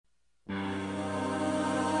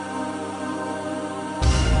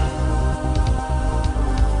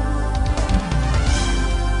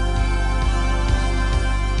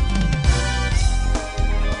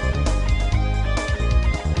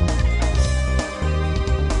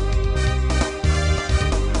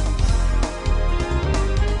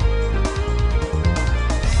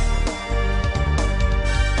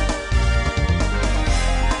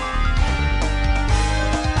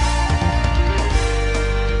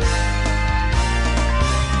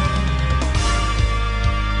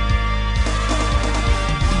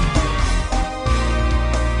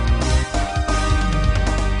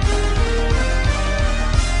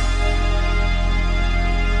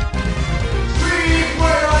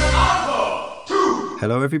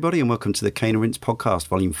Hello, everybody, and welcome to the Cane and Rinse podcast,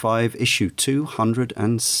 Volume 5, Issue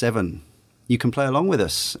 207. You can play along with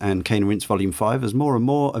us and Cane and Rinse Volume 5 as more and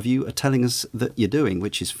more of you are telling us that you're doing,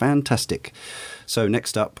 which is fantastic. So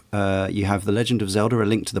next up, you have The Legend of Zelda, A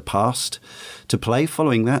Link to the Past to play.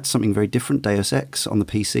 Following that, something very different, Deus Ex on the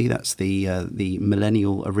PC. That's the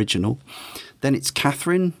Millennial original. Then it's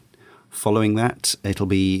Catherine. Following that, it'll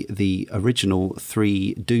be the original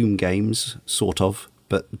 3 Doom games, sort of.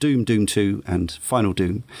 But Doom, Doom 2 and Final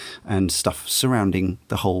Doom and stuff surrounding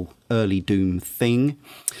the whole early Doom thing.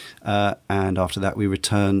 And after that, we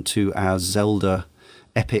return to our Zelda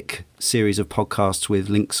epic series of podcasts with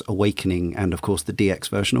Link's Awakening and, of course, the DX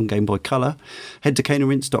version on Game Boy Color. Head to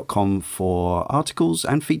caneandrinse.com for articles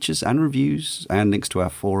and features and reviews and links to our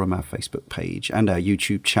forum, our Facebook page and our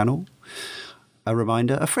YouTube channel.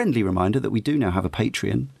 A friendly reminder that we do now have a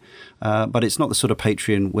Patreon. But it's not the sort of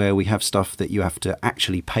Patreon where we have stuff that you have to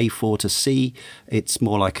actually pay for to see. It's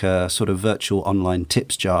more like a sort of virtual online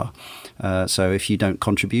tips jar. So if you don't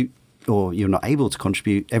contribute or you're not able to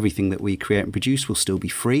contribute, everything that we create and produce will still be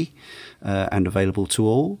free and available to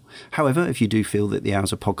all. However, if you do feel that the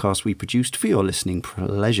hours of podcast we produced for your listening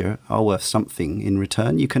pleasure are worth something in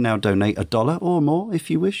return, you can now donate $1 or more, if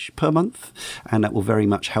you wish, per month. And that will very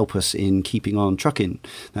much help us in keeping on trucking.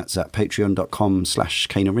 That's at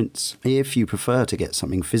patreon.com/caneandrinse. If you prefer to get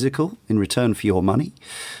something physical in return for your money,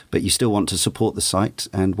 but you still want to support the site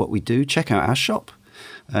and what we do, check out our shop.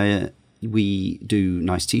 We do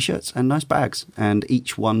nice T-shirts and nice bags, and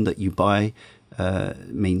each one that you buy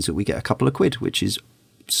means that we get a couple of quid, which is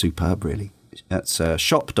superb, really. That's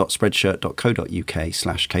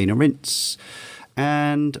shop.spreadshirt.co.uk/caneandrinse.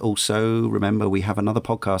 And also, remember, we have another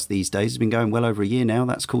podcast these days. It's been going well over a year now.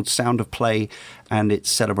 That's called Sound of Play, and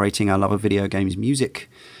it's celebrating our love of video games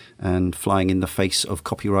music and flying in the face of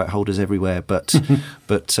copyright holders everywhere, but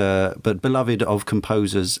beloved of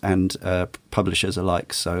composers and publishers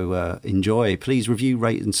alike. So enjoy. Please review,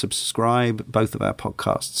 rate, and subscribe both of our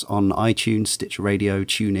podcasts on iTunes, Stitcher Radio,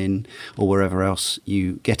 TuneIn, or wherever else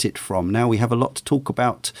you get it from. Now we have a lot to talk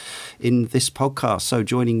about in this podcast. So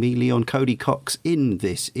joining me, Leon Cody Cox, in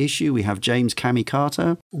this issue, we have James Cammy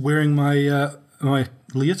Carter. Wearing my my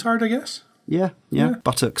leotard, I guess. Yeah.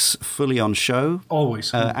 Buttocks fully on show.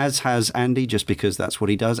 Always. As has Andy, just because that's what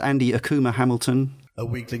he does. Andy Akuma Hamilton. A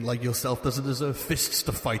weakling like yourself doesn't deserve fists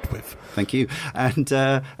to fight with. Thank you. And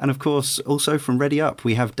of course, also from Ready Up,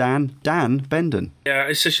 we have Dan Benden. Yeah,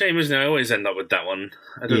 it's a shame, isn't it? I always end up with that one.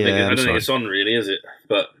 I don't think it's on, really, is it?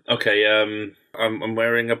 But, okay, I'm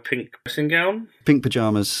wearing a pink dressing gown. Pink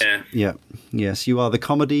pyjamas. Yeah. Yes, you are the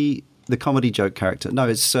comedy joke character. No,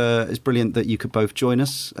 it's brilliant that you could both join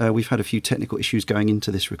us. We've had a few technical issues going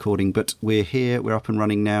into this recording, but we're here, we're up and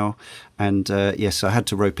running now. And yes, I had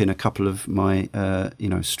to rope in a couple of my,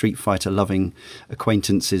 Street Fighter loving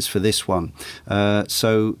acquaintances for this one.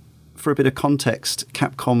 So for a bit of context,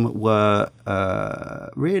 Capcom were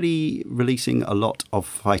really releasing a lot of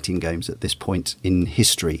fighting games at this point in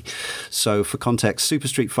history. So for context, Super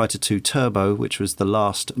Street Fighter 2 Turbo, which was the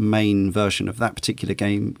last main version of that particular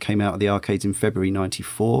game, came out of the arcades in February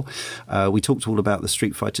 94. We talked all about the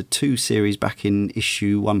Street Fighter 2 series back in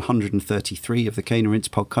issue 133 of the Cane and Rinse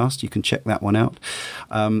podcast. You can check that one out.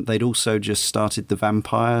 They'd also just started the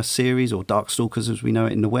Vampire series, or Darkstalkers as we know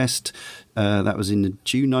it in the West. That was in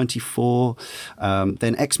June 94.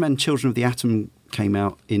 Then X-Men Children of the Atom came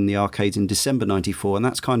out in the arcades in December 94, and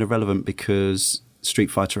that's kind of relevant because Street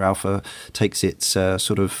Fighter Alpha takes its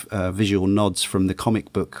sort of visual nods from the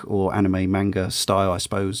comic book or anime manga style, I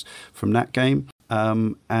suppose, from that game.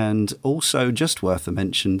 And also just worth a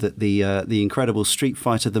mention that the incredible Street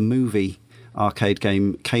Fighter the movie arcade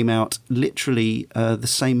game came out literally the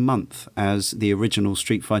same month as the original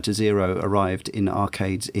Street Fighter Zero arrived in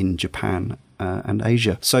arcades in Japan and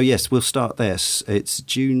Asia. So yes, we'll start there. It's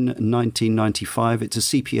June 1995. It's a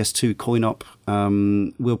CPS2 coin-op.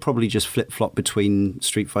 We'll probably just flip-flop between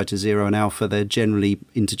Street Fighter Zero and Alpha. They're generally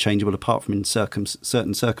interchangeable apart from in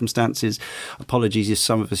certain circumstances. Apologies if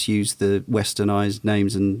some of us use the westernized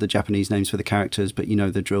names and the Japanese names for the characters, but you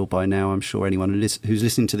know the drill by now. I'm sure anyone who's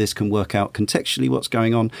listening to this can work out contextually what's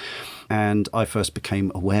going on. And I first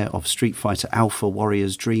became aware of Street Fighter Alpha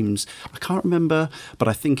Warrior's Dreams. I can't remember, but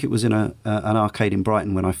I think it was in an arcade in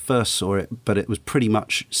Brighton when I first saw it, but it was pretty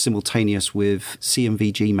much simultaneous with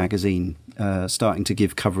CMVG magazine starting to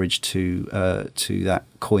give coverage to that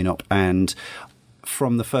coin-op. And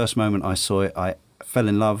from the first moment I saw it, I fell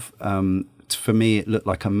in love. For me, it looked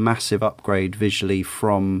like a massive upgrade visually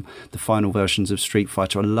from the final versions of Street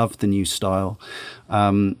Fighter. I loved the new style.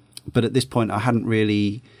 But at this point, I hadn't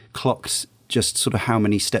really clocked just sort of how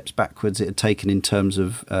many steps backwards it had taken in terms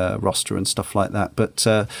of roster and stuff like that. But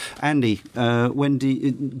Andy, when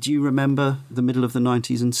do you remember the middle of the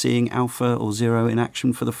 90s and seeing Alpha or Zero in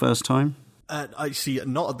action for the first time? I see,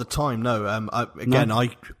 not at the time, no. I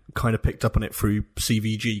kind of picked up on it through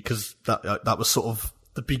CVG because that was sort of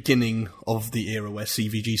the beginning of the era where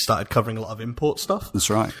CVG started covering a lot of import stuff. That's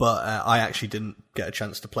right. But I actually didn't get a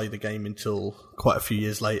chance to play the game until quite a few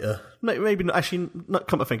years later. Maybe not, actually, not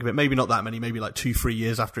come to think of it, maybe not that many, maybe like 2-3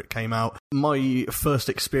 years after it came out. My first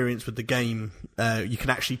experience with the game, you can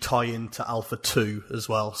actually tie into Alpha 2 as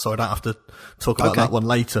well, so I don't have to talk about that one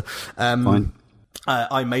later. Fine.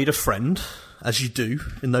 I made a friend, as you do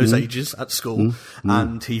in those ages at school,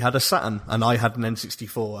 and he had a Saturn and I had an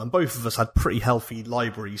N64, and both of us had pretty healthy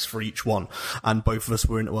libraries for each one, and both of us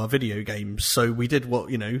were into our video games, so we did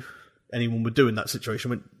what, anyone would do in that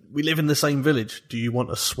situation. We live in the same village, do you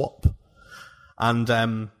want a swap? And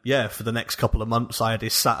for the next couple of months I had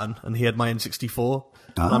his Saturn and he had my N64.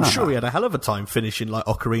 And I'm sure we had a hell of a time finishing like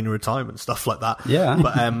Ocarina of Time and stuff like that. Yeah.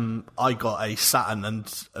 But I got a Saturn,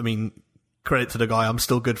 and I mean, credit to the guy, I'm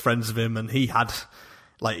still good friends with him, and he had,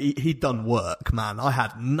 he'd done work, man. I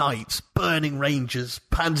had Knights, Burning Rangers,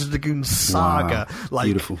 Panzer Dragoon Saga. Wow.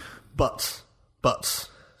 Beautiful. But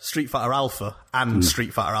Street Fighter Alpha and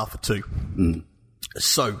Street Fighter Alpha 2.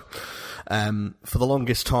 So, for the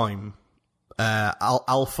longest time,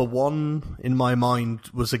 Alpha 1, in my mind,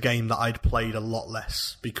 was a game that I'd played a lot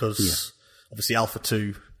less, because obviously Alpha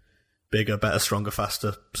 2... bigger, better, stronger,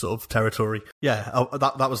 faster sort of territory. Yeah,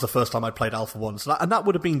 that was the first time I played Alpha 1. So that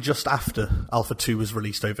would have been just after Alpha 2 was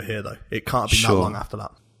released over here, though. It can't have been that long after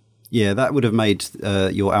that. Yeah, that would have made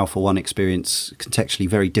your Alpha 1 experience contextually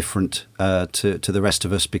very different to the rest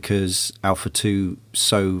of us, because Alpha 2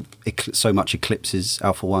 so much eclipses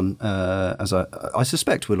Alpha 1, as I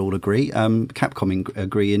suspect we'll all agree. Capcom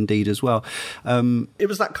agree indeed as well. It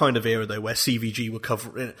was that kind of era, though, where CVG were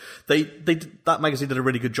covering... that magazine did a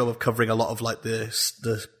really good job of covering a lot of like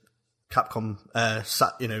the Capcom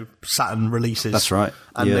Saturn releases. That's right.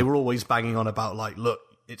 And they were always banging on about like, look,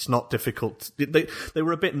 it's not difficult. They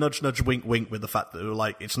were a bit nudge, wink, wink with the fact that they were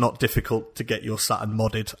like, it's not difficult to get your Saturn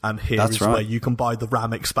modded, and here's where you can buy the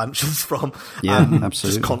RAM expansions from. Yeah, and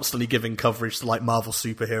absolutely. Just constantly giving coverage to like Marvel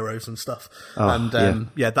superheroes and stuff.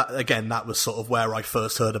 That was sort of where I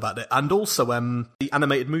first heard about it. And also the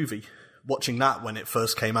animated movie. Watching that when it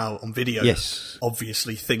first came out on video,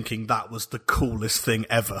 obviously thinking that was the coolest thing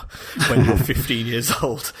ever when you're 15 years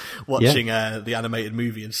old, watching the animated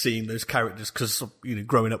movie and seeing those characters, because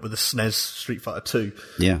growing up with the SNES Street Fighter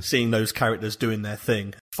 2, seeing those characters doing their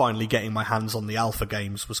thing, finally getting my hands on the Alpha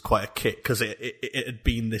games was quite a kick, because it had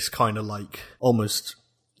been this kind of like almost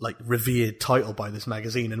like revered title by this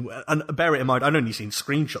magazine, and bear it in mind, I'd only seen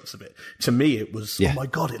screenshots of it. To me, it was oh my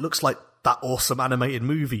god, it looks like that awesome animated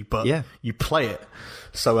movie, but you play it.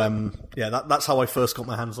 So, that's how I first got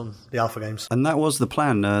my hands on the Alpha games. And that was the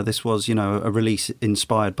plan. This was, a release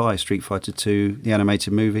inspired by Street Fighter 2, the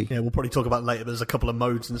animated movie. Yeah, we'll probably talk about it later, but there's a couple of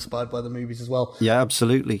modes inspired by the movies as well. Yeah,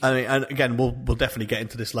 absolutely. And again, we'll definitely get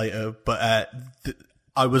into this later, but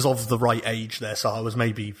I was of the right age there, so I was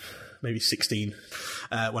maybe 16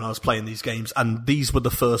 when I was playing these games, and these were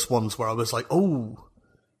the first ones where I was like, oh,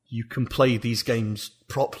 you can play these games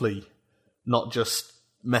properly, not just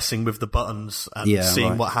messing with the buttons and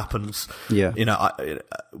seeing what happens. Yeah,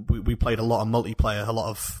 we played a lot of multiplayer, a lot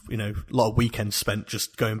of weekends spent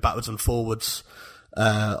just going backwards and forwards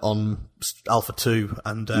on Alpha 2,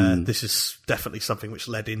 and this is definitely something which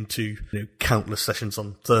led into countless sessions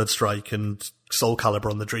on Third Strike and Soul Calibur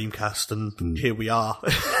on the Dreamcast, and here we are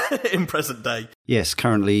in present day. Yes,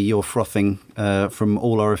 currently you're frothing from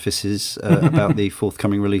all orifices about the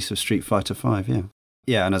forthcoming release of Street Fighter 5.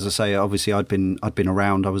 Yeah, and as I say, obviously I'd been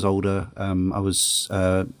around. I was older. I was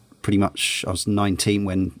 19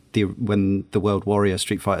 when the World Warrior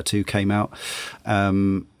Street Fighter 2 came out,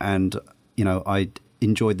 and I'd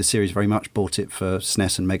enjoyed the series very much, bought it for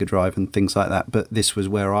SNES and Mega Drive and things like that, but this was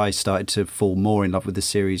where I started to fall more in love with the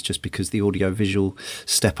series, just because the audio-visual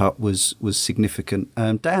step up was significant.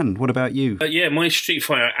 Dan, what about you? My Street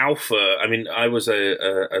Fighter Alpha, I mean, I was a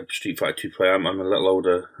Street Fighter 2 player. I'm a little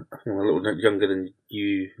older, I'm a little younger than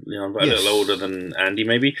you, Leon, but a little older than Andy,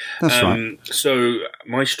 maybe. That's right. So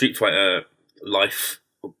my Street Fighter life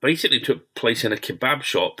basically took place in a kebab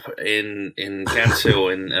shop in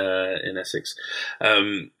Ganshill in Essex,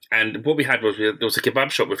 and what we had was there was a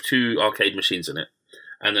kebab shop with 2 arcade machines in it,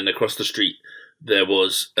 and then across the street there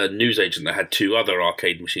was a newsagent that had 2 other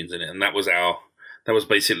arcade machines in it, and that was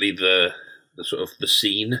basically the sort of the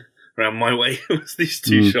scene around my way. It was these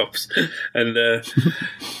two shops, and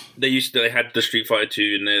they had the Street Fighter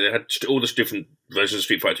 2, and they had all the different versions of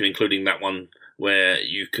Street Fighter 2, including that one where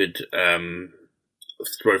you could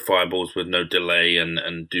throw fireballs with no delay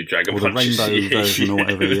and do dragon punches. The rainbow version or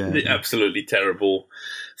whatever. Yeah, the absolutely terrible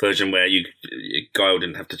version where Guile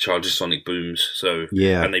didn't have to charge his sonic booms,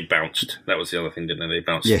 and they bounced. That was the other thing, didn't they? They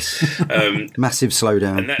bounced. Yes, massive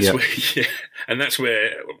slowdown. And that's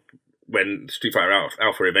where when Street Fighter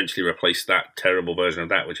Alpha eventually replaced that terrible version of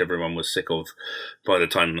that, which everyone was sick of by the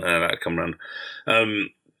time that had come around.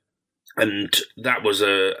 And that was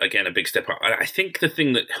again a big step up. I think the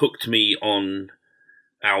thing that hooked me on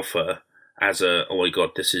Alpha as oh my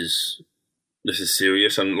god, this is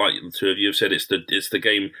serious, and like the two of you have said, it's the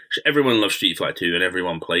game. Everyone loves Street Fighter 2 and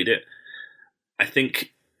everyone played it. I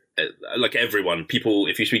think like everyone, people,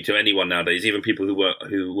 if you speak to anyone nowadays, even people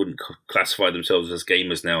who wouldn't classify themselves as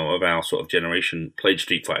gamers now of our sort of generation, played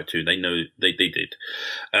Street Fighter 2. They know they did.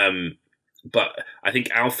 But I think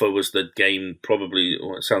Alpha was the game, probably,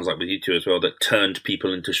 or it sounds like with you two as well, that turned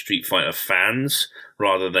people into Street Fighter fans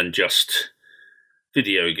rather than just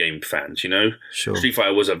video game fans, you know? Sure. Street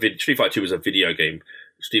Fighter 2 was a video game.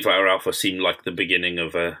 Street Fighter Alpha seemed like the beginning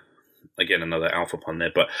of again, another Alpha pun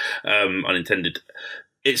there, but unintended.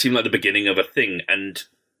 It seemed like the beginning of a thing, and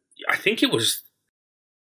I think it was...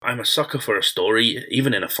 I'm a sucker for a story,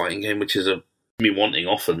 even in a fighting game, which is me wanting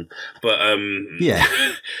often, but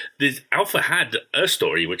this Alpha had a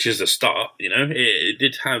story, which is a start. You know, it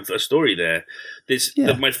did have a story there.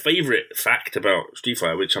 My favorite fact about Street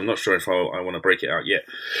Fighter, which I'm not sure if I want to break it out yet,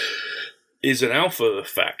 is an Alpha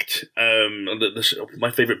fact.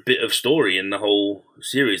 My favorite bit of story in the whole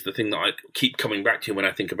series, the thing that I keep coming back to when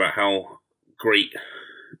I think about how great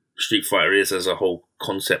Street Fighter is as a whole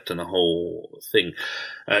concept and a whole thing.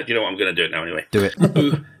 You know what? I'm going to do it now anyway. Do it.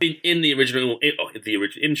 in the original,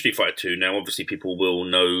 in Street Fighter 2, now obviously people will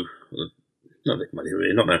know, no, they might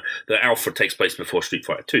really not know, that Alpha takes place before Street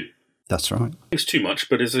Fighter 2. That's right. It's too much,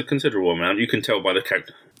 but it's a considerable amount. You can tell by the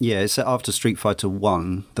character. Yeah, it's after Street Fighter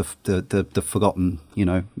 1, the forgotten,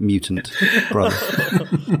 mutant brother.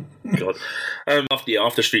 God.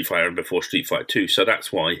 After Street Fighter and before Street Fighter 2, so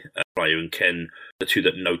that's why Ryu and Ken, the two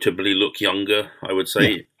that notably look younger, I would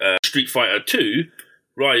say. Yeah. Street Fighter 2,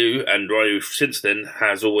 Ryu since then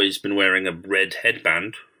has always been wearing a red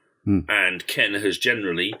headband, and Ken has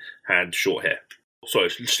generally had short hair. Sorry,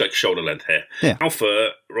 just like shoulder-length hair. Yeah.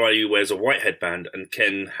 Alpha, Ryu wears a white headband, and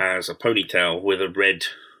Ken has a ponytail with a red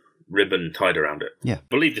ribbon tied around it. Yeah. I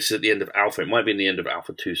believe this is at the end of Alpha. It might be in the end of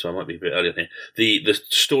Alpha 2, so I might be a bit earlier here. The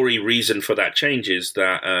story reason for that change is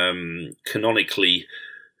that canonically,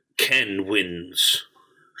 Ken wins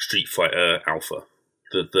Street Fighter Alpha,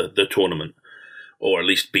 the tournament, or at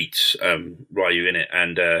least beats Ryu in it,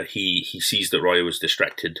 and he sees that Ryu was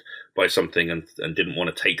distracted by something and didn't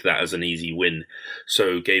want to take that as an easy win,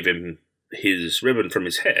 so gave him his ribbon from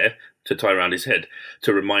his hair to tie around his head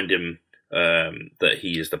to remind him that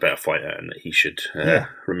he is the better fighter and that he should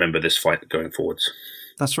remember this fight going forwards.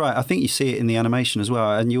 That's right. I think you see it in the animation as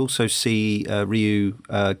well, and you also see Ryu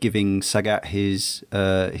giving Sagat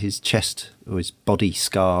his chest or his body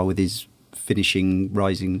scar with his finishing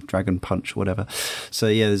rising dragon punch, or whatever. So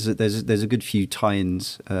yeah, there's a good few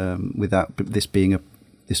tie-ins with that. This being a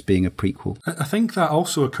prequel. I think that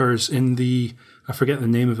also occurs in I forget the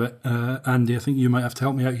name of it, Andy, I think you might have to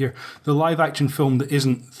help me out here. The live-action film that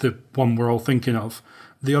isn't the one we're all thinking of,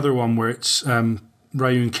 the other one where it's Ryu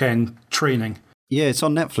and Ken training. Yeah, it's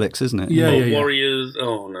on Netflix, isn't it? Yeah. Warriors...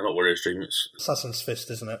 Oh, no, not Warriors Dream. It's Assassin's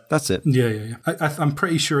Fist, isn't it? That's it. Yeah. I'm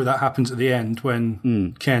pretty sure that happens at the end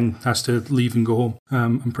when Ken has to leave and go home.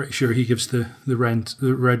 I'm pretty sure he gives the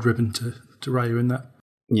red ribbon to Ryu in that.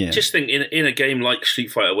 Yeah. Just think, in a game like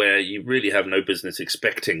Street Fighter where you really have no business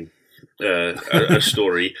expecting a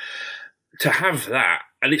story, to have that,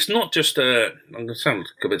 and it's not just I'm going to sound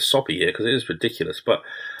a bit soppy here because it is ridiculous, but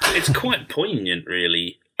it's quite poignant,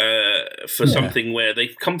 really, for something where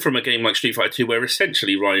they've come from a game like Street Fighter 2 where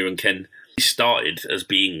essentially Ryu and Ken started as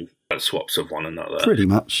being swaps of one another. Pretty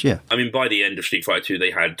much, yeah. I mean, by the end of Street Fighter 2,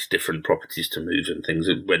 they had different properties to moves and things.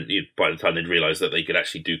 By the time they'd realised that they could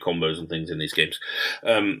actually do combos and things in these games.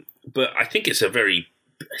 But I think it's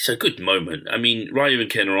a good moment. I mean, Ryu and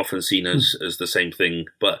Ken are often seen as the same thing,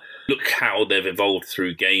 but look how they've evolved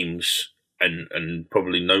through games, and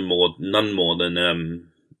probably none more than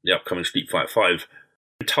the upcoming Street Fighter 5.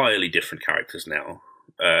 Entirely different characters now.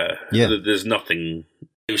 There's nothing...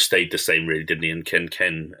 Who stayed the same, really, didn't he? And Ken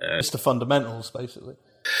it's the fundamentals, basically.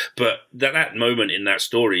 But that moment in that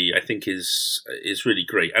story, I think, is really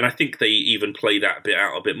great, and I think they even play that bit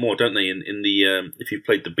out a bit more, don't they? In the if you've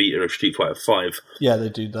played the beta of Street Fighter V, yeah, they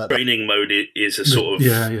do that. Training mode is a sort of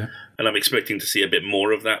yeah. And I'm expecting to see a bit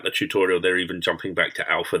more of that. The tutorial, they're even jumping back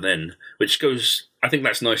to alpha then, which goes. I think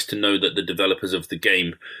that's nice to know that the developers of the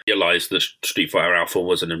game realised that Street Fighter Alpha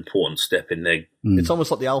was an important step in their. It's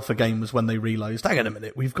almost like the alpha game was when they realised, hang on a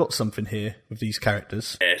minute, we've got something here with these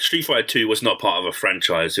characters. Yeah, Street Fighter 2 was not part of a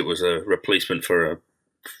franchise. It was a replacement for a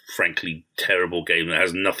frankly terrible game that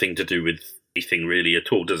has nothing to do with anything really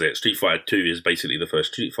at all, does it? Street Fighter 2 is basically the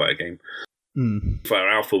first Street Fighter game. Street Fighter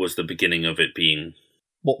Alpha was the beginning of it being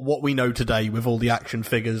what we know today with all the action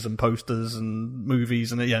figures and posters and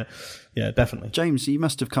movies and yeah, definitely. James, you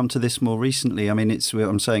must have come to this more recently. I mean,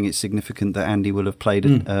 I'm saying it's significant that Andy will have played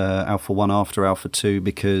Alpha 1 after Alpha 2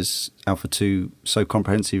 because Alpha 2 so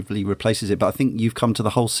comprehensively replaces it. But I think you've come to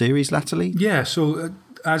the whole series latterly. Yeah, so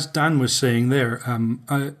as Dan was saying there,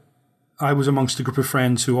 I was amongst a group of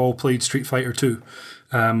friends who all played Street Fighter 2.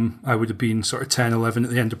 I would have been sort of 10, 11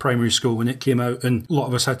 at the end of primary school when it came out, and a lot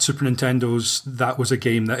of us had Super Nintendos. That was a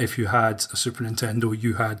game that if you had a Super Nintendo,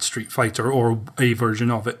 you had Street Fighter or a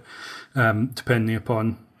version of it, depending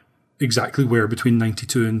upon exactly where between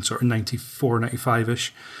 92 and sort of 94,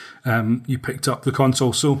 95-ish, you picked up the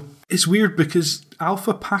console. So it's weird because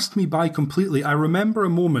Alpha passed me by completely. I remember a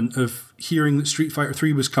moment of hearing that Street Fighter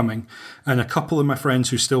 3 was coming, and a couple of my friends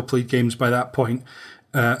who still played games by that point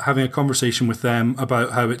having a conversation with them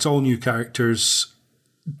about how it's all new characters,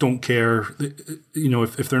 don't care,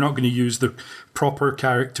 if they're not going to use the proper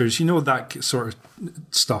characters, that sort of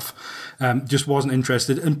stuff. Just wasn't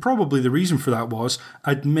interested. And probably the reason for that was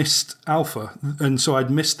I'd missed Alpha. And so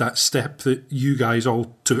I'd missed that step that you guys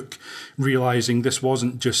all took, realizing this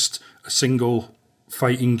wasn't just a single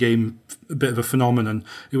fighting game, a bit of a phenomenon.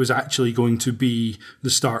 It was actually going to be the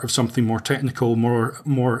start of something more technical,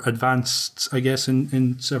 more advanced, I guess,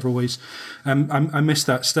 in several ways. I missed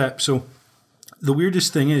that step. So the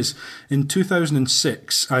weirdest thing is, in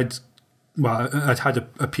 2006, I'd had a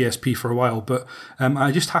PSP for a while, but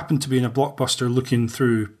I just happened to be in a Blockbuster looking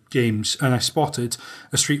through games, and I spotted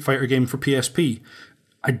a Street Fighter game for PSP.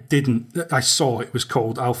 I saw it was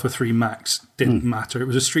called Alpha 3 Max. Didn't matter. It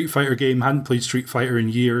was a Street Fighter game. Hadn't played Street Fighter in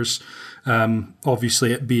years.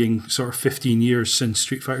 Obviously, it being sort of 15 years since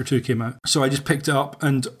Street Fighter 2 came out. So I just picked it up,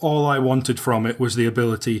 and all I wanted from it was the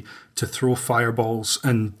ability to throw fireballs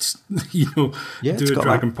and, do a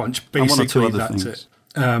Dragon Punch. Basically, that's it.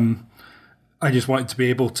 I just wanted to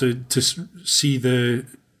be able to see the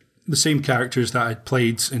same characters that I'd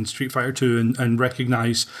played in Street Fighter 2 and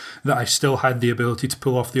recognise that I still had the ability to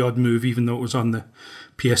pull off the odd move, even though it was on the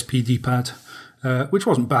PSP D-pad. Which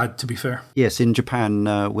wasn't bad, to be fair. Yes, in Japan,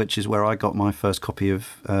 which is where I got my first copy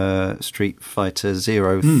of Street Fighter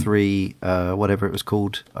 03, whatever it was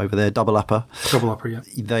called over there, Double Upper. Double Upper, yeah.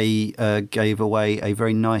 They gave away a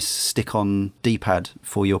very nice stick-on D-pad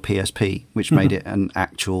for your PSP, which made it an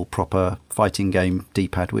actual proper fighting game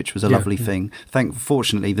D-pad, which was a lovely thing.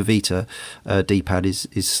 Fortunately, the Vita D-pad is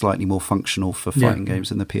slightly more functional for fighting games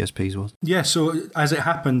than the PSP's was. Yeah, so as it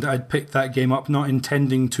happened, I'd picked that game up, not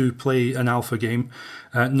intending to play an alpha game.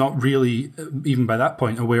 Not really, even by that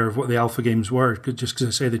point, aware of what the alpha games were, just because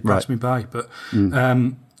I say they'd passed me by. But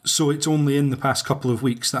so it's only in the past couple of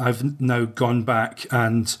weeks that I've now gone back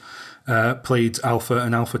and played Alpha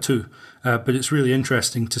and Alpha 2. But it's really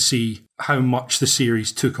interesting to see how much the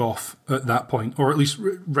series took off at that point, or at least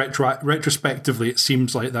retrospectively, it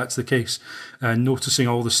seems like that's the case. Noticing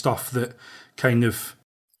all the stuff that kind of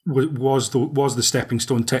was the stepping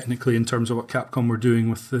stone technically in terms of what Capcom were doing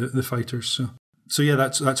with the fighters. So yeah,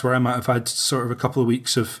 that's where I'm at. I've had sort of a couple of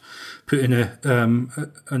weeks of putting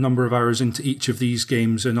a number of hours into each of these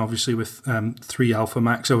games, and obviously with Alpha 3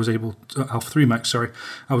 Max, I was able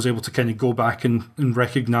to kind of go back and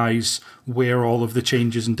recognise where all of the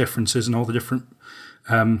changes and differences and all the different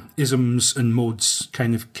isms and modes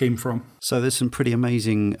kind of came from. So there's some pretty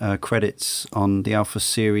amazing credits on the Alpha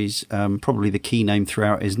series. Probably the key name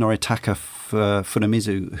throughout is Noritaka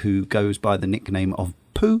Funamizu, who goes by the nickname of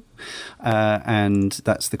Pooh, and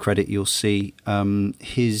that's the credit you'll see.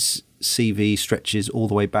 His CV stretches all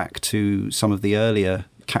the way back to some of the earlier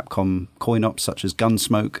Capcom coin-ops such as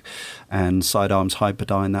Gunsmoke and Sidearms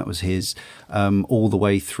Hyperdyne, that was his, all the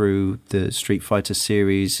way through the Street Fighter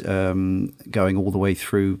series, going all the way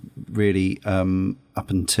through really a up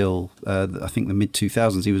until I think the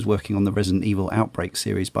mid-2000s. He was working on the Resident Evil Outbreak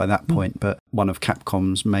series by that point, but one of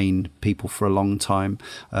Capcom's main people for a long time.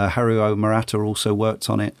 Haruo Murata also worked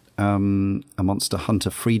on it. A Monster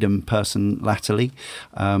Hunter Freedom person latterly,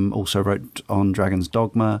 also wrote on Dragon's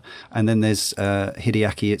Dogma. And then there's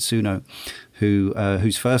Hideaki Itsuno,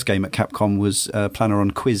 whose first game at Capcom was Planner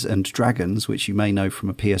on Quiz and Dragons, which you may know from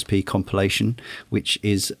a PSP compilation, which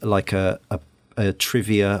is like a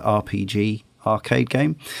trivia RPG arcade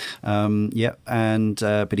game.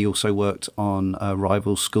 But he also worked on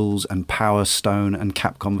Rival Schools and Power Stone and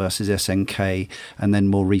Capcom versus SNK, and then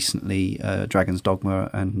more recently Dragon's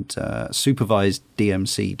Dogma and supervised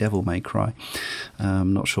DMC Devil May Cry.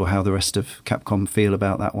 I'm not sure how the rest of Capcom feel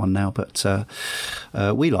about that one now, but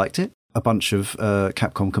we liked it. A bunch of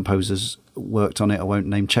Capcom composers worked on it. I won't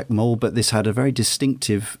name check them all, but this had a very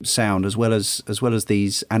distinctive sound, as well as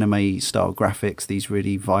these anime style graphics, these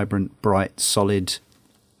really vibrant, bright, solid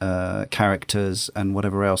characters and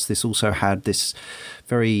whatever else. This also had this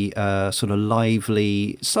very sort of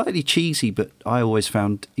lively, slightly cheesy, but I always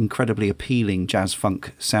found incredibly appealing jazz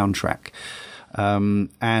funk soundtrack.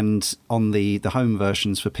 And on the home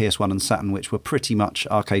versions for PS1 and Saturn, which were pretty much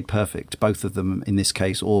arcade perfect, both of them in this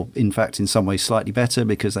case, or in fact in some ways slightly better,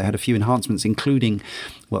 because they had a few enhancements, including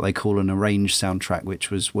what they call an arranged soundtrack, which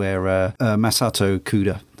was where Masato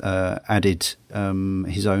Kuda added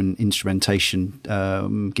his own instrumentation,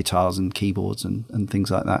 guitars and keyboards and things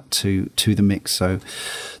like that to the mix. So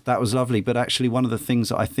that was lovely. But actually one of the things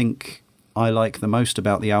that I think I like the most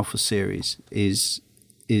about the Alpha series is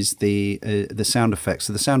the sound effects.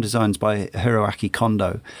 So the sound design's by Hiroaki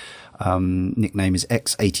Kondo. Nickname is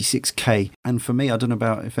X86K. And for me, I don't know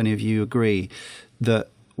about if any of you agree, that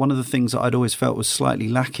one of the things that I'd always felt was slightly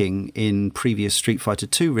lacking in previous Street Fighter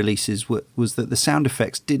II releases was that the sound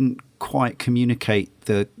effects didn't quite communicate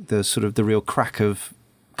the sort of the real crack of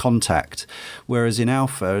contact. Whereas in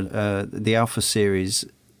Alpha, the Alpha series,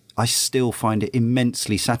 I still find it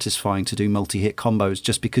immensely satisfying to do multi-hit combos,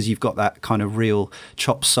 just because you've got that kind of real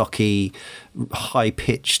chop-socky,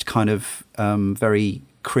 high-pitched kind of very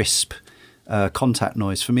crisp contact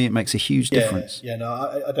noise. For me, it makes a huge difference. Yeah, no,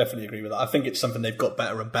 I definitely agree with that. I think it's something they've got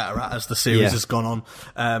better and better at as the series has gone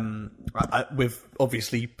on. With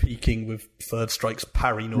obviously peaking with Third Strike's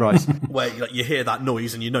parry noise, right, where you hear that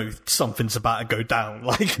noise and you know something's about to go down.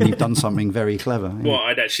 Like you've done something very clever. Well,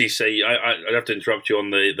 I'd actually say I'd have to interrupt you on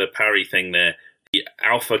the parry thing there. The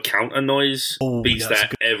alpha counter noise beats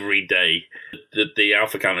that every day. The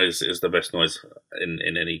alpha counter is the best noise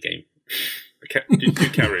in any game. Do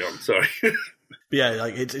carry on, sorry. But yeah,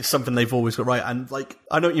 like it's something they've always got right. And like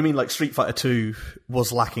I know what you mean, like Street Fighter 2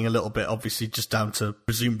 was lacking a little bit, obviously just down to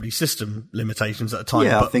presumably system limitations at the time.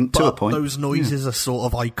 Yeah, but, I think to a point. Those noises are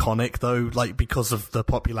sort of iconic though, like because of the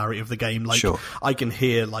popularity of the game. Like sure. I can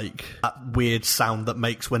hear like that weird sound that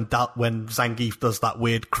makes when Zangief does that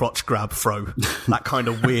weird crotch grab throw, that kind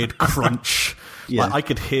of weird crunch. Yeah. Like I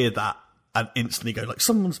could hear that and instantly go like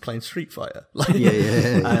someone's playing Street Fighter. Like,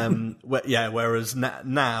 whereas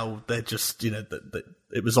now they're just, you know,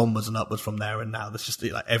 it was onwards and upwards from there, and now there's just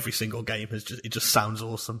like every single game it just sounds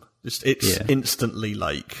awesome. It's instantly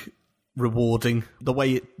like rewarding. The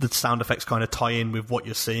way the sound effects kind of tie in with what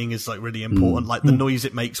you're seeing is like really important. Like the noise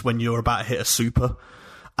it makes when you're about to hit a super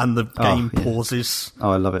and the game pauses.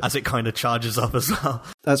 Oh, I love it. As it kind of charges up as well.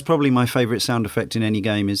 That's probably my favourite sound effect in any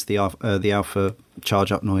game is the alpha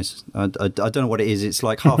charge up noise. I don't know what it is. It's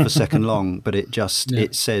like half a second long, but it just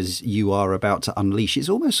it says you are about to unleash. It's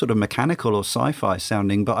almost sort of mechanical or sci-fi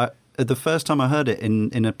sounding, but the first time I heard it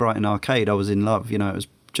in a Brighton arcade, I was in love. You know, it was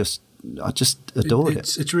just... I just adored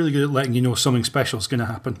it. It's really good at letting you know something special is going to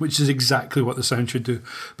happen, which is exactly what the sound should do.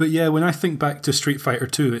 But yeah, when I think back to Street Fighter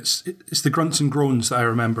 2, it's the grunts and groans that I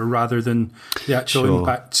remember rather than the actual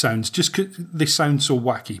impact sounds. Just 'cause they sound so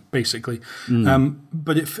wacky, basically.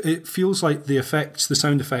 But it feels like the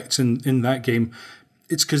sound effects in that game,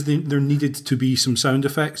 it's because there needed to be some sound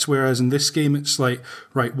effects, whereas in this game it's like,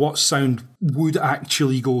 right, what sound would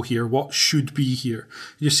actually go here? What should be here?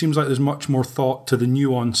 It just seems like there's much more thought to the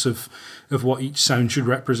nuance of what each sound should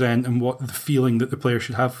represent and what the feeling that the player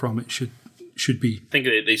should have from it should be. I think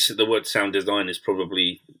the word sound design is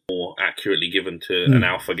probably more accurately given to an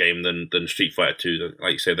alpha game than Street Fighter 2.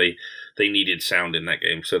 Like you said, they needed sound in that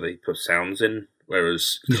game, so they put sounds in,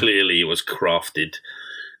 whereas clearly it was crafted.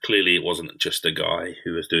 Clearly, it wasn't just a guy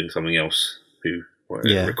who was doing something else who where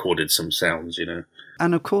it recorded some sounds, you know.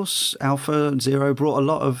 And of course, Alpha Zero brought a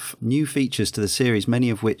lot of new features to the series, many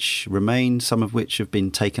of which remain, some of which have been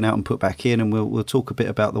taken out and put back in, and we'll talk a bit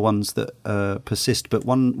about the ones that persist. But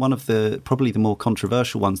one of the probably the more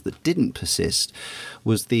controversial ones that didn't persist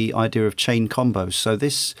was the idea of chain combos. So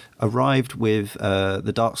this arrived with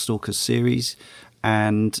the Darkstalkers series,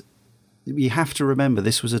 and you have to remember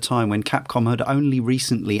this was a time when Capcom had only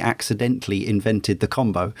recently accidentally invented the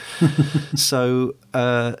combo. So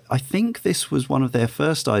I think this was one of their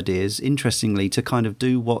first ideas, interestingly, to kind of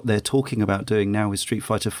do what they're talking about doing now with Street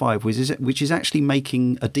Fighter V, which is actually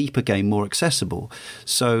making a deeper game more accessible.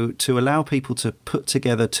 So to allow people to put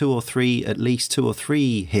together at least two or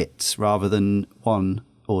three hits rather than one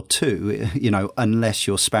or two, you know, unless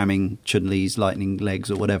you're spamming Chun-Li's lightning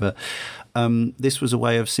legs or whatever. This was a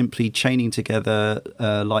way of simply chaining together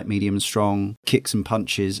light, medium, and strong kicks and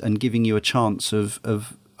punches and giving you a chance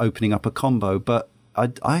of opening up a combo. But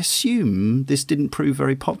I assume this didn't prove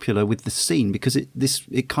very popular with the scene because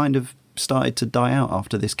it kind of started to die out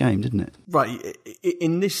after this game, didn't it? Right.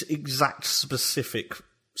 In this exact specific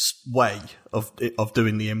way of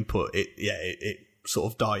doing the input, it sort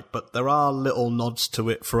of died, but there are little nods to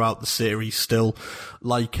it throughout the series still,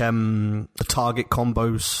 like the target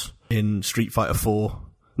combos in Street Fighter 4.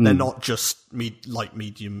 They're not just light,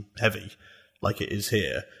 medium, heavy like it is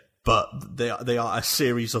here, but they are a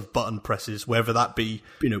series of button presses, whether that be,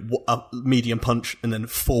 you know, a medium punch and then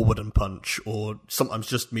forward and punch, or sometimes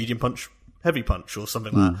just medium punch, heavy punch, or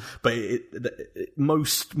something like that. But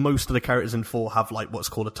most of the characters in 4 have like what's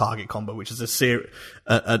called a target combo, which is a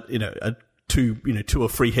two or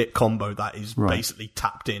three hit combo that is basically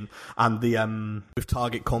tapped in. And the with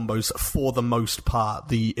target combos, for the most part,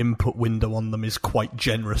 the input window on them is quite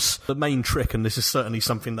generous. The main trick, and this is certainly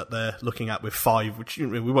something that they're looking at with 5, which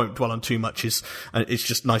we won't dwell on too much, is it's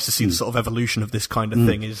just nice to see the sort of evolution of this kind of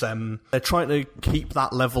thing, is they're trying to keep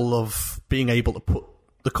that level of being able to put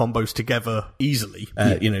the combos together easily,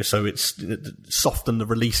 so it's soften the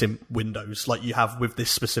releasing windows like you have with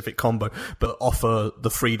this specific combo, but offer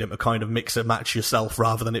the freedom to kind of mix and match yourself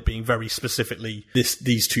rather than it being very specifically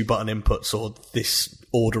these two button inputs or this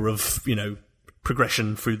order of, you know,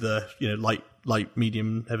 progression through the, you know, light,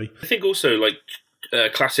 medium, heavy. I think also like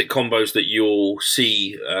classic combos that you'll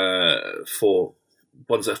see for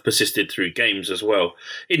ones that have persisted through games as well.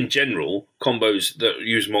 In general, combos that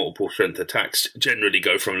use multiple strength attacks generally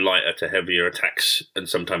go from lighter to heavier attacks and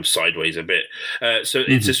sometimes sideways a bit. So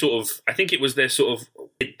it's a sort of, I think it was their sort of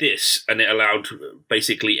did this, and it allowed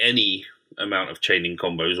basically any amount of chaining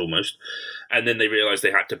combos almost. And then they realized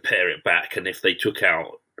they had to pare it back. And if they took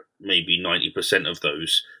out maybe 90% of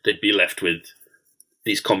those, they'd be left with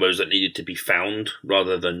these combos that needed to be found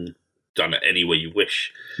rather than done it any way you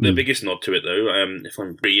wish. The biggest nod to it, though, if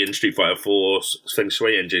I'm in Street Fighter 4's Feng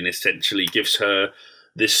Shui engine essentially gives her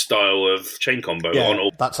this style of chain combo on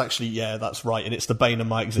all. That's actually, that's right, and it's the bane of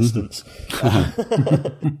my existence.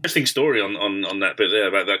 Interesting story on that bit there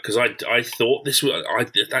about that, because I thought this was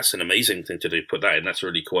that's an amazing thing to do, put that in, that's a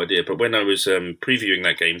really cool idea. But when I was previewing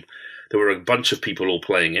that game, there were a bunch of people all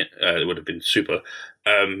playing it. It would have been super.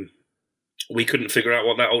 We couldn't figure out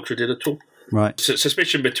what that Ultra did at all. Right.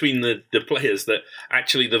 Suspicion between the players that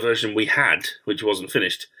actually the version we had, which wasn't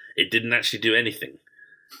finished, it didn't actually do anything.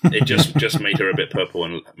 It just made her a bit purple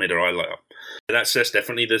and made her eye light up. That's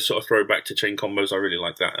definitely the sort of throwback to chain combos. I really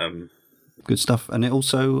like that. Good stuff. And it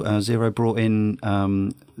also, Zero brought in,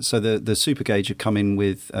 so the Super Gauge had come in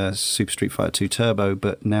with Super Street Fighter 2 Turbo,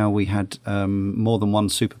 but now we had more than one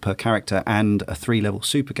super per character and a 3-level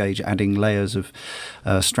Super Gauge, adding layers of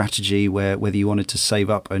strategy where whether you wanted to save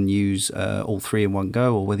up and use all 3 in one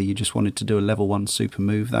go, or whether you just wanted to do a level 1 super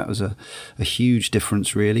move. That was a huge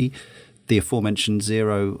difference, really. The aforementioned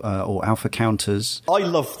Zero or Alpha counters. I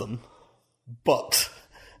love them, but,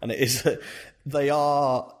 and it is, they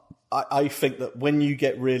are... I think that when you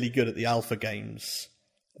get really good at the alpha games,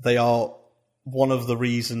 they are one of the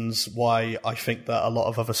reasons why I think that a lot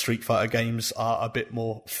of other Street Fighter games are a bit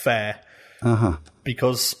more fair.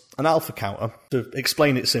 Because an alpha counter, to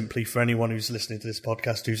explain it simply for anyone who's listening to this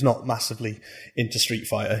podcast who's not massively into Street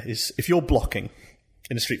Fighter, is if you're blocking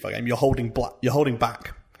in a Street Fighter game, you're holding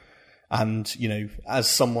back. And, you know, as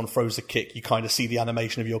someone throws a kick, you kind of see the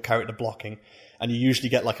animation of your character blocking, and you usually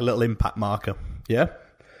get like a little impact marker. Yeah?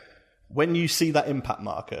 When you see that impact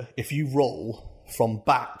marker, if you roll from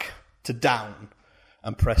back to down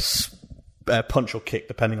and press punch or kick,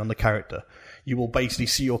 depending on the character, you will basically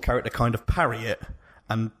see your character kind of parry it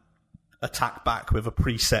and attack back with a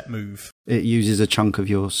preset move. It uses a chunk of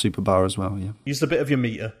your super bar as well, yeah. Use a bit of your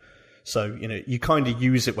meter. So, you know, you kind of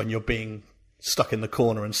use it when you're being stuck in the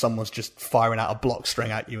corner and someone's just firing out a block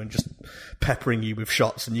string at you and just peppering you with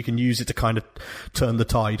shots, and you can use it to kind of turn the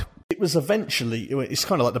tide. It was eventually, it's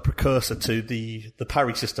kind of like the precursor to the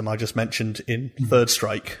parry system I just mentioned in Third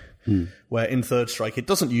Strike, where in Third Strike it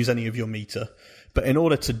doesn't use any of your meter, but in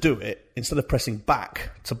order to do it, instead of pressing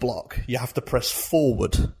back to block, you have to press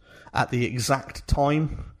forward at the exact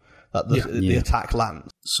time that the attack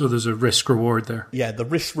lands. So there's a risk reward there. Yeah, the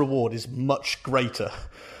risk reward is much greater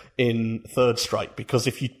in Third Strike, because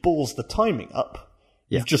if you balls the timing up,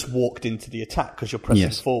 you've just walked into the attack because you're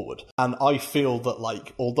pressing forward. And I feel that,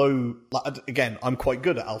 like, although, like, again, I'm quite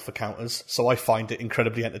good at alpha counters, so I find it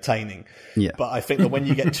incredibly entertaining. Yeah. But I think that when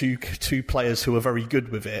you get two players who are very good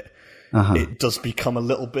with it, it does become a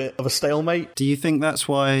little bit of a stalemate. Do you think that's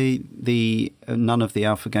why none of the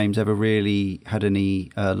alpha games ever really had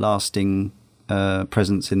any lasting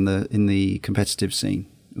presence in the competitive scene?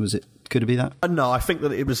 Could it be that? No, I think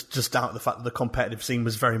that it was just down to the fact that the competitive scene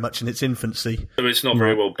was very much in its infancy. So it's not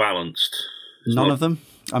very well balanced. None of them?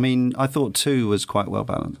 I mean, I thought 2 was quite well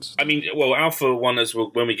balanced. I mean, well, Alpha 1,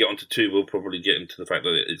 when we get onto 2, we'll probably get into the fact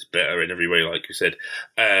that it's better in every way, like you said.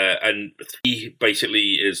 And 3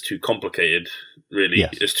 basically is too complicated, really.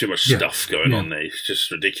 Yes. There's too much stuff going on there. It's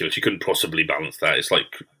just ridiculous. You couldn't possibly balance that. It's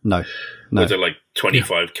like... No. There like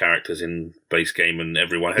 25 characters in base game, and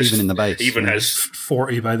everyone has... Even in the base. Has...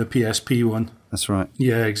 40 by the PSP one. That's right.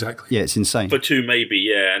 Yeah, exactly. Yeah, it's insane. For 2, maybe,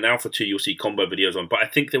 yeah. And Alpha 2, you'll see combo videos on. But I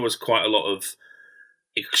think there was quite a lot of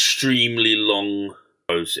extremely long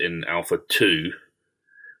combos in Alpha 2,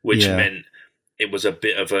 which meant it was a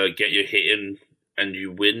bit of a get your hit in and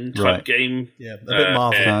you win type game. Yeah, a bit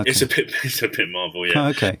Marvel. Okay. It's a bit Marvel, yeah.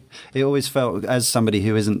 Okay. It always felt, as somebody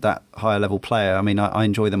who isn't that higher level player, I mean, I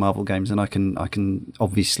enjoy the Marvel games, and I can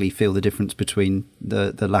obviously feel the difference between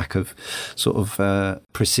the lack of sort of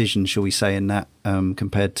precision, shall we say, in that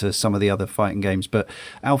compared to some of the other fighting games. But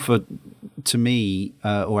Alpha, to me,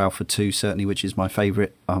 or Alpha 2 certainly, which is my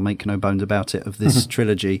favourite, I'll make no bones about it, of this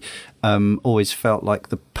trilogy, always felt like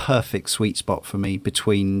the perfect sweet spot for me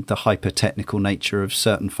between the hyper-technical nature of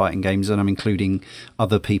certain fighting games, and I'm including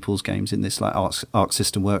other people's games in this, like Arc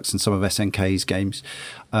System Works and some of SNK's games,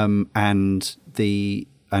 and the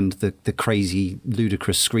crazy,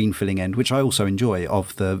 ludicrous screen-filling end, which I also enjoy,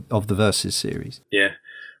 of the Versus series. Yeah,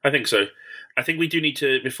 I think so. I think we do need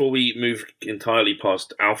to, before we move entirely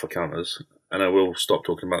past alpha counters, and I will stop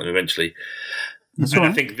talking about them eventually,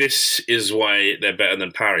 I think this is why they're better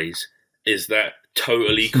than parries, is that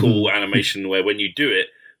totally cool animation where when you do it,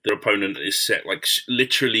 the opponent is set like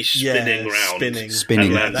literally spinning around.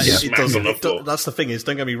 Spinning. And that's the thing is,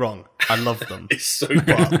 don't get me wrong, I love them. It's so good.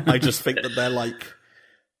 But I just think that they're like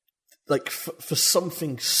for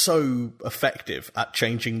something so effective at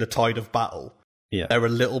changing the tide of battle, they're a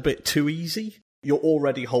little bit too easy. You're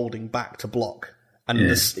already holding back to block, and you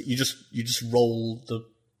just roll the.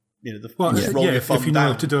 If you know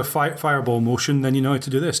how to do a fireball motion, then you know how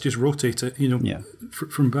to do this. Just rotate it,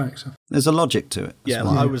 from back. So there's a logic to it. Yeah,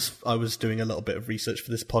 well, I was doing a little bit of research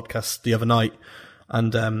for this podcast the other night,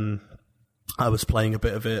 and I was playing a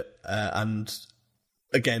bit of it, and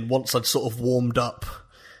again, once I'd sort of warmed up,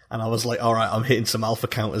 and I was like, all right, I'm hitting some alpha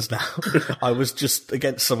counters now. I was just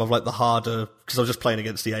against some of like the harder, because I was just playing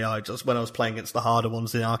against the AI. Just when I was playing against the harder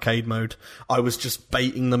ones in arcade mode, I was just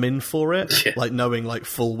baiting them in for it, like knowing like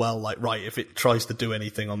full well, like, right, if it tries to do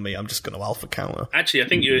anything on me, I'm just going to alpha counter. Actually, I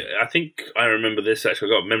think I remember this.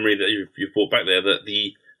 Actually, I got a memory that you've brought back there, that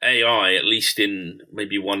the AI, at least in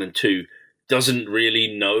maybe 1 and 2, doesn't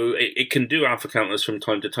really know. It can do alpha counters from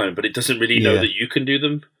time to time, but it doesn't really know that you can do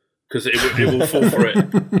them. Because it will fall for it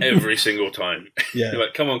every single time. Yeah. You're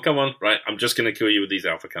like, come on, right, I'm just going to kill you with these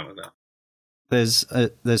alpha counters now.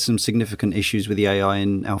 There's some significant issues with the AI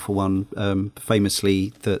in Alpha 1,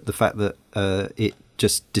 famously the fact that it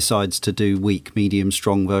just decides to do weak, medium,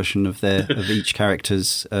 strong version of each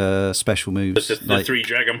character's special moves. The 3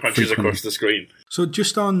 dragon punches across the screen. So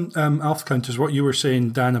just on alpha counters, what you were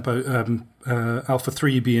saying, Dan, about Alpha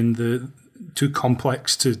 3 being too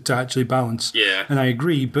complex to actually balance. Yeah. And I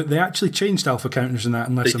agree, but they actually changed alpha counters in that,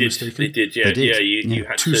 unless I'm mistaken. They did, yeah. You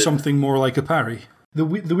had to something more like a parry. The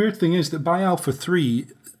weird thing is that by Alpha 3,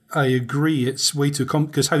 I agree it's way too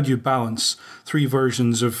because how do you balance 3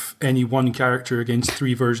 versions of any one character against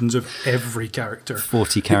 3 versions of every character?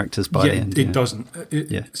 40 characters by the end. It doesn't.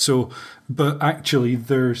 So, but actually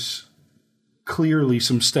there's clearly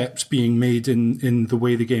some steps being made in the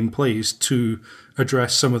way the game plays to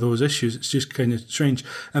address some of those issues. It's just kind of strange.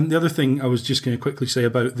 And the other thing I was just going to quickly say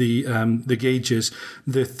about the gauges,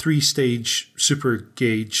 the 3-stage super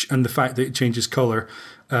gauge and the fact that it changes colour,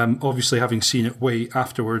 obviously having seen it way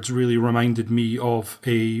afterwards, really reminded me of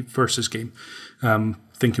a Versus game.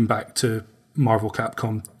 Thinking back to Marvel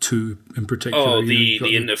Capcom 2 in particular. Oh, the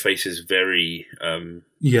interface is very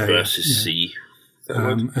Versus-C.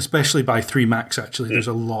 Especially by 3 Max, actually. There's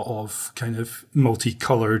a lot of kind of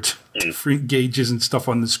multicoloured different gauges and stuff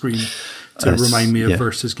on the screen to remind me of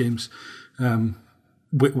Versus games.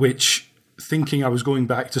 Which, thinking I was going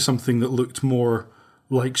back to something that looked more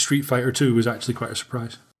like Street Fighter 2 was actually quite a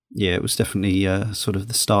surprise. Yeah, it was definitely sort of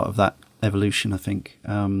the start of that evolution, I think.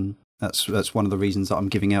 That's one of the reasons that I'm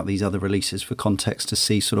giving out these other releases for context to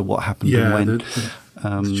see sort of what happened and when.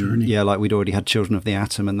 The journey. Yeah, like we'd already had Children of the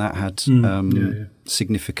Atom, and that had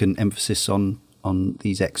significant emphasis on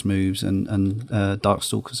these X moves and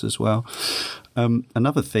Darkstalkers as well.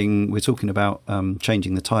 Another thing, we're talking about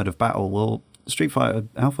changing the tide of battle. Well, Street Fighter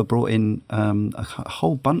Alpha brought in a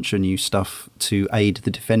whole bunch of new stuff to aid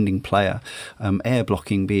the defending player, air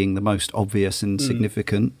blocking being the most obvious and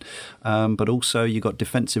significant, but also you got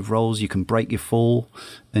defensive rolls, you can break your fall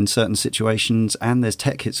in certain situations, and there's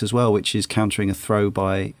tech hits as well, which is countering a throw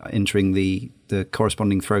by entering the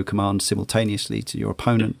corresponding throw command simultaneously to your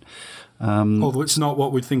opponent. Although it's not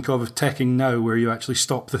what we'd think of teching now, where you actually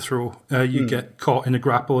stop the throw. You get caught in a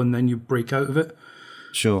grapple and then you break out of it.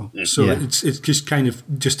 Sure. So it's just kind of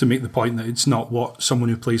just to make the point that it's not what someone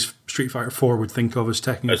who plays Street Fighter 4 would think of as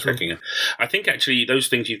teching. I think actually those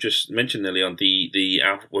things you've just mentioned earlier on, the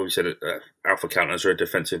alpha, what we said, alpha counters are a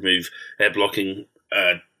defensive move, air blocking,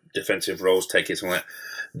 defensive rolls, tech hits, and all that.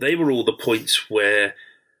 They were all the points where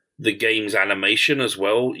the game's animation as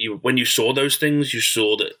well. When you saw those things, you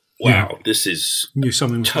saw that. Wow, this is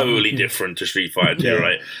totally different to Street Fighter 2,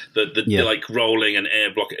 right? The like rolling and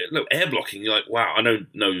air blocking. No, air blocking, you're like, wow, I know,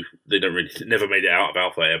 no, they never made it out of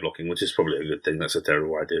Alpha air blocking, which is probably a good thing. That's a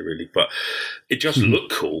terrible idea, really. But it just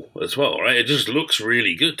looked cool as well, right? It just looks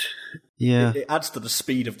really good. Yeah. It adds to the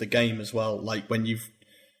speed of the game as well. Like when you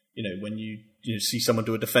see someone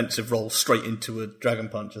do a defensive roll straight into a Dragon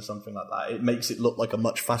Punch or something like that, it makes it look like a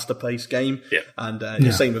much faster paced game. Yeah. And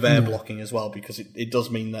the same with air blocking as well, because it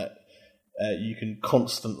does mean that you can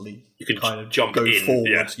constantly kind of jump go in.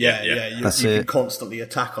 forward. You can constantly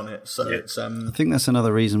attack on it. So it's I think that's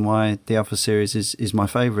another reason why the Alpha series is my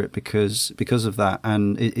favourite, because of that.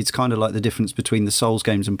 And it's kind of like the difference between the Souls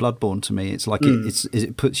games and Bloodborne to me. It's like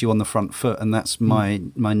it puts you on the front foot, and that's my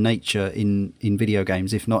nature in video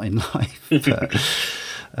games, if not in life. But,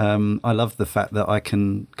 I love the fact that I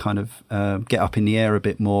can kind of get up in the air a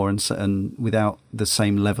bit more and without the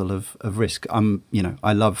same level of risk.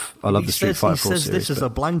 I love the Street Fighter 4 series. He says this is a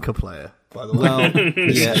Blanca player, by the way. Well,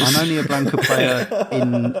 yeah, I'm only a Blanca player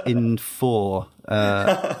in 4,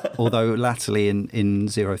 although latterly in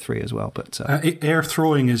 03 as well. But air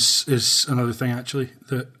throwing is another thing, actually,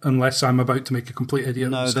 that unless I'm about to make a complete idiot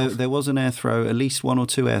of myself. There was an air throw, at least 1 or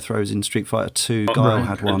 2 air throws in Street Fighter 2. Guile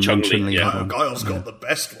had one, and Chun-Li had one. Guile's got the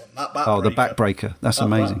best one. That backbreaker. Oh, the backbreaker. That's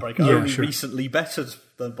amazing. Backbreaker. Only recently bettered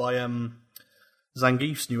by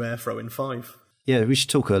Zangief's new air throw in 5. Yeah, we should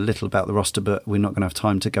talk a little about the roster, but we're not going to have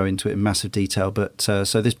time to go into it in massive detail. But so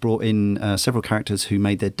this brought in several characters who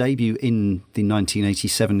made their debut in the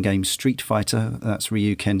 1987 game Street Fighter. That's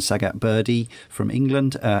Ryu, Ken, Sagat, Birdie from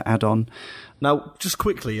England, add-on. Now, just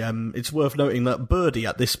quickly, it's worth noting that Birdie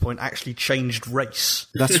at this point actually changed race.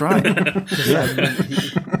 That's right.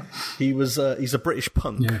 He's a British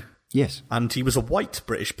punk. Yeah. Yes. And he was a white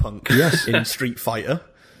British punk in Street Fighter.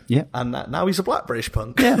 Yeah. And now he's a black British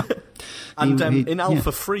punk. Yeah. And in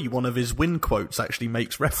Alpha 3, one of his win quotes actually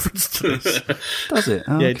makes reference to this. Does it?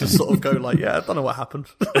 Oh, yeah, just sort of go like, I don't know what happened.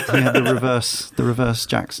 Yeah, the reverse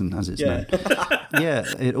Jackson, as it's known. Yeah,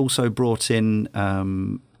 it also brought in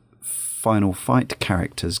Final Fight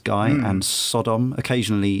characters, Guy and Sodom,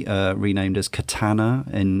 occasionally renamed as Katana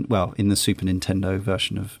in the Super Nintendo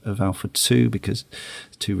version of Alpha 2 because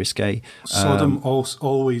it's too risque. Sodom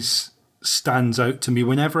always stands out to me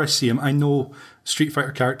whenever I see him. I know Street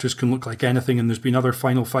Fighter characters can look like anything, and there's been other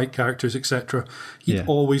Final Fight characters, etc. He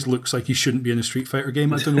always looks like he shouldn't be in a Street Fighter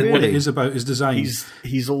game. I don't know what it is about his design.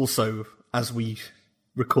 He's also, as we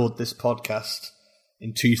record this podcast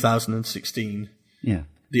in 2016,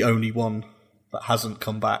 the only one that hasn't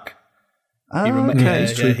come back. He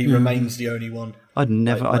remains the only one. I'd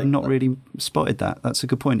not really spotted that. That's a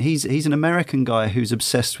good point. He's an American guy who's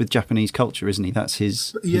obsessed with Japanese culture, isn't he? That's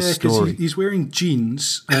his story. He's wearing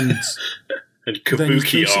jeans and And then he's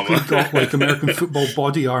kabuki basically armor. got like American football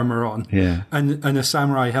body armor on, Yeah. and a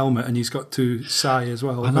samurai helmet, and he's got 2 sai as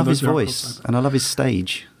well. I love his voice, and I love his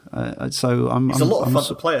stage. So He's a lot of fun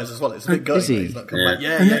to play as well. It's a bit gutting. Is he? He's not coming back.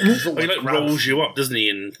 Yeah. He like rolls you up, doesn't he?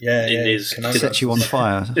 In his sets you on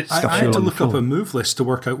fire. I had to look up a move list to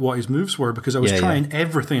work out what his moves were because I was trying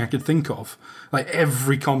everything I could think of, like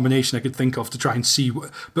every combination I could think of to try and see.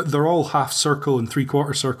 But they're all half circle and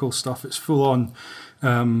 3/4 circle stuff. It's full on.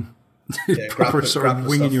 Proper sort of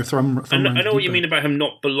winging your thumb. I know what you mean about him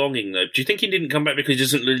not belonging, though. Do you think he didn't come back because he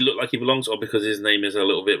doesn't really look like he belongs, or because his name is a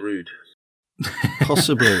little bit rude?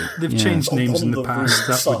 Possibly. They've changed names in the past.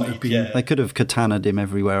 That wouldn't have been. They could have katanaed him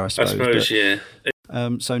everywhere, I suppose. Yeah.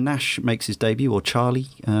 So Nash makes his debut, or Charlie,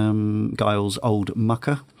 Guile's old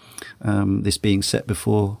mucker. This being set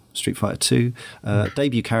before Street Fighter 2.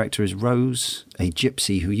 Debut character is Rose, a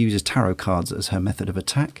gypsy who uses tarot cards as her method of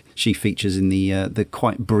attack. She features in the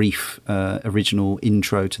quite brief original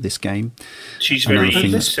intro to this game. She's very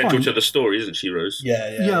central to the story, isn't she, Rose?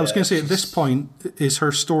 Yeah, I was going to say at this point is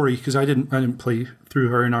her story, because I didn't play through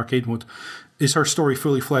her in arcade mode. Is her story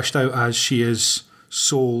fully fleshed out as she is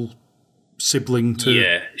sole sibling to?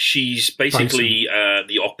 Yeah, she's basically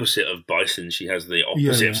the opposite of Bison. She has the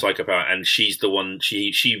opposite of psychopath, and she's the one.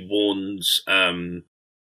 She warns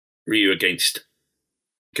Ryu against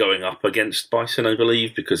going up against Bison, I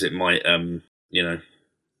believe, because it might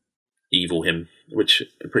evil him, which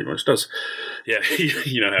it pretty much does. Yeah,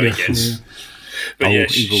 you know how he gets. But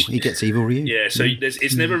evil. He gets evil Ryu. Yeah, so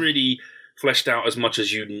it's never really fleshed out as much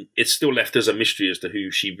as it's still left as a mystery as to who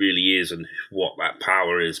she really is and what that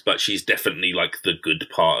power is, but she's definitely like the good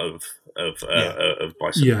part of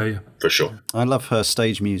Bison, for sure. I love her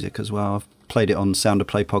stage music as well. I've played it on Sound of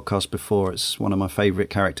Play podcast before. It's one of my favourite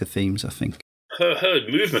character themes, I think. Her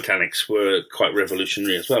move mechanics were quite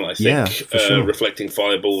revolutionary as well, I think. Yeah, for sure. Reflecting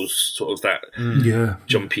fireballs, sort of that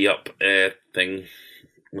jumpy up air thing.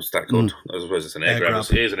 What's that called? I suppose it's an air grab.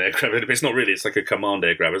 It is an air grab, but it's not really. It's like a command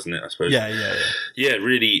air grab, isn't it? I suppose. Yeah.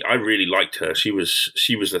 Really, I really liked her. She was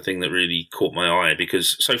the thing that really caught my eye,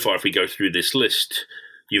 because so far, if we go through this list,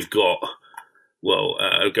 you've got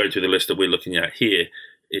going through the list that we're looking at here.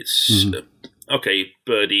 It's okay.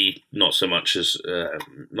 Birdie, not so much as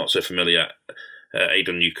not so familiar.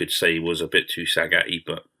 Aiden, you could say, was a bit too Sagat-y,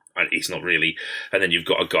 but he's not really. And then you've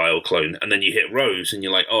got a Guile clone, and then you hit Rose, and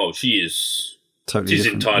you're like, oh, she is. She's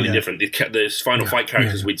entirely different. The Final Fight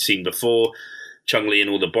characters we'd seen before, Chun-Li and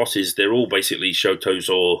all the bosses, they're all basically Shotos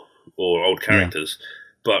or old characters.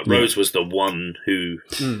 But Rose was the one who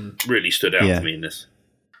really stood out to me in this.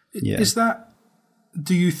 Is that,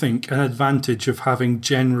 do you think, an advantage of having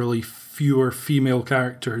generally fewer female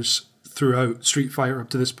characters throughout Street Fighter up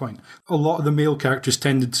to this point? A lot of the male characters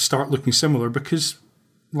tended to start looking similar because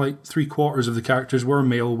like 3/4 of the characters were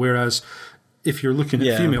male, whereas if you're looking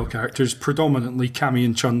at female characters, predominantly Cammy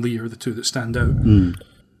and Chun-Li are the two that stand out.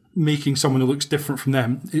 Making someone who looks different from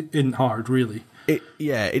them isn't hard, really.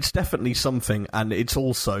 It's definitely something, and it's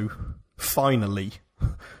also, finally,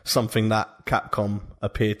 something that Capcom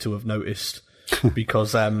appear to have noticed,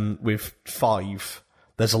 because with 5,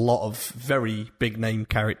 there's a lot of very big-name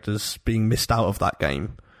characters being missed out of that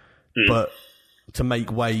game, but to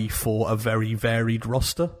make way for a very varied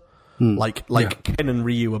roster. Like Ken and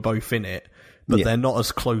Ryu are both in it, but they're not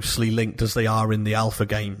as closely linked as they are in the alpha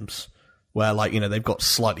games, where they've got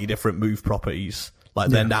slightly different move properties. Like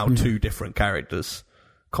they're now 2 different characters,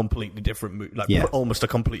 completely different almost a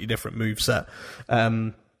completely different move set.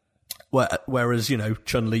 Whereas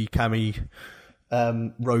Chun-Li, Cammy,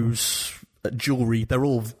 Rose, Jewelry, they're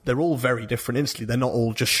all very different instantly. They're not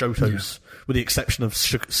all just Shotos, with the exception of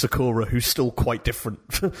Sakura, who's still quite different,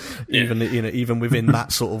 even within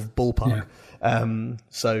that sort of ballpark.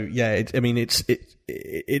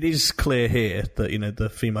 It is clear here that the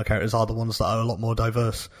female characters are the ones that are a lot more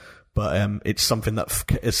diverse, but it's something that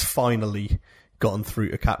has finally gotten through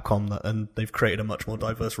to Capcom, and they've created a much more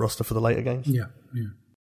diverse roster for the later games.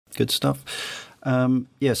 Good stuff. So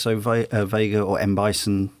Vega, or M.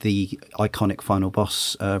 Bison, the iconic final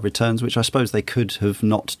boss, returns, which I suppose they could have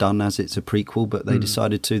not done as it's a prequel, but they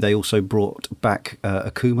decided to. They also brought back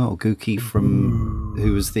Akuma, or Guki,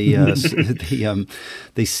 who was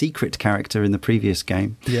the secret character in the previous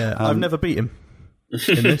game. I've never beat him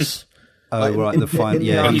in this.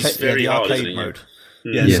 He's very hard, arcade mode.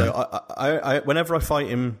 So I whenever I fight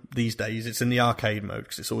him these days, it's in the arcade mode,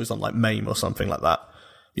 because it's always on like MAME or something like that.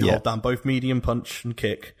 You hold down both medium punch and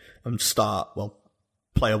kick and start,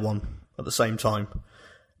 player 1 at the same time.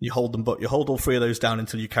 You hold them, but you hold all three of those down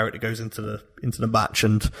until your character goes into the match,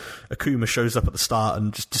 and Akuma shows up at the start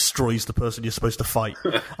and just destroys the person you're supposed to fight.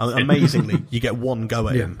 And amazingly, you get one go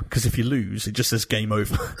at him, because if you lose, it just says game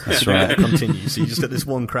over. That's right. It continues, so you just get this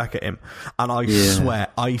one crack at him. And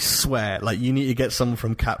I swear, like, you need to get someone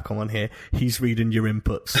from Capcom on here. He's reading your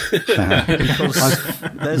inputs. Because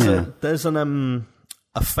there's a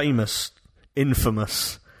famous,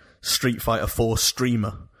 infamous Street Fighter 4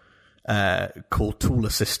 streamer called Tool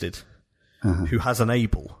Assisted, who has an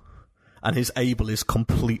Able, and his Able is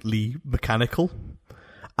completely mechanical,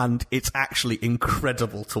 and it's actually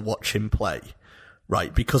incredible to watch him play,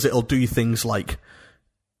 right? Because it'll do things like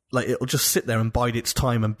it'll just sit there and bide its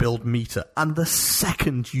time and build meter, and the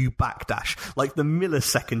second you backdash, like the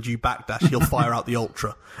millisecond you backdash, he'll fire out the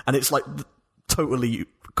Ultra, and it's like totally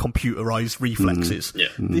computerized reflexes.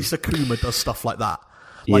 This Akuma does stuff like that.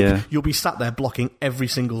 Like, you'll be sat there blocking every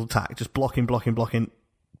single attack, just blocking,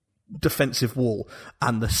 defensive wall,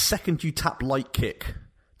 and the second you tap light kick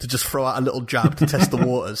to just throw out a little jab to test the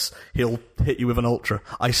waters, he'll hit you with an Ultra.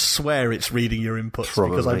 I swear it's reading your inputs,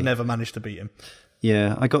 because I've never managed to beat him.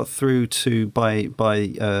 Yeah, I got through to, by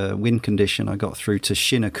win condition, I got through to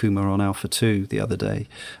Shin Akuma on Alpha 2 the other day,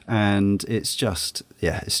 and it's just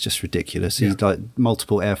ridiculous. He's like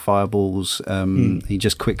multiple air fireballs. He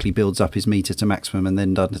just quickly builds up his meter to maximum, and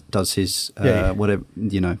then does his whatever,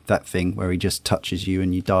 that thing where he just touches you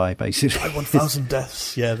and you die, basically. 1,000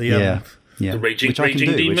 deaths. Yeah, the raging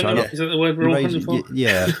demon. Is that the word we're all hunting for?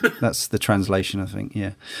 Yeah, that's the translation, I think.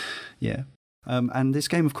 Yeah. And this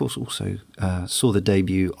game, of course, also saw the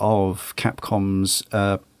debut of Capcom's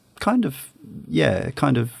kind of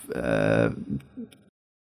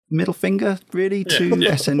middle finger, really, to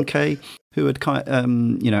SNK, who had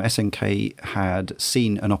SNK had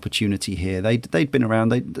seen an opportunity here. They'd been around.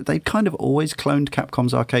 They'd kind of always cloned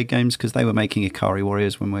Capcom's arcade games, because they were making Ikari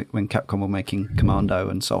Warriors when Capcom were making Commando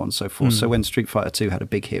and so on and so forth. So when Street Fighter 2 had a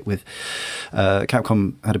big hit with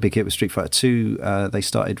Capcom had a big hit with Street Fighter 2, they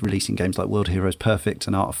started releasing games like World Heroes Perfect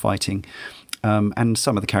and Art of Fighting. And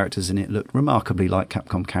some of the characters in it looked remarkably like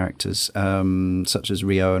Capcom characters, such as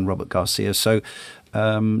Ryo and Robert Garcia. So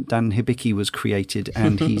Dan Hibiki was created,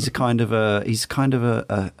 and he's kind of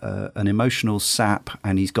an emotional sap,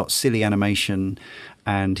 and he's got silly animation,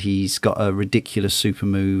 and he's got a ridiculous super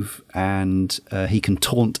move, and he can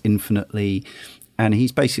taunt infinitely, and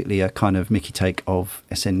he's basically a kind of Mickey take of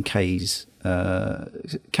SNK's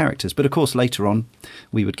characters. But of course, later on,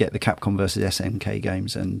 we would get the Capcom versus SNK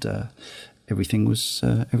games, and everything was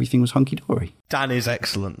hunky dory. Dan is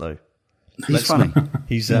excellent, though. He's funny.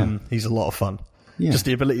 He's a lot of fun. Yeah. Just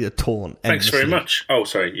the ability to taunt Thanks endlessly. very much. Oh,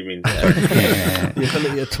 sorry, you mean... The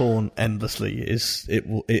ability to taunt endlessly is...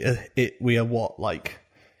 We are what, like...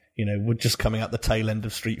 we're just coming at the tail end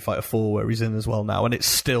of Street Fighter 4, where he's in as well now, and it's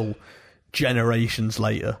still generations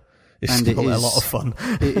later. It's still a lot of fun.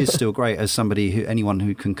 It is still great as anyone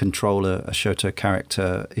who can control a Shoto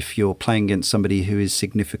character. If you're playing against somebody who is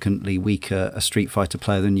significantly weaker, a Street Fighter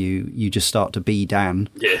player than you just start to be Dan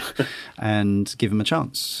and give him a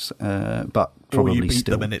chance. But probably or you beat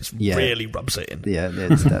still, them and it really rubs it in. Yeah,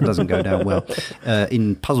 that doesn't go down well.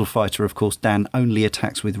 In Puzzle Fighter, of course, Dan only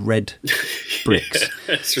attacks with red bricks.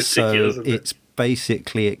 It's ridiculous. So it's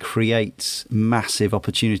basically, it creates massive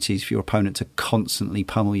opportunities for your opponent to constantly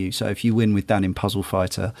pummel you. So if you win with Dan in Puzzle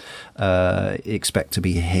Fighter, expect to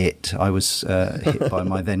be hit. I was hit by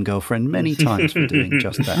my then girlfriend many times for doing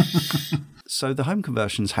just that. So the home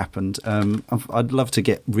conversions happened. I'd love to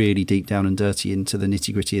get really deep down and dirty into the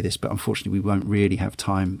nitty gritty of this, but unfortunately we won't really have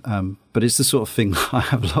time. But it's the sort of thing I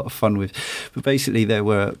have a lot of fun with. But basically there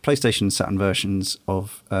were PlayStation and Saturn versions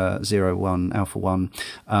of 01, Alpha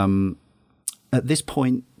 1. At this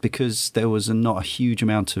point, because there was not a huge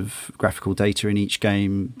amount of graphical data in each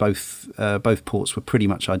game, both ports were pretty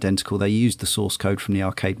much identical. They used the source code from the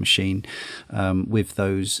arcade machine with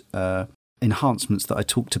those enhancements that I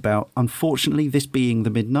talked about. Unfortunately, this being the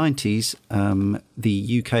mid-90s,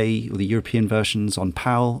 the UK or the European versions on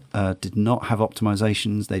PAL did not have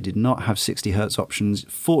optimizations. They did not have 60 hertz options.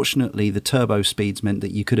 Fortunately, the turbo speeds meant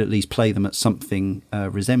that you could at least play them at something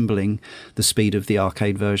resembling the speed of the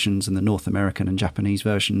arcade versions and the North American and Japanese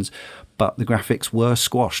versions, but the graphics were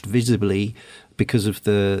squashed visibly because of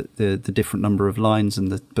the different number of lines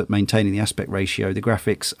but maintaining the aspect ratio. The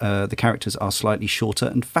graphics, the characters are slightly shorter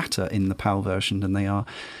and fatter in the PAL version than they are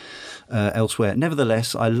elsewhere.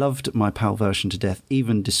 Nevertheless, I loved my PAL version to death,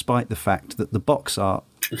 even despite the fact that the box art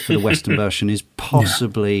for the Western version is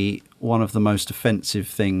possibly one of the most offensive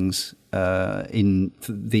things in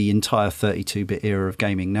the entire 32-bit era of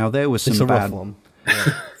gaming. Now, there was some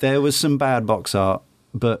bad box art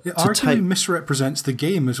But it arguably misrepresents the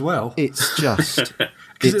game as well. It's just...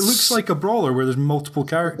 Because it looks like a brawler where there's multiple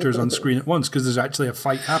characters on screen at once because there's actually a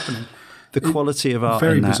fight happening. The quality of art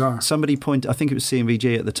very in that. bizarre. Somebody I think it was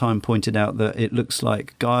CMVG at the time, pointed out that it looks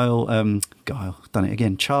like Guile, done it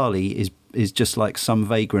again, Charlie is just like some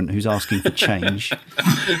vagrant who's asking for change.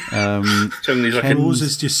 Rose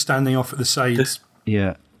is just standing off at the sides.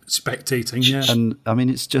 Yeah. Spectating, yeah. And I mean,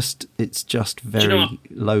 it's just very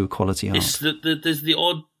low quality art. There's the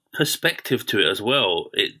odd perspective to it as well.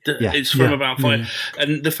 It's from about five,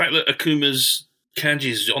 and the fact that Akuma's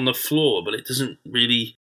kanji is on the floor, but it doesn't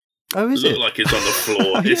really look like it's on the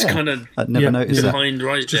floor. It's kind of I'd never noticed behind that.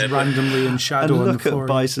 right just there, randomly in shadow. And on look the floor. at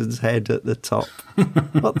Bison's head at the top.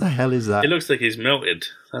 What the hell is that? It looks like he's melted.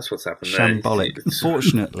 That's what's happened Shambolic. there.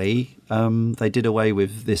 Fortunately, they did away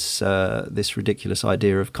with this ridiculous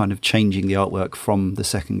idea of kind of changing the artwork from the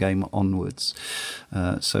second game onwards.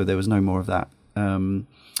 So there was no more of that.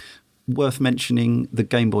 Worth mentioning the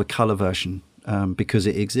Game Boy Color version, because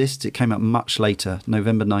it exists. It came out much later,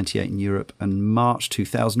 November 98 in Europe and March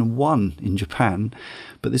 2001 in Japan.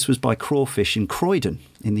 But this was by Crawfish in Croydon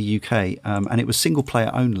in the UK, and it was single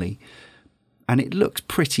player only. And it looked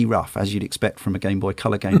pretty rough, as you'd expect from a Game Boy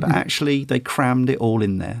Color game, but actually they crammed it all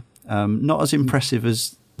in there. Not as impressive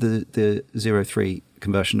as the 03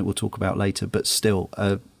 conversion that we'll talk about later, but still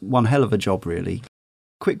one hell of a job, really.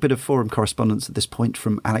 Quick bit of forum correspondence at this point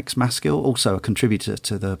from Alex Maskill, also a contributor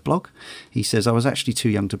to the blog. He says, I was actually too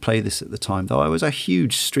young to play this at the time, though I was a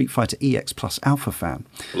huge Street Fighter EX Plus Alpha fan.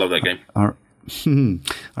 I love that game. I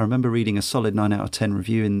remember reading a solid 9 out of 10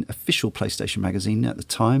 review in official PlayStation magazine at the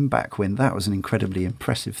time, back when that was an incredibly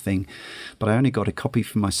impressive thing. But I only got a copy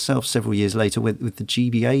for myself several years later with the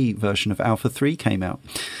GBA version of Alpha 3 came out.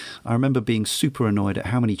 I remember being super annoyed at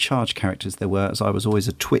how many charge characters there were, as I was always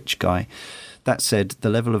a Twitch guy. That said,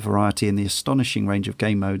 the level of variety and the astonishing range of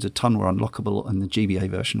game modes, a ton were unlockable, and the GBA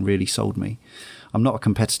version really sold me. I'm not a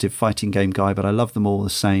competitive fighting game guy, but I love them all the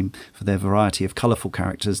same for their variety of colourful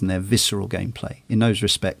characters and their visceral gameplay. In those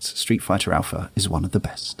respects, Street Fighter Alpha is one of the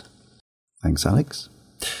best. Thanks, Alex.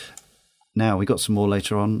 Now, we got some more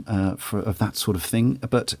later on of that sort of thing,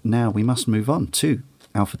 but now we must move on to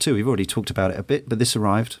Alpha 2. We've already talked about it a bit, but this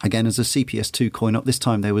arrived again as a CPS2 coin-op. This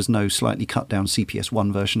time there was no slightly cut-down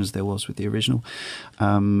CPS1 version as there was with the original.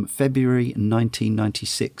 February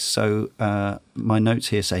 1996. So my notes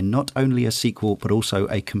here say not only a sequel, but also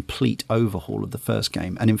a complete overhaul of the first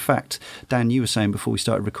game. And in fact, Dan, you were saying before we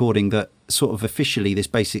started recording that sort of officially this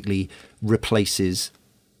basically replaces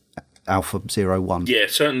Alpha 01. Yeah,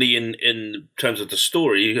 certainly in terms of the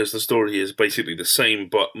story, because the story is basically the same,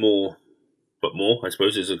 but more, I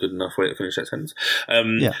suppose, is a good enough way to finish that sentence.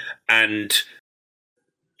 And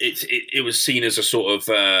it was seen as a sort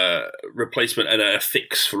of replacement and a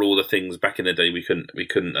fix for all the things back in the day. We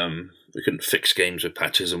couldn't fix games with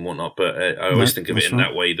patches and whatnot. But I always think of it in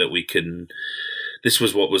that way, that we can. This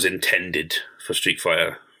was what was intended for Street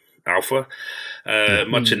Fighter Alpha,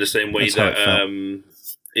 much in the same way that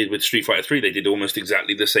with Street Fighter 3 they did almost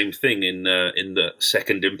exactly the same thing in the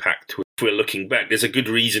second Impact. We're looking back, there's a good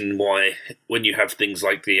reason why when you have things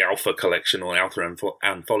like the Alpha Collection or Alpha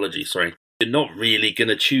Anthology, you're not really going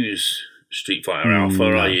to choose Street Fighter Alpha,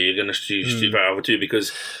 are you? You're going to choose Street Fighter Alpha 2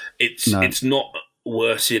 because it's not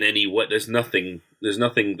worse in any way. There's nothing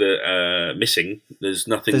that missing. There's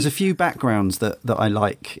nothing. There's a few backgrounds that I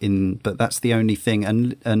like but that's the only thing.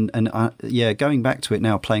 And going back to it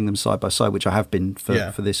now, playing them side by side, which I have been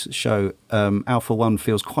for this show. Alpha 1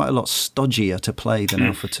 feels quite a lot stodgier to play than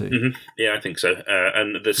Alpha 2. Mm-hmm. Yeah, I think so.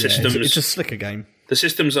 And the systems, it's a slicker game. The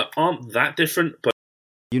systems aren't that different, but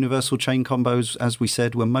universal chain combos, as we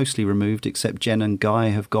said, were mostly removed, except Jen and Guy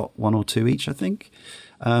have got 1 or 2 each, I think.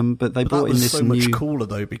 But they brought in this so much cooler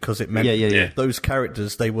though, because it meant those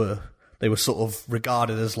characters they were sort of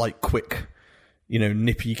regarded as like quick,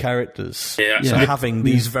 nippy characters. Yeah. So having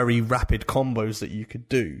these very rapid combos that you could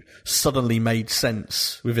do suddenly made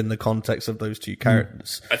sense within the context of those two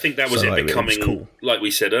characters. I think that was it becoming, cool. Like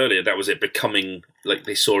we said earlier, that was it becoming like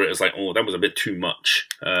they saw it as like, oh, that was a bit too much.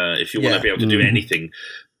 If you want to be able to do anything,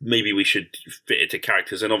 maybe we should fit it to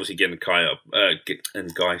characters. And obviously, again, Guy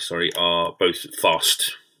are both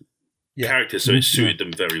fast characters, so it suited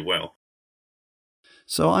them very well.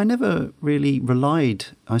 So I never really relied,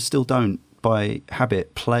 I still don't, by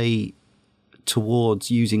habit, play towards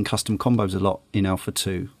using custom combos a lot in Alpha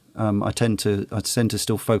 2. I tend to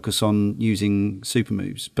still focus on using super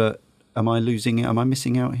moves, but am I losing it? Am I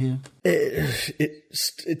missing out here?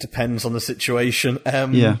 It depends on the situation.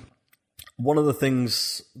 One of the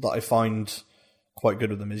things that I find quite good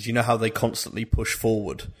with them is, how they constantly push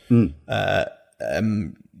forward.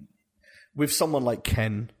 with someone like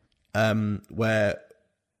Ken, where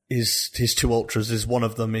his two ultras is one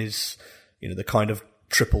of them is, the kind of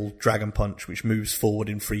triple dragon punch which moves forward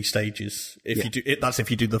in 3 stages. If you do it, that's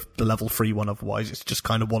if you do the level 3 one. Otherwise, it's just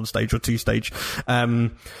kind of 1 stage or 2 stage.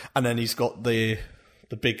 And then he's got the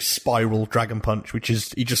big spiral dragon punch, which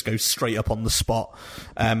is he just goes straight up on the spot.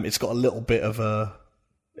 It's got a little bit of a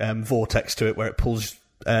vortex to it where it pulls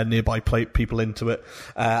nearby people into it,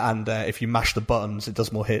 and if you mash the buttons, it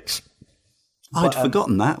does more hits. I'd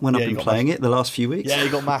forgotten that when I've been playing it the last few weeks. Yeah, you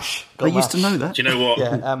got mash. I used to know that. Do you know what?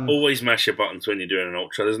 Always mash your buttons when you're doing an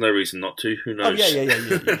ultra. There's no reason not to. Who knows? Oh, yeah.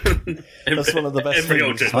 That's one of the best every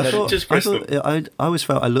things. ultra. I always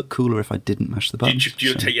felt I looked cooler if I didn't mash the buttons. Do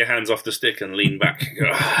you take your hands off the stick and lean back?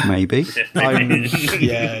 Maybe.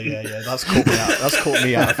 Yeah. That's caught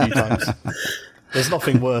me out a few times. There's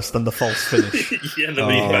nothing worse than the false finish. The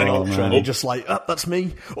lean back. And you're just like, that's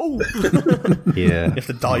me. Oh. Yeah. You have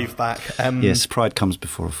to dive back. Yes, pride comes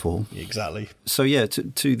before a fall. Exactly. So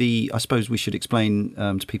to the, I suppose we should explain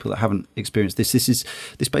to people that haven't experienced this.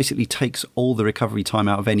 This basically takes all the recovery time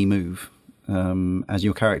out of any move. As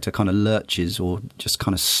your character kind of lurches or just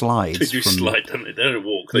kind of slides. They do slide, don't they? They don't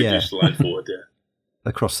walk. They do slide forward. Yeah.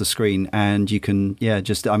 Across the screen, and you can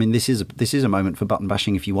this is a moment for button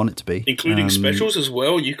bashing if you want it to be, including specials as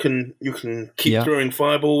well. You can keep throwing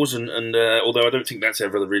fireballs, and although I don't think that's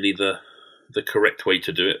ever really the correct way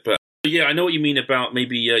to do it, but yeah, I know what you mean about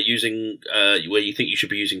maybe using where you think you should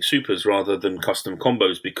be using supers rather than custom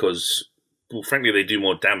combos, because well, frankly they do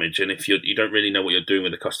more damage, and if you don't really know what you're doing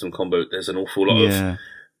with a custom combo, there's an awful lot of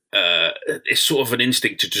it's sort of an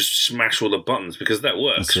instinct to just smash all the buttons, because that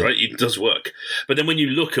works, right? It does work. But then when you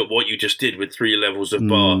look at what you just did with 3 levels of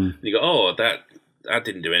bar, you go, oh, that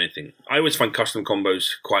didn't do anything. I always find custom combos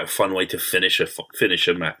quite a fun way to finish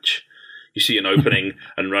a match. You see an opening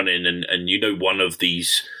and run in, and you know one of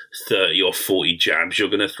these 30 or 40 jabs you're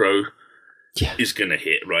going to throw is going to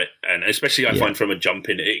hit, right? And especially I find from a jump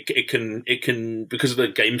in, it can because of the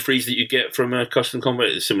game freeze that you get from a custom combo,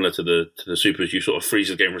 it's similar to the supers. You sort of freeze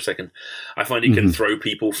the game for a second. I find it can throw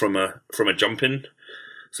people from a jump in.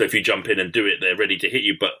 So if you jump in and do it, they're ready to hit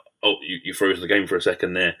you, but you froze the game for a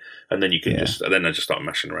second there, and then you can then I just start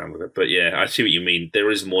mashing around with it. But yeah, I see what you mean.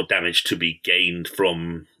 There is more damage to be gained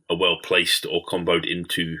from a well placed or comboed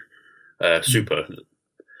into super,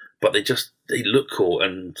 but they look cool.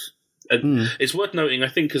 And it's worth noting, I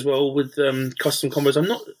think, as well, with custom combos.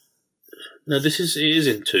 It is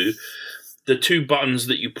in 2. The 2 buttons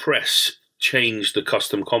that you press change the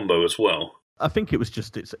custom combo as well. I think it was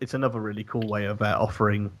just it's another really cool way of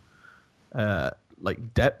offering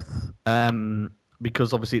depth,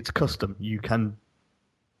 because obviously it's custom. You can,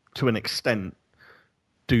 to an extent,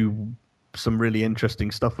 do some really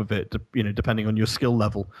interesting stuff with it. Depending on your skill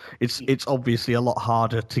level, it's obviously a lot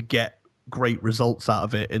harder to get great results out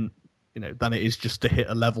of it than it is just to hit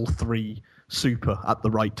a level 3 super at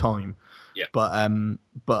the right time. Yeah.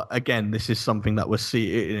 But again, this is something that we're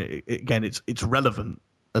seeing. Again, it's relevant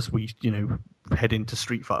as we head into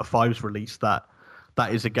Street Fighter V's release. That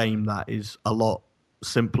is a game that is a lot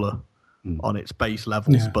simpler on its base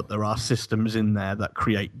levels, but there are systems in there that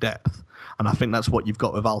create depth. And I think that's what you've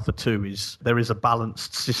got with Alpha 2 is there is a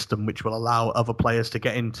balanced system which will allow other players to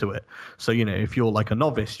get into it. So, if you're like a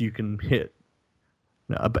novice, you can hit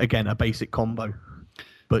a basic combo,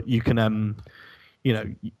 but you can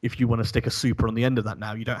if you want to stick a super on the end of that,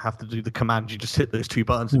 now you don't have to do the command, you just hit those 2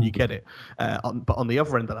 buttons and you get it. But on the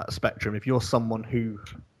other end of that spectrum, if you're someone who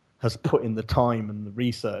has put in the time and the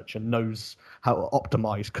research and knows how to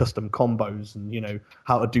optimize custom combos and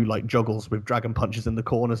how to do like juggles with dragon punches in the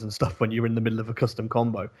corners and stuff when you're in the middle of a custom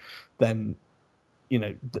combo, then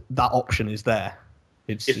that option is there.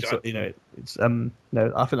 I think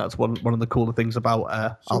that's one of the cooler things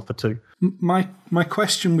about Alpha 2. My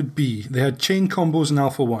question would be, they had chain combos in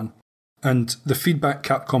Alpha 1, and the feedback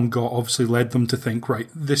Capcom got obviously led them to think, right,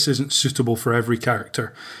 this isn't suitable for every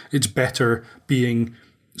character. It's better being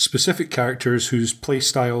specific characters whose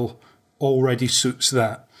playstyle already suits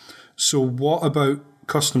that. So what about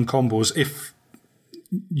custom combos, if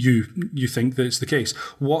you think that it's the case?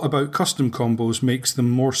 What about custom combos makes them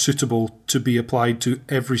more suitable to be applied to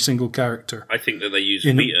every single character? I think that they use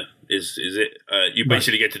meter. Is it? You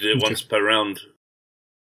basically get to do it once per round,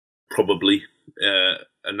 probably,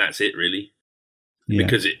 and that's it really. Yeah.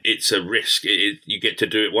 Because it's a risk. You get to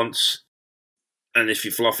do it once, and if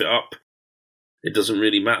you fluff it up, it doesn't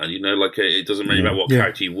really matter. It doesn't really matter what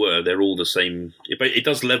character you were. They're all the same. It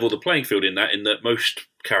does level the playing field in that most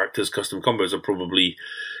characters' custom combos are probably,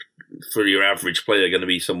 for your average player, going to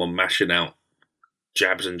be someone mashing out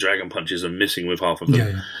jabs and dragon punches are missing with half of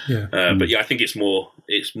them. But yeah, I think it's more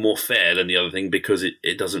fair than the other thing because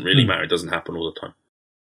it doesn't really matter. It doesn't happen all the time.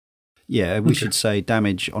 Yeah, we should say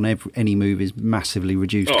damage on any move is massively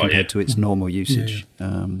reduced compared to its normal usage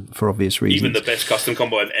for obvious reasons. Even the best custom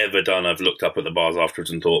combo I've ever done, I've looked up at the bars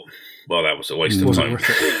afterwards and thought, well, that was a waste of time.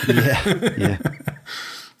 Yeah.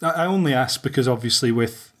 I only ask because obviously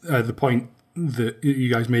with the point that you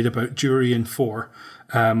guys made about Jury in 4,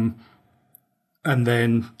 and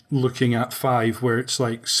then looking at 5 where it's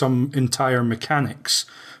like some entire mechanics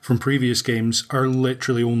from previous games are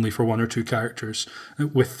literally only for 1 or 2 characters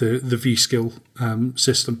with the V-skill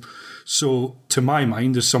system. So to my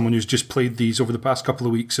mind, as someone who's just played these over the past couple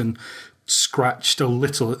of weeks and scratched a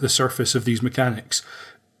little at the surface of these mechanics,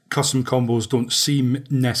 custom combos don't seem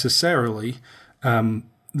necessarily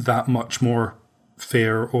that much more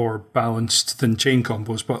fair or balanced than chain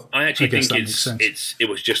combos, but I actually think it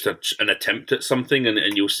was just an attempt at something,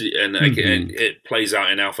 and you'll see, and it plays out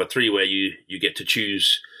in Alpha 3 where you get to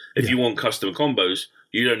choose if you want custom combos.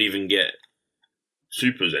 You don't even get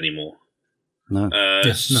supers anymore. No.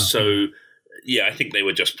 So yeah, I think they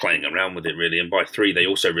were just playing around with it really, and by 3 they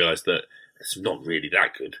also realised that it's not really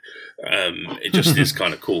that good. It just is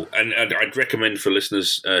kind of cool, and I'd recommend for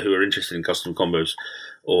listeners who are interested in custom combos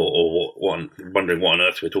or wondering what on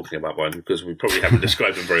earth we're talking about by them, because we probably haven't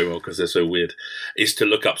described them very well because they're so weird, is to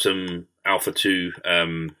look up some Alpha 2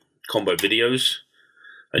 combo videos,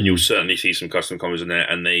 and you'll certainly see some custom combos in there,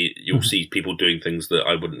 and you'll see people doing things that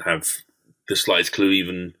I wouldn't have the slightest clue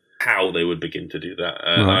even how they would begin to do that.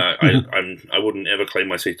 I wouldn't ever claim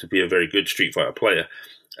myself to be a very good Street Fighter player.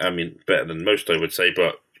 I mean, better than most, I would say,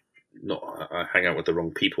 but I hang out with the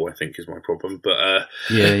wrong people, I think, is my problem. But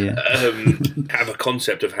have a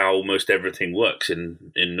concept of how almost everything works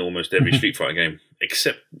in almost every Street Fighter game,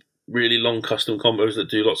 except really long custom combos that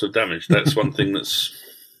do lots of damage. That's one thing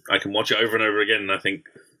I can watch it over and over again, and I think,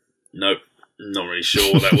 nope, not really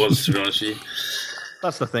sure what that was, to be honest with you.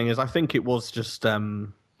 That's the thing, is I think it was just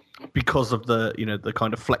because of the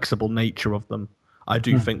kind of flexible nature of them. I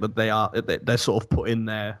do think that they're sort of put in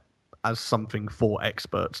there as something for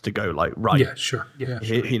experts to go like, right, yeah, sure, yeah,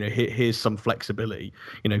 here's some flexibility,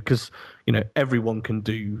 because everyone can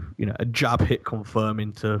do a jab hit confirm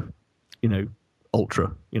into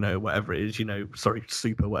ultra, whatever it is,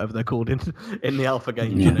 super, whatever they're called in the alpha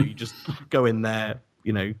games. You just go in there,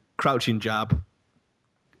 crouching jab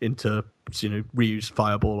into Ryu's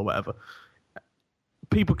fireball or whatever.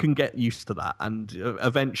 People can get used to that, and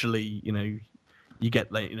eventually, you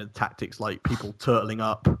get tactics like people turtling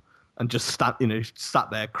up and just sat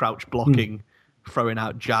there crouch blocking, throwing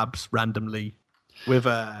out jabs randomly. With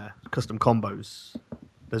custom combos,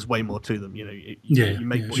 there's way more to them. You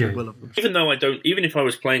make what you will of them. Even though even if I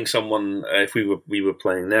was playing someone, if we were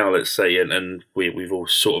playing now, let's say, and we've all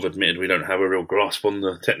sort of admitted we don't have a real grasp on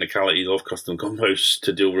the technicalities of custom combos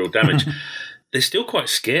to deal real damage. They're still quite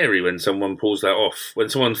scary when someone pulls that off. When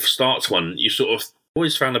someone starts one, you sort of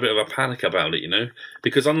always found a bit of a panic about it,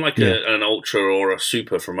 because unlike an ultra or a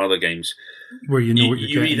super from other games, where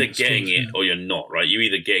you're either getting it or you're not, right? You're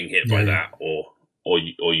either getting hit by that or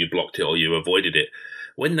you blocked it or you avoided it.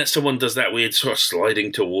 When someone does that weird sort of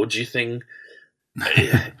sliding towards you thing,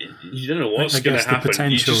 you don't know what's going to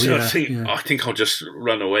happen. You just sort of think, I think I'll just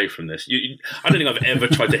run away from this. I don't think I've ever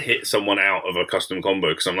tried to hit someone out of a custom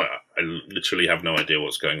combo because I'm like, I literally have no idea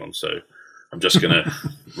what's going on, so I'm just going to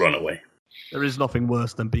run away. There is nothing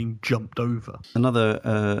worse than being jumped over.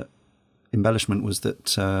 Another embellishment was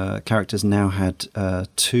that characters now had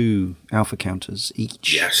 2 alpha counters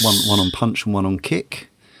each. Yes. One on punch and one on kick.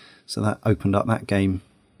 So that opened up that game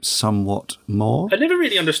somewhat more. I never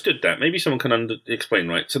really understood that. Maybe someone can explain,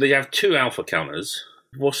 right? So they have 2 alpha counters.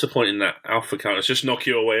 What's the point in that? Alpha counters just knock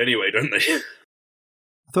you away anyway, don't they? I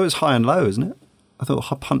thought it was high and low, isn't it? I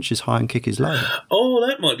thought punch is high and kick is low. Oh,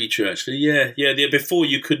 that might be true, actually. Yeah. Before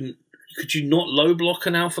could you not low block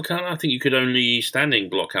an alpha counter? I think you could only standing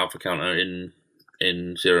block alpha counter in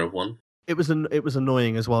 0-1. It was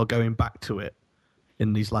annoying as well going back to it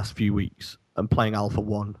in these last few weeks and playing Alpha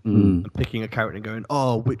 1 and picking a character and going,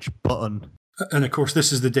 oh, which button? And of course,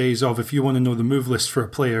 this is the days of, if you want to know the move list for a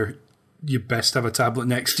player, you best have a tablet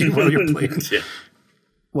next to you while you're playing. Yeah.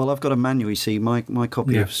 Well, I've got a manual, you see. My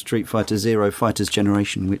copy of Street Fighter Zero Fighters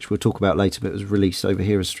Generation, which we'll talk about later, but was released over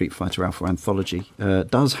here as Street Fighter Alpha Anthology,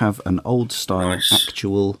 does have an old-style,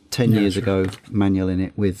 actual 10 years ago manual in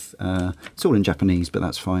it with... it's all in Japanese, but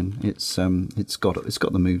that's fine. It's got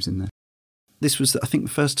the moves in there. this was, I think, the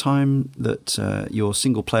first time that your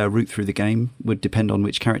single player route through the game would depend on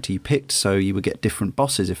which character you picked. So you would get different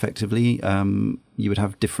bosses effectively. You would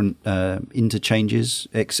have different interchanges,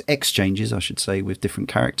 exchanges, I should say, with different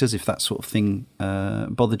characters, if that sort of thing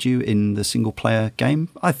bothered you in the single player game.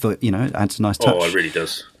 I thought, it adds a nice touch. Oh, it really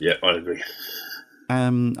does. Yeah, I agree. I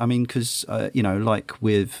mean, because, like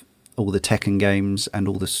with all the Tekken games and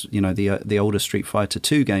all the older Street Fighter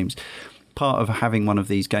 2 games, part of having one of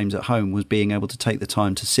these games at home was being able to take the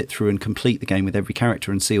time to sit through and complete the game with every character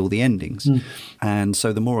and see all the endings. And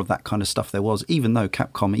so the more of that kind of stuff there was, even though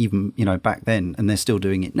Capcom, even back then, and they're still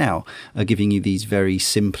doing it now, are giving you these very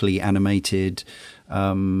simply animated,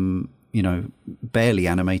 barely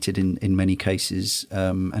animated in many cases,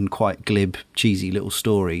 and quite glib, cheesy little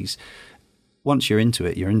stories. Once you're into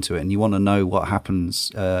it, and you want to know what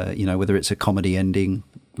happens, whether it's a comedy ending,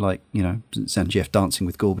 like, Zangief dancing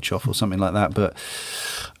with Gorbachev or something like that. But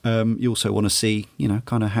you also want to see,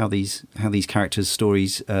 kind of how these characters'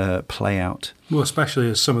 stories play out. Well,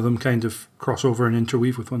 especially as some of them kind of cross over and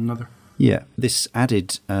interweave with one another. Yeah, this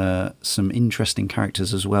added some interesting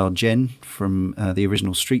characters as well. Jen from the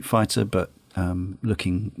original Street Fighter, but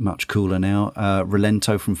looking much cooler now.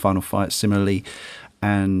 Relento from Final Fight, similarly.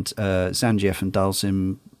 And Zangief and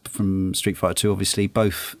Dalsim from Street Fighter 2, obviously,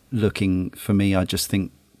 both looking, for me, I just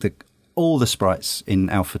think all the sprites in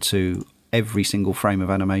Alpha 2, every single frame of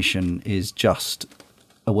animation is just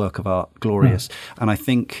a work of art, glorious. And I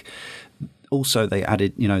think also they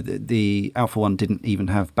added, the Alpha 1 didn't even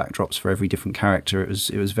have backdrops for every different character. It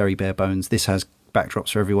was very bare bones. This has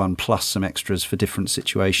backdrops for everyone, plus some extras for different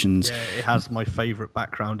situations. Yeah, it has my favourite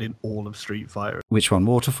background in all of Street Fighter. Which one?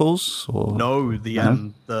 Waterfalls? Or no,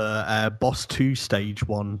 the Boss 2 stage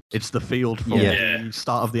one. It's the field from the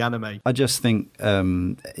start of the anime. I just think,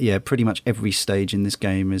 pretty much every stage in this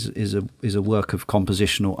game is a work of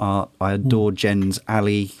compositional art. I adore Jen's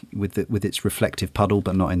alley with its reflective puddle,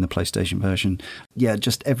 but not in the PlayStation version. Yeah,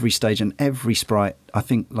 just every stage and every sprite. I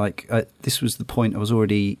think this was the point I was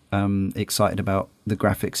already excited about the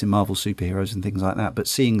graphics in Marvel superheroes and things like that, but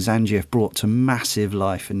seeing Zangief brought to massive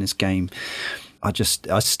life in this game, I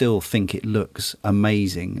still think it looks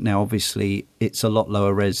amazing. Now, obviously, it's a lot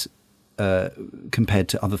lower res compared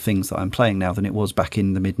to other things that I'm playing now than it was back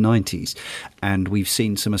in the mid-90s. And we've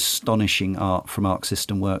seen some astonishing art from Arc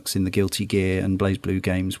System Works in the Guilty Gear and BlazBlue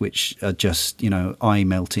games, which are just,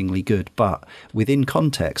 eye-meltingly good. But within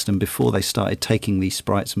context, and before they started taking these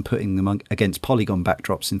sprites and putting them against polygon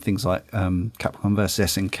backdrops in things like Capcom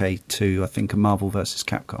vs. SNK 2, I think, and Marvel vs.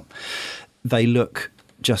 Capcom,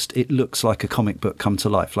 it looks like a comic book come to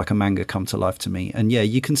life, like a manga come to life to me. And yeah,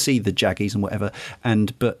 you can see the jaggies and whatever.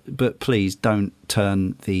 But please don't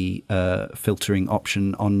turn the filtering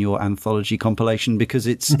option on your anthology compilation, because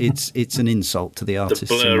it's an insult to the artists.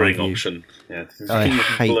 The blurring option, yeah. I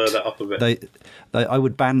hate blur that up a bit. I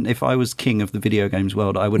would ban, if I was king of the video games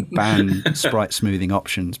world, I would ban sprite smoothing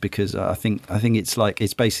options, because I think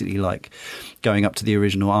it's basically like going up to the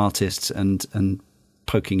original artists and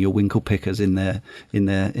poking your winkle pickers in their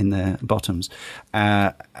bottoms.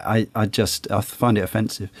 I find it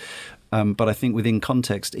offensive. But I think within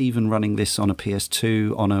context, even running this on a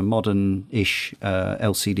PS2 on a modern-ish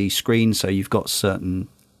LCD screen, so you've got certain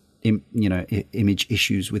image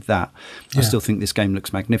issues with that. Yeah. I still think this game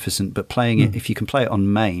looks magnificent. But playing it, if you can play it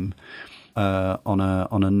on MAME on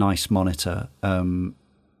a nice monitor,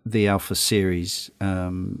 the Alpha series,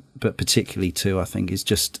 but particularly 2, I think, is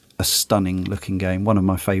just a stunning looking game. One of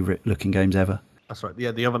my favourite looking games ever. That's right.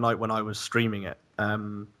 Yeah, the other night when I was streaming it,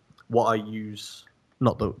 what I use,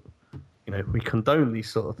 not that we condone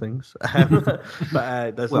these sort of things,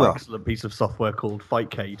 but there's an excellent piece of software called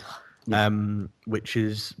Fightcade, which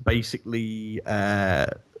is basically, I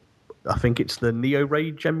think it's the Neo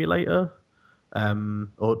Rage emulator. It's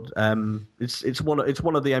one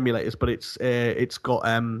of the emulators, but it's got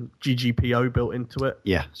GGPO built into it.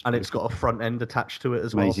 Yeah, and it's got a front end attached to it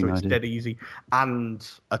as well, so it's dead easy, and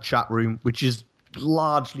a chat room which is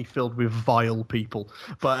largely filled with vile people.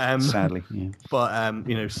 But sadly, yeah. But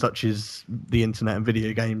such is the internet and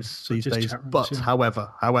video games these days. But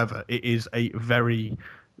however, it is a very,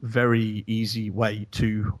 very easy way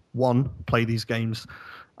to play these games,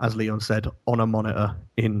 as Leon said, on a monitor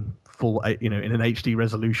in full, in an HD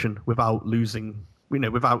resolution without losing,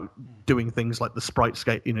 without doing things like the sprite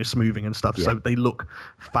smoothing and stuff. Yeah. So they look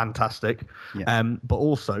fantastic. Yeah. But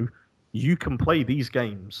also, you can play these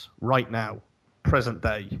games right now present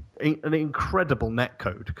day, an incredible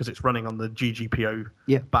netcode because it's running on the GGPO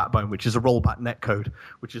Yeah. backbone, which is a rollback netcode,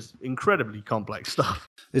 which is incredibly complex stuff.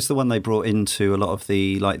 It's the one they brought into a lot of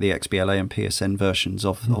the XBLA and PSN versions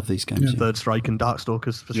of these games. Third Strike and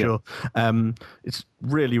Darkstalkers for sure. It's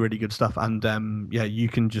really, really good stuff. And you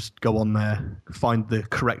can just go on there, find the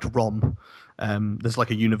correct ROM. There's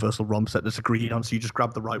like a universal ROM set that's agreed on, so you just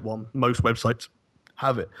grab the right one. Most websites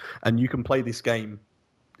have it, and you can play this game,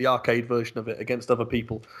 the arcade version of it, against other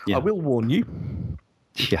people. I will warn you,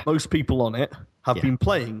 most people on it have been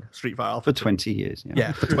playing Street Fighter Alpha for 20 years.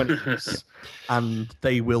 For 20 years, and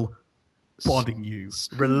they will body you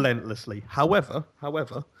relentlessly. However,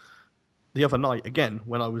 the other night, again,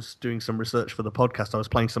 when I was doing some research for the podcast, I was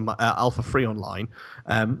playing some Alpha 3 online.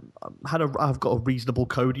 I've got a reasonable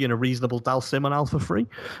Cody and a reasonable Dalsim on Alpha 3.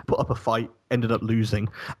 Put up a fight, ended up losing.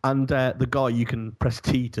 And the guy, you can press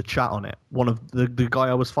T to chat on it. One of the guy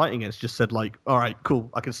I was fighting against just said, like, all right, cool,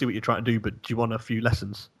 I can see what you're trying to do, but do you want a few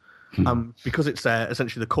lessons? Because it's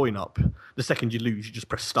essentially the coin up. The second you lose, you just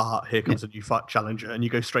press start. Here comes a new fight challenger, and you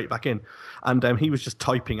go straight back in. And he was just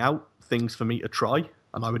typing out things for me to try.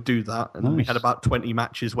 And I would do that. And we had about 20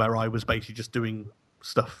 matches where I was basically just doing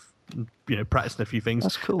stuff, practicing a few things.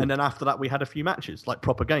 That's cool. And then after that, we had a few matches, like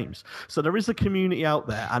proper games. So there is a community out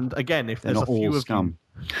there. And again, if there's a few of you...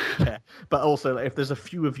 but also, if there's a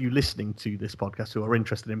few of you listening to this podcast who are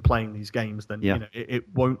interested in playing these games, then it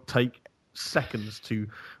won't take seconds to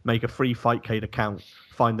make a free Fightcade account,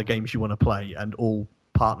 find the games you want to play, and all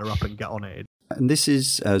partner up and get on it. And this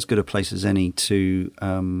is as good a place as any to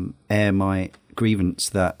air my grievance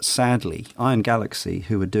that sadly Iron Galaxy,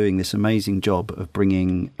 who are doing this amazing job of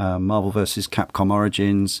bringing Marvel vs. Capcom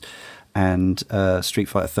Origins and Street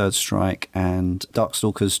Fighter Third Strike and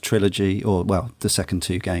Darkstalkers trilogy, the second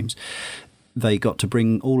two games, they got to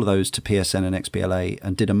bring all of those to PSN and XBLA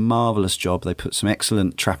and did a marvellous job. They put some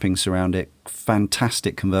excellent trappings around it,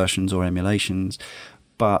 fantastic conversions or emulations,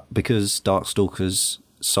 but because Darkstalkers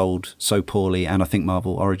sold so poorly, and I think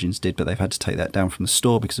Marvel Origins did, but they've had to take that down from the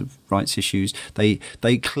store because of rights issues. They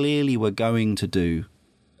clearly were going to do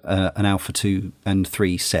an Alpha 2 and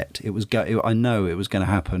 3 set. I know it was going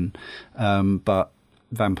to happen, but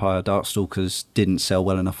Vampire Darkstalkers didn't sell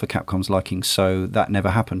well enough for Capcom's liking, so that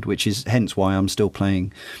never happened, which is hence why I'm still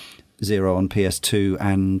playing Zero on PS2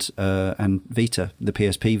 and Vita, the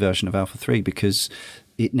PSP version of Alpha 3, because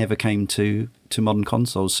it never came to modern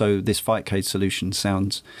consoles. So this Fightcade solution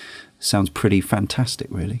sounds pretty fantastic,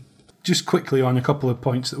 really. Just quickly on a couple of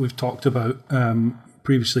points that we've talked about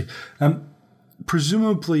previously.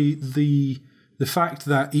 Presumably the fact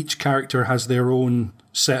that each character has their own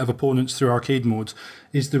set of opponents through arcade modes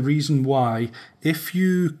is the reason why, if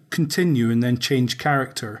you continue and then change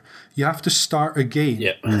character, you have to start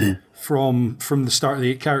again from the start of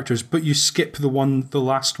the 8 characters, but you skip the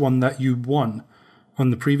last one that you won on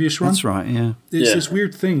the previous run. That's right, yeah. It's this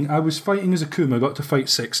weird thing. I was fighting as Akuma, got to fight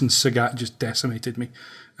 6, and Sagat just decimated me,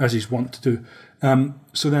 as he's wont to do.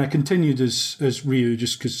 So then I continued as Ryu,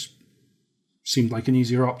 just because seemed like an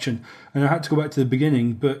easier option. And I had to go back to the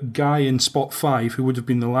beginning, but Guy in Spot 5, who would have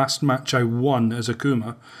been the last match I won as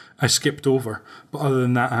Akuma, I skipped over. But other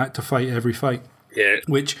than that, I had to fight every fight. Yeah.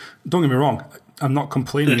 Which, don't get me wrong, I'm not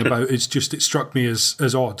complaining about. It's just it struck me as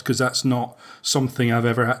odd, because that's not something I've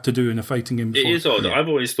ever had to do in a fighting game before. It is odd. I've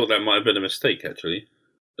always thought that might have been a mistake, actually.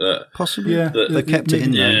 Possibly. Yeah. They kept it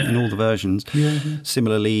in there in all the versions. Yeah.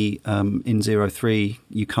 Similarly, in 03,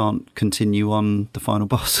 you can't continue on the final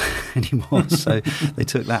boss anymore. So they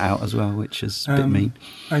took that out as well, which is a bit mean.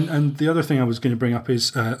 And the other thing I was going to bring up is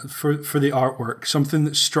for the artwork, something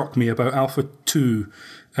that struck me about Alpha 2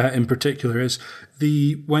 in particular is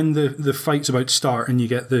when the fight's about to start and you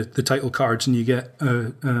get the title cards and you get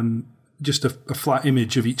just a flat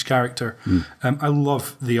image of each character. I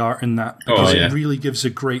love the art in that because it really gives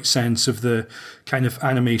a great sense of the kind of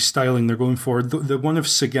anime styling they're going for. The one of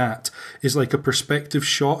Sagat is like a perspective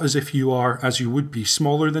shot, as if you are, as you would be,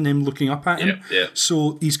 smaller than him looking up at him. Yeah.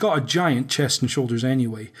 So he's got a giant chest and shoulders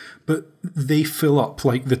anyway, but they fill up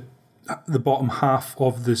like the bottom half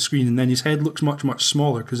of the screen, and then his head looks much, much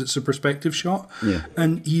smaller because it's a perspective shot. Yeah.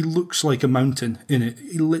 And he looks like a mountain in it.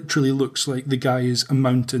 He literally looks like the guy is a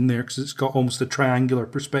mountain there because it's got almost a triangular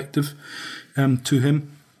perspective to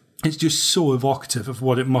him. It's just so evocative of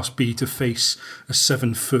what it must be to face a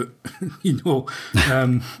 7-foot,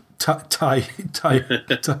 Thai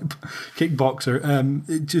kickboxer.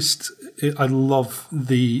 I love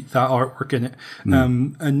that artwork in it,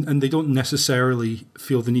 and they don't necessarily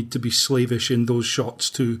feel the need to be slavish in those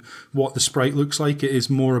shots to what the sprite looks like. It is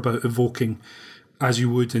more about evoking, as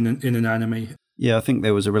you would in an anime. Yeah, I think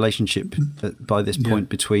there was a relationship by this point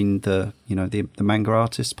between the manga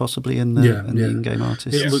artist possibly and the in-game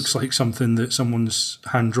artist. It looks like something that someone's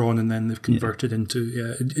hand drawn and then they've converted into.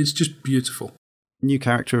 Yeah, it's just beautiful. New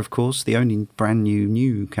character, of course. The only brand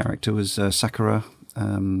new character was Sakura,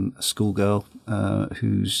 a schoolgirl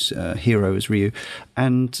whose hero is Ryu.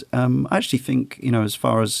 And I actually think, as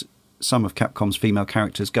far as some of Capcom's female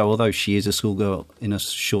characters go, although she is a schoolgirl in a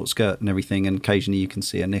short skirt and everything, and occasionally you can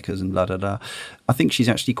see her knickers and blah, blah, blah, I think she's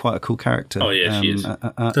actually quite a cool character. Oh, yeah, she is.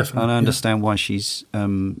 Definitely, and I understand why she's,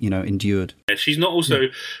 endured. Yeah, she's not also,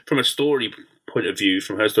 from a story point of view,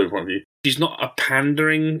 from her story point of view, she's not a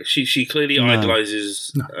pandering. She clearly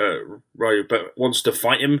idolizes Ryu, but wants to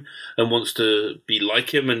fight him and wants to be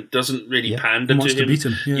like him and doesn't really pander to him. Wants to beat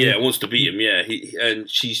him. Wants to beat him. Yeah, and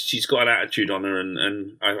she's got an attitude on her,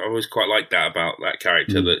 and I always quite like that about that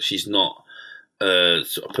character, that she's not a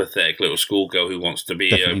sort of pathetic little schoolgirl who wants to be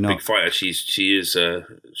Definitely a not. big fighter. She's She's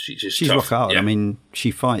tough. rock hard. Yeah. I mean, she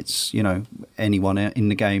fights, anyone in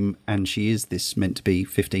the game, and she is this meant to be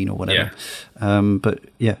 15 or whatever. But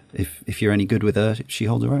yeah, if you're any good with her, she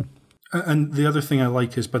holds her own. And the other thing I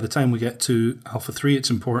like is by the time we get to Alpha 3, it's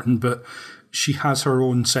important, but she has her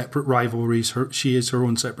own separate rivalries. She is her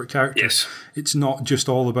own separate character. Yes. It's not just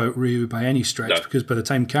all about Ryu by any stretch, because by the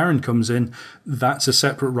time Karen comes in, that's a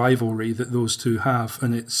separate rivalry that those two have.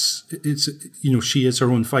 And it's she is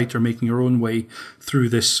her own fighter making her own way through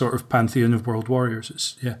this sort of pantheon of world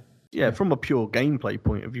warriors. Yeah, from a pure gameplay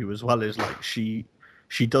point of view as well, is like she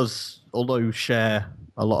does, although share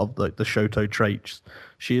a lot of the Shoto traits,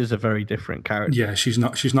 she is a very different character. Yeah, she's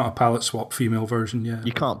not a palette swap female version. Yeah,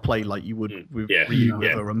 you can't play like you would with Ryu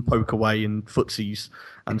with her and poke away in footsies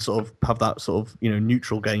and sort of have that sort of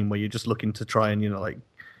neutral game where you're just looking to try and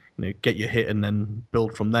get your hit and then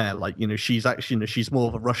build from there. Like she's actually she's more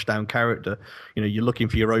of a rush down character. You're looking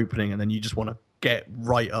for your opening and then you just want to get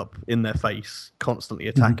right up in their face, constantly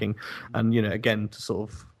attacking. And again, to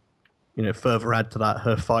sort of further add to that,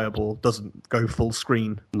 her fireball doesn't go full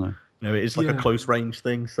screen. No. It is like a close range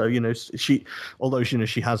thing. So she, although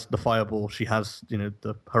she has the fireball, she has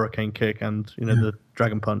the hurricane kick and the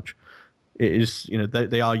dragon punch. It is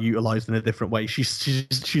they are utilized in a different way.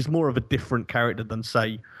 She's more of a different character than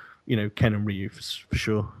say Ken and Ryu for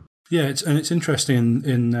sure. Yeah, it's interesting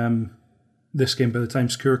in this game. By the time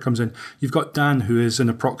Sakura comes in, you've got Dan, who is an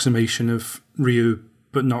approximation of Ryu,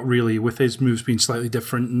 but not really, with his moves being slightly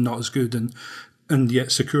different and not as good, and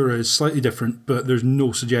yet Sakura is slightly different, but there's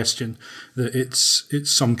no suggestion that it's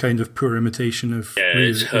some kind of poor imitation of Ryu.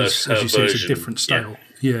 It's her as you say, it's a version. different style.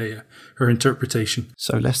 Yeah. Her interpretation.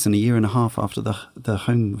 So less than a year and a half after the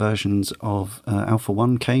home versions of Alpha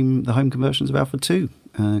 1 came the home conversions of Alpha 2.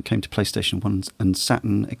 Came to PlayStation 1 and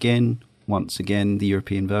Saturn again. Once again, the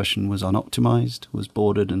European version was unoptimized, was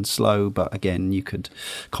bordered and slow, but again, you could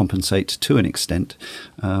compensate to an extent.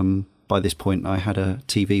 By this point, I had a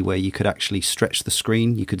TV where you could actually stretch the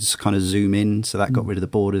screen. You could just kind of zoom in, so that got rid of the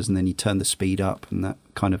borders, and then you turn the speed up, and that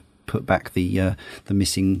kind of put back the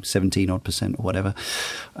missing 17% or whatever.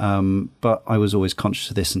 But I was always conscious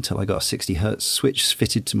of this until I got a 60 hertz switch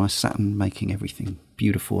fitted to my Saturn, making everything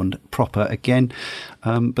beautiful and proper again.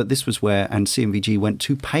 But this was where, and CMVG went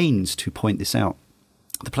to pains to point this out,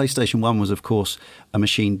 the PlayStation 1 was, of course, a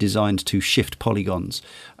machine designed to shift polygons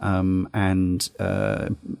and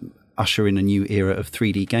usher in a new era of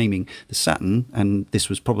 3D gaming. The Saturn, and this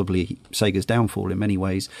was probably Sega's downfall in many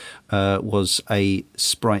ways, was a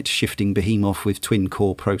sprite shifting behemoth with twin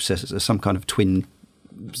core processors, some kind of twin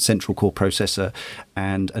central core processor,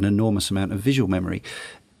 and an enormous amount of visual memory.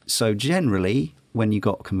 So generally, when you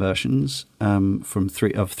got conversions from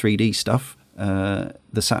 3D stuff,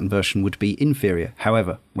 the Saturn version would be inferior.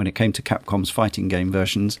 However, when it came to Capcom's fighting game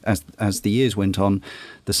versions, as the years went on,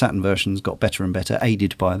 the Saturn versions got better and better,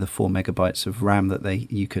 aided by the 4 megabytes of RAM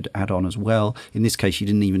that you could add on as well. In this case, you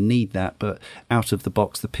didn't even need that, but out of the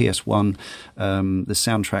box, the PS1, the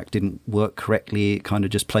soundtrack didn't work correctly. It kind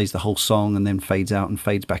of just plays the whole song and then fades out and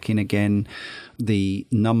fades back in again. The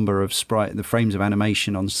number of the frames of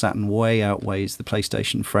animation on Saturn way outweighs the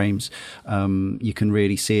PlayStation frames. You can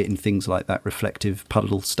really see it in things like that reflective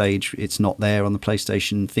puddle stage. It's not there on the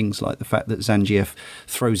PlayStation. Things like the fact that Zangief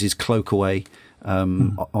throws his cloak away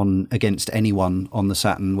on against anyone on the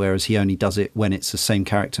Saturn, whereas he only does it when it's the same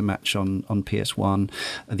character match on PS1.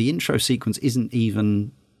 The intro sequence isn't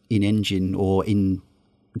even in engine or in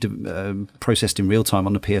processed in real time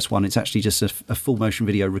on the PS1. It's actually just a full motion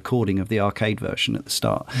video recording of the arcade version at the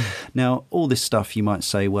start. Now, all this stuff you might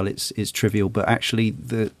say, well, it's trivial, but actually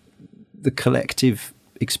the collective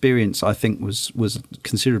experience, I think, was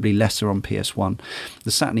considerably lesser on PS1.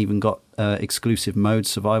 The Saturn even got exclusive modes,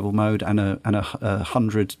 survival mode, and a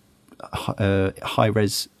 100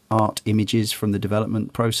 high-res art images from the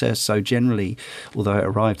development process. So generally, although it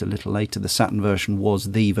arrived a little later, the Saturn version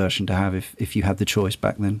was the version to have if you had the choice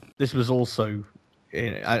back then. This was also,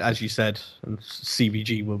 as you said, and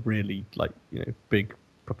CVG were really big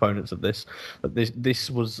proponents of this. But this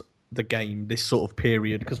was the game, this sort of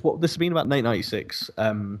period, because what this has been about 1996,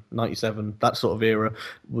 97, that sort of era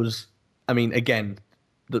was. I mean, again,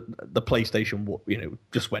 the PlayStation,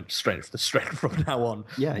 just went strength to strength from now on.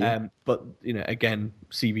 Yeah. But again,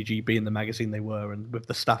 CVG being the magazine they were, and with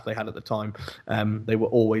the staff they had at the time, they were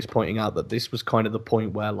always pointing out that this was kind of the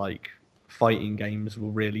point where fighting games were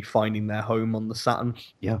really finding their home on the Saturn.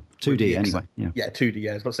 Yeah, 2D anyway. Yeah, 2D.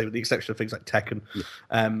 Yeah, I was about to say, with the exception of things like Tekken,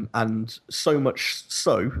 and so much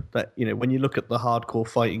so that when you look at the hardcore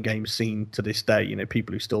fighting game scene to this day,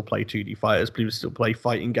 people who still play 2D fighters, people who still play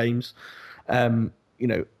fighting games, and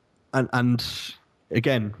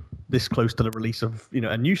again, this close to the release of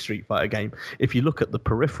a new Street Fighter game, if you look at the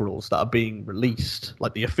peripherals that are being released,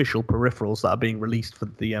 like the official peripherals that are being released for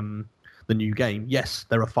the new game, yes,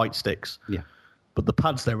 there are fight sticks. Yeah. But the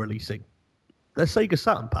pads they're releasing, they're Sega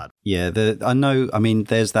Saturn pads. Yeah, I know. I mean,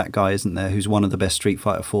 there's that guy, isn't there, who's one of the best Street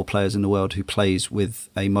Fighter 4 players in the world, who plays with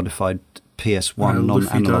a modified PS1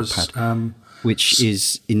 non-analog pad, which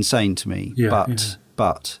is insane to me. Yeah,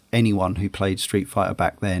 but anyone who played Street Fighter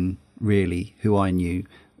back then, really, who I knew,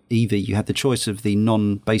 either you had the choice of the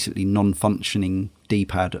basically non-functioning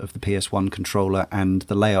D-pad of the PS1 controller and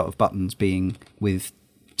the layout of buttons being with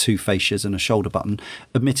two fascias and a shoulder button.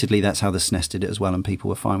 Admittedly, that's how the SNES did it as well, and people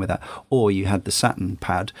were fine with that. Or you had the Saturn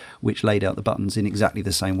pad, which laid out the buttons in exactly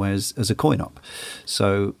the same way as a coin-op.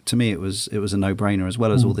 So to me, it was a no-brainer, as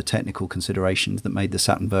well as all the technical considerations that made the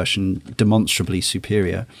Saturn version demonstrably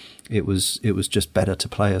superior. It was just better to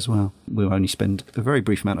play as well. We'll only spend a very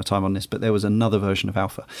brief amount of time on this, but there was another version of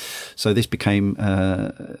Alpha. So this became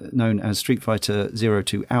known as Street Fighter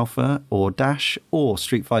 02 Alpha or Dash, or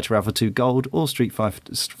Street Fighter Alpha 2 Gold, or Street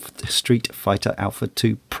Fighter Alpha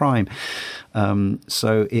 2 Prime.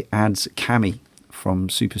 So it adds Cammy from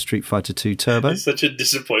Super Street Fighter 2 Turbo. It's such a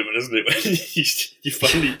disappointment, isn't it?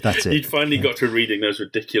 you finally got to reading those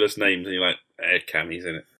ridiculous names, and you're like, Cammy's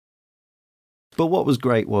in it. But what was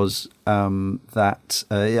great was that,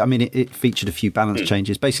 it featured a few balance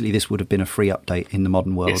changes. Basically, this would have been a free update in the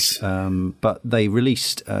modern world. Yes. But they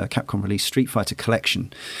Capcom released Street Fighter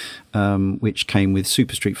Collection, which came with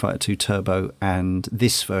Super Street Fighter 2 Turbo and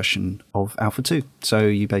this version of Alpha 2. So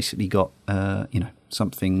you basically got,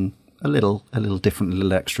 something a little different, a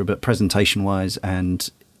little extra, but presentation-wise and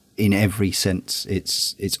in every sense,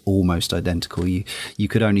 it's almost identical. You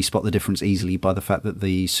could only spot the difference easily by the fact that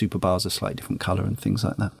the super bars are slightly different colour and things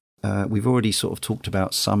like that. We've already sort of talked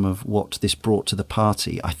about some of what this brought to the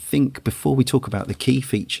party. I think before we talk about the key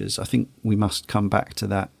features, I think we must come back to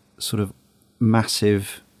that sort of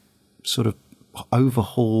massive sort of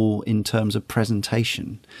overhaul in terms of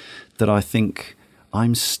presentation that I think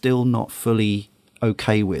I'm still not fully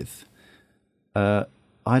okay with.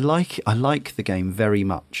 I like the game very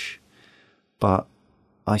much, but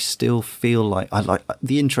I still feel like I like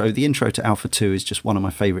the intro. The intro to Alpha 2 is just one of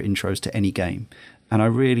my favourite intros to any game, and I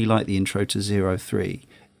really like the intro to 03,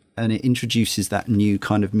 and it introduces that new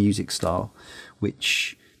kind of music style,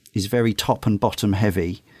 which is very top and bottom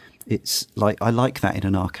heavy. It's like I like that in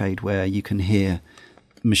an arcade where you can hear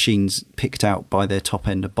machines picked out by their top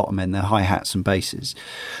end and bottom end, their hi-hats and basses,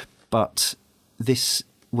 but this,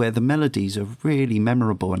 where the melodies are really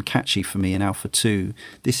memorable and catchy for me in Alpha 2,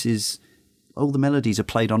 this is, all the melodies are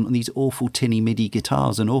played on these awful tinny MIDI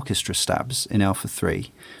guitars and orchestra stabs in Alpha 3.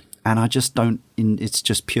 And I just don't, it's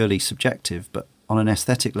just purely subjective, but on an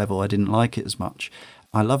aesthetic level, I didn't like it as much.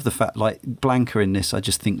 I love the fact, like, Blanca in this, I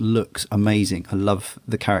just think looks amazing. I love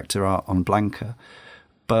the character art on Blanca.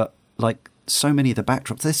 But, like, so many of the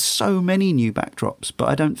backdrops, there's so many new backdrops, but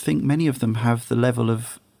I don't think many of them have the level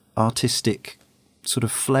of artistic sort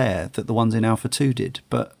of flair that the ones in Alpha 2 did.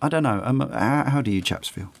 But I don't know. How do you chaps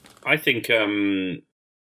feel? I think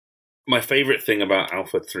my favourite thing about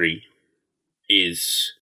Alpha 3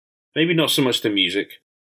 is maybe not so much the music,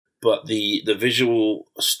 but the visual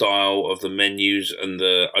style of the menus and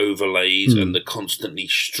the overlays and the constantly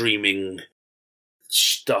streaming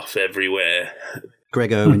stuff everywhere.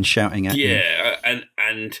 Greg Owen shouting at you. Yeah,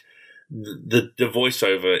 and the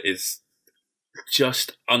voiceover is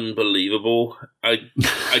just unbelievable. I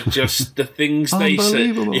just, the things they say,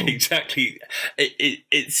 exactly.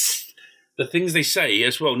 It's the things they say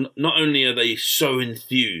as well. Not only are they so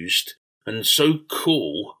enthused and so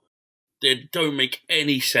cool, they don't make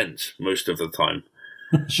any sense most of the time.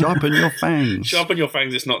 Sharpen your fangs. Sharpen your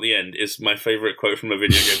fangs, it's not the end, is my favourite quote from a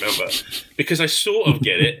video game ever. Because I sort of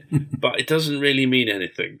get it, but it doesn't really mean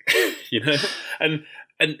anything.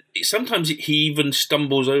 And sometimes he even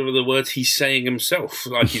stumbles over the words he's saying himself.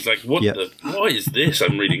 Like, he's like, what is this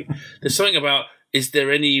I'm reading? There's something about, is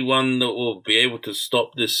there anyone that will be able to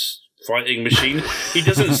stop this fighting machine? He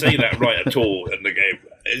doesn't say that right at all in the game.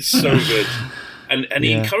 It's so good. And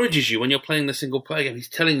he encourages you when you're playing the single player game. He's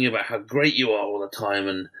telling you about how great you are all the time,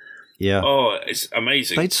 and it's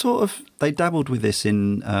amazing. They dabbled with this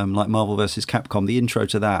in like Marvel vs. Capcom. The intro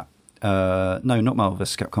to that, no, not Marvel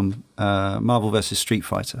vs. Capcom, Marvel vs. Street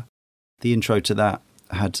Fighter. The intro to that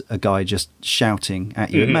had a guy just shouting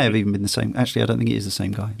at you. It may have even been the same. Actually, I don't think it is the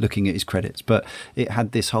same guy, looking at his credits. But it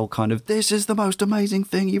had this whole kind of, this is the most amazing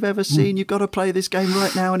thing you've ever seen. You've got to play this game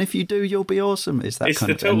right now, and if you do, you'll be awesome. It's the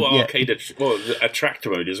total arcade attractor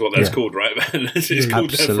mode is what that's called, right? It's called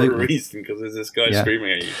that for a reason, because there's this guy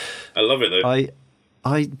screaming at you. I love it, though.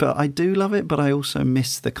 I do love it, but I also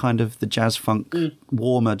miss the kind of the jazz funk,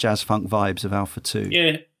 warmer jazz funk vibes of Alpha 2.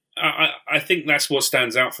 Yeah. I think that's what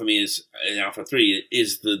stands out for me is in Alpha 3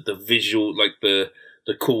 is the visual, like the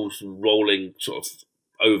cool rolling sort of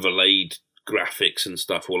overlaid graphics and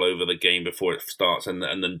stuff all over the game before it starts, and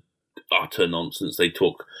the utter nonsense they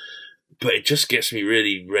talk. But it just gets me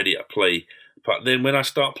really ready to play. But then when I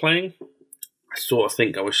start playing, I sort of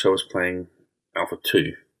think I wish I was playing Alpha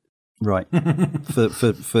 2. Right.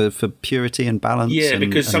 for purity and balance. Yeah,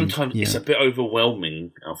 because sometimes it's a bit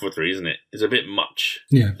overwhelming, Alpha 3, isn't it? It's a bit much.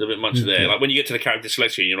 Yeah. There's a bit much there. Like when you get to the character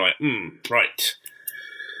selection, you're like, right.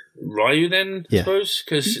 Ryu then, I suppose?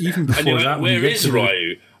 Because even before that, where is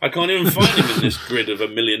Ryu? I can't even find him in this grid of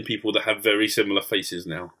 1 million people that have very similar faces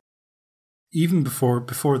now. Even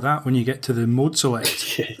before that, when you get to the mode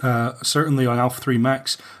select, certainly on Alpha 3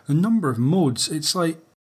 Max, the number of modes, it's like,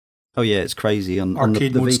 oh yeah, it's crazy on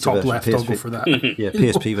arcade the mode's Vita top version, left. PSP, I'll go for that.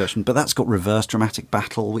 PSP version, but that's got reverse dramatic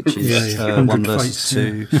battle, which is 1 versus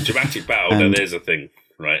 2. Dramatic battle. Now there's a thing,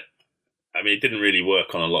 right? I mean, it didn't really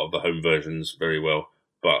work on a lot of the home versions very well,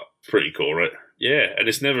 but pretty cool, right? Yeah, and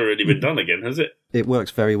it's never really been done again, has it? It works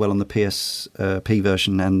very well on the PSP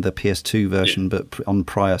version and the PS2 version, but on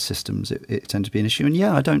prior systems, it tends to be an issue.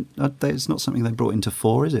 And it's not something they brought into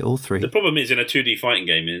 4, is it? All 3. The problem is in a 2D fighting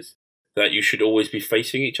game is that you should always be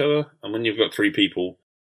facing each other, and when you've got 3 people,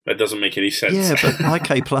 that doesn't make any sense. Yeah,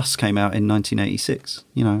 but IK Plus came out in 1986,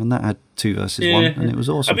 and that had 2 versus 1, and it was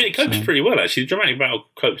awesome. I mean, it copes pretty well, actually. The dramatic battle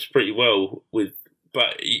copes pretty well with,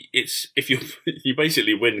 but it's if you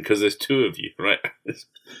basically win because there's 2 of you, right?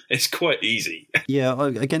 It's quite easy. Yeah,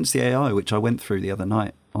 against the AI, which I went through the other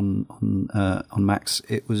night on Max,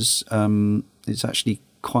 it was it's actually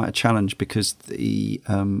quite a challenge because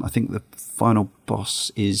I think the final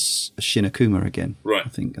boss is Shin Akuma again. Right. I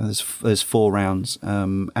think there's 4 rounds,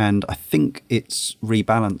 and I think it's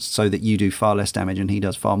rebalanced so that you do far less damage and he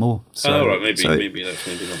does far more. So, right, maybe that's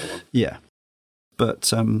another one. Yeah.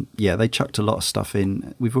 But they chucked a lot of stuff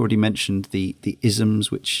in. We've already mentioned the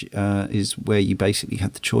isms, which is where you basically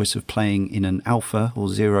had the choice of playing in an alpha or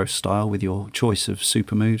zero style with your choice of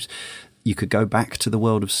super moves. You could go back to the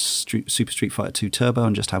world of Super Street Fighter 2 Turbo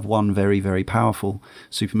and just have one very, very powerful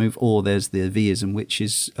super move, or there's the V-ism, which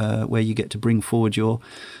is where you get to bring forward your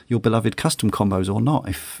beloved custom combos or not,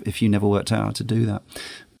 if you never worked out how to do that.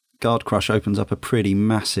 Guard Crush opens up a pretty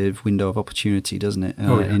massive window of opportunity, doesn't it?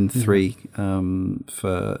 In 3,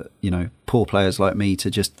 for poor players like me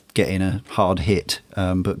to just get in a hard hit,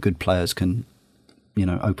 but good players can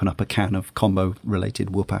open up a can of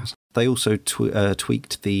combo-related whoop-ass. They also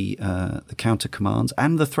tweaked the counter commands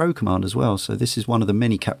and the throw command as well. So this is one of the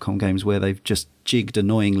many Capcom games where they've just jigged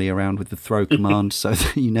annoyingly around with the throw command so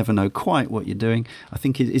that you never know quite what you're doing. I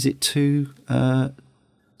think, is it 2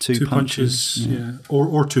 punches? Yeah.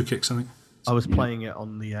 Or 2 kicks, I think. I was playing it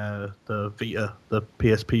on the Vita, the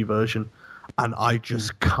PSP version, and I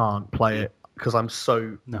just can't play it because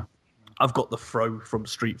I've got the throw from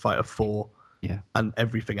Street Fighter 4 and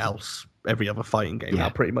everything else, every other fighting game now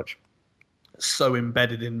pretty much so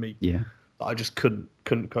embedded in me that I just couldn't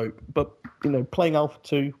cope. But playing Alpha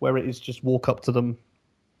 2 where it is just walk up to them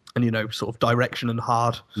and sort of direction and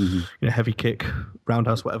hard, heavy kick,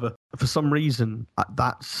 roundhouse, whatever. For some reason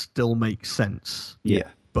that still makes sense. Yeah.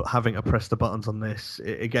 But having to press the buttons on this,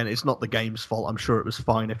 again, it's not the game's fault. I'm sure it was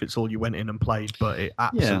fine if it's all you went in and played, but it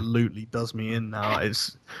absolutely does me in now.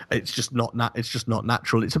 It's just not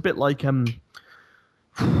natural. It's a bit like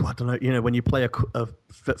I don't know, when you play a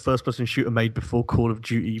first-person shooter made before Call of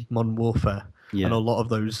Duty Modern Warfare, and a lot of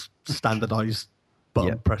those standardized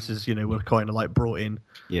button presses, were kind of like brought in.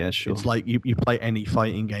 Yeah, sure. It's like you play any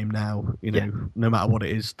fighting game now, no matter what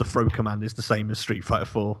it is, the throw command is the same as Street Fighter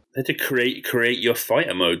 4. They had to create your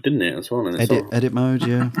fighter mode, didn't it, as well? And edit mode,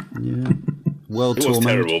 yeah. World it Tour was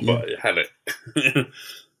mode, terrible, but it had it.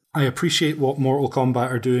 I appreciate what Mortal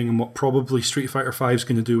Kombat are doing and what probably Street Fighter V is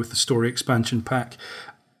going to do with the story expansion pack.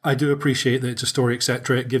 I do appreciate that it's a story,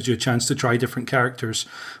 etc. It gives you a chance to try different characters,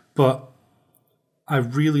 but I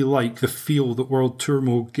really like the feel that World Tour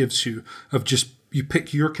mode gives you of just, you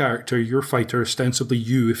pick your character, your fighter, ostensibly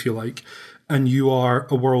you, if you like, and you are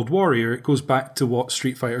a world warrior. It goes back to what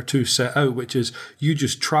Street Fighter 2 set out, which is you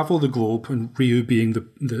just travel the globe, and Ryu being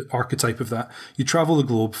the archetype of that. You travel the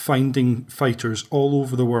globe finding fighters all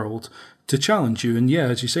over the world to challenge you. And yeah,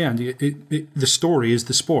 as you say, Andy, the story is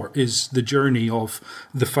the sport, is the journey of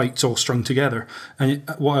the fights all strung together. And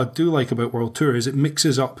what I do like about World Tour is it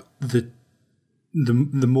mixes up the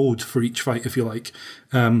mode for each fight, if you like,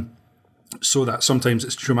 so that sometimes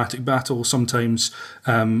it's dramatic battle, sometimes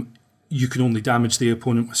you can only damage the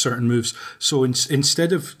opponent with certain moves. So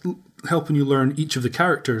instead of helping you learn each of the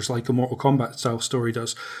characters like a Mortal Kombat style story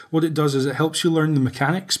does, what it does is it helps you learn the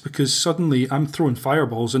mechanics, because suddenly I'm throwing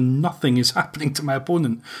fireballs and nothing is happening to my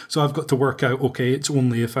opponent. So I've got to work out, okay, it's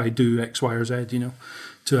only if I do X, Y, or Z,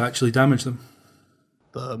 to actually damage them.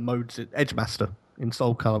 The modes, Edgemaster in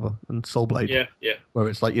Soul Calibur and Soul Blade. Yeah. Where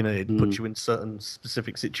it's like, it puts you in certain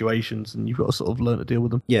specific situations and you've got to sort of learn to deal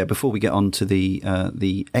with them. Yeah, before we get on to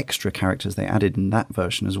the extra characters they added in that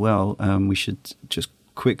version as well, we should just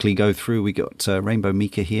quickly go through. We got Rainbow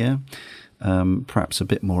Mika here, perhaps a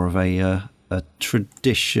bit more of a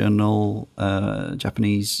traditional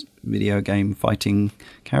Japanese video game fighting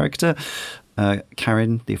character.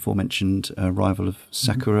 Karin, the aforementioned rival of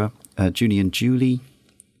Sakura. Junie and Julie,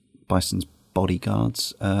 Bison's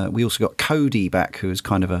bodyguards. We also got Cody back, who is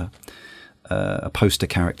kind of a poster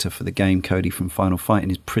character for the game. Cody from Final Fight in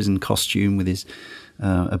his prison costume with his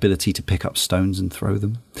ability to pick up stones and throw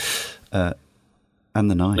them. And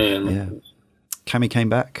the knife, yeah. Cammy came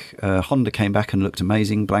back. Honda came back and looked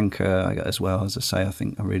amazing. Blanca as well, as I say. I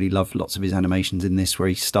think I really love lots of his animations in this, where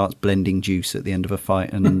he starts blending juice at the end of a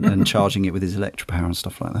fight and charging it with his electro power and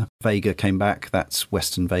stuff like that. Vega came back. That's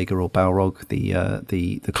Western Vega or Balrog,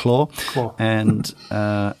 the claw.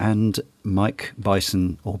 And Mike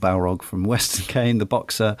Bison or Balrog from Western Kane, the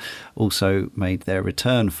boxer, also made their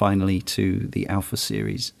return finally to the Alpha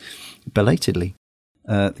series, belatedly.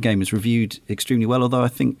 The game was reviewed extremely well, although I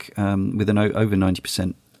think with an over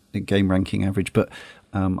 90% game ranking average. But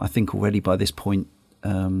I think already by this point,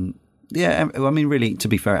 really, to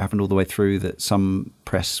be fair, it happened all the way through that some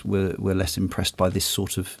press were less impressed by this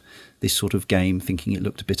sort of game, thinking it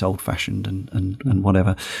looked a bit old-fashioned and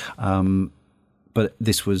whatever. But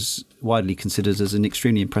this was widely considered as an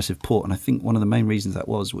extremely impressive port, and I think one of the main reasons that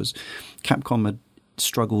was Capcom had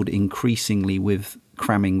struggled increasingly with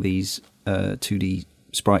cramming these 2D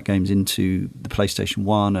sprite games into the PlayStation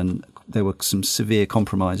 1, and there were some severe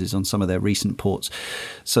compromises on some of their recent ports.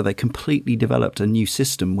 So they completely developed a new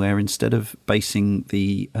system where instead of basing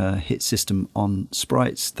the hit system on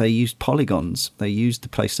sprites, they used polygons. They used the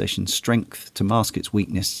PlayStation's strength to mask its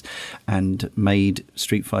weakness and made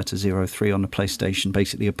Street Fighter 03 on the PlayStation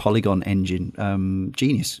basically a polygon engine.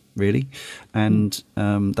 Genius, really. And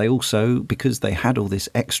they also, because they had all this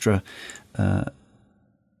extra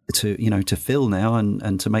to fill now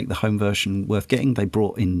and to make the home version worth getting, they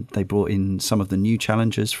brought in some of the new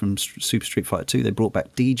challengers from Super Street Fighter 2. They brought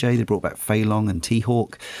back DJ, they brought back Fei Long and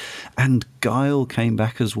T-Hawk, and Guile came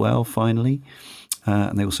back as well finally.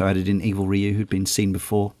 And they also added in Evil Ryu, who'd been seen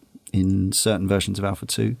before in certain versions of Alpha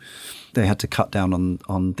 2. They had to cut down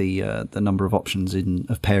on the number of options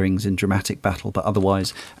of pairings in dramatic battle, but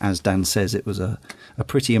otherwise, as Dan says, it was a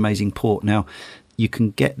pretty amazing port. Now, you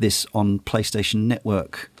can get this on PlayStation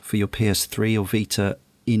Network for your PS3 or Vita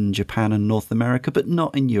in Japan and North America, but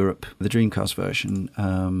not in Europe. The Dreamcast version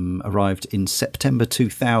arrived in September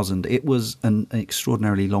 2000. It was an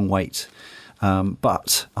extraordinarily long wait,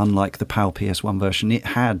 but unlike the PAL PS1 version, it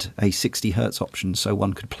had a 60 Hz option, so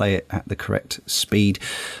one could play it at the correct speed.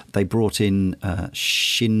 They brought in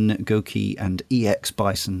Shin Goki and EX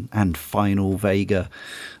Bison and Final Vega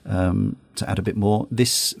to add a bit more.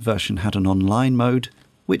 This version had an online mode,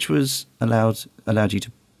 which was allowed you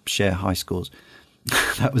to share high scores.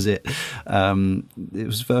 That was it.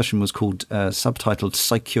 Version was called subtitled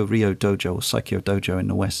Saikyo Ryo Dojo, or Saikyo Dojo in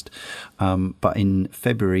the West. But in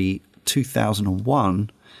February 2001,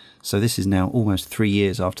 so this is now almost 3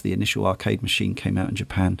 years after the initial arcade machine came out in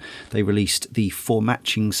Japan, they released the For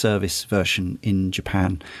Matching Service version in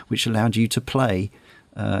Japan, which allowed you to play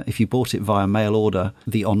if you bought it via mail order,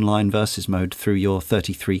 the online versus mode through your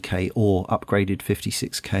 33K or upgraded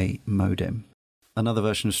 56K modem. Another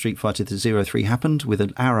version of Street Fighter 03 happened with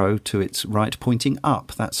an arrow to its right pointing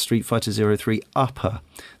up. That's Street Fighter 03 Upper.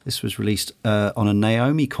 This was released on a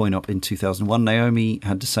Naomi coin-op in 2001. Naomi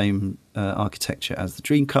had the same architecture as the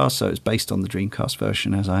Dreamcast, so it's based on the Dreamcast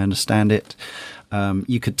version, as I understand it.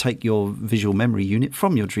 You could take your visual memory unit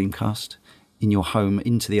from your Dreamcast in your home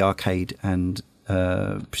into the arcade and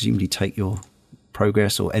presumably take your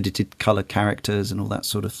progress or edited colour characters and all that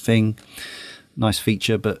sort of thing. Nice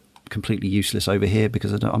feature, but completely useless over here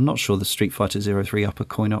because I'm not sure the Street Fighter 03 Upper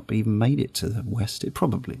coin-op even made it to the West. It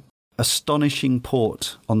probably. Astonishing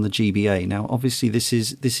port on the GBA. Now, obviously, this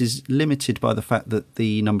is limited by the fact that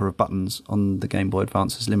the number of buttons on the Game Boy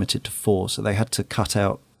Advance is limited to 4, so they had to cut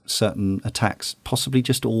out certain attacks, possibly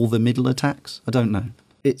just all the middle attacks. I don't know.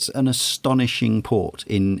 It's an astonishing port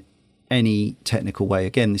in any technical way.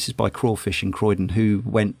 Again, this is by Crawfish in Croydon, who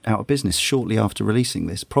went out of business shortly after releasing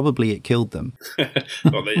this. Probably it killed them.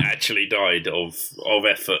 Well, they actually died of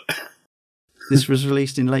effort. This was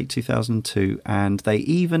released in late 2002, and they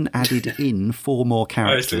even added in 4 more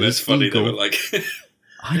characters. That's funny. Eagle, they were like,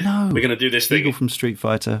 I know. We're going to do this thing. Eagle from Street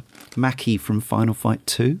Fighter, Maki from Final Fight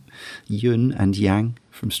 2, Yun and Yang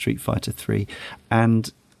from Street Fighter 3.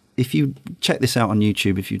 And if you check this out on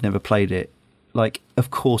YouTube, if you've never played it, like,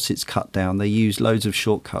 of course it's cut down. They use loads of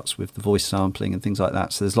shortcuts with the voice sampling and things like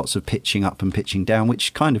that. So there's lots of pitching up and pitching down,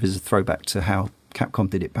 which kind of is a throwback to how Capcom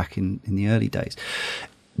did it back in the early days.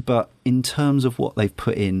 But in terms of what they've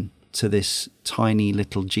put in to this tiny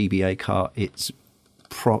little GBA cart, it's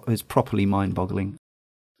properly mind-boggling.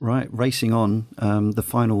 Right, racing on, the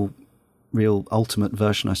final real ultimate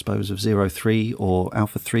version, I suppose, of 03 or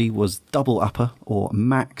Alpha 3 was Double Upper or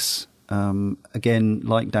Max. Again,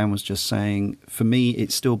 like Dan was just saying, for me,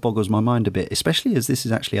 it still boggles my mind a bit, especially as this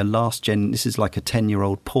is actually a last gen. This is like a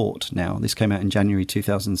 10-year-old port now. This came out in January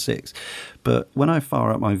 2006. But when I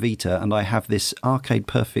fire up my Vita and I have this arcade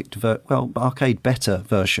arcade better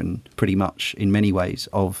version, pretty much in many ways,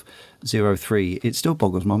 of 03, it still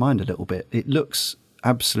boggles my mind a little bit. It looks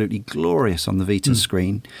absolutely glorious on the Vita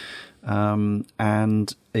screen.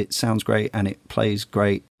 And it sounds great and it plays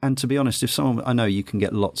great. And to be honest, if someone, I know you can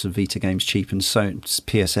get lots of Vita games cheap, and so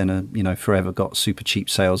PSN are, forever got super cheap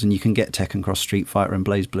sales, and you can get Tekken Cross Street Fighter and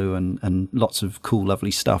BlazBlue and lots of cool, lovely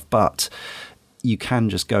stuff. But you can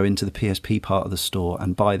just go into the PSP part of the store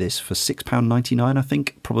and buy this for £6.99, I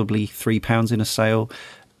think, probably £3 in a sale.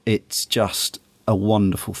 It's just a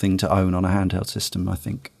wonderful thing to own on a handheld system, I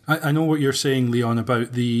think. I know what you're saying, Leon,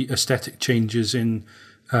 about the aesthetic changes in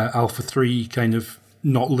Alpha 3 kind of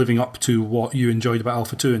not living up to what you enjoyed about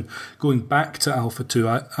Alpha 2. And going back to Alpha 2,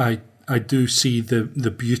 I do see the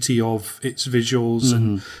beauty of its visuals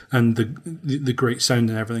and the great sound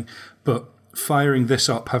and everything. But firing this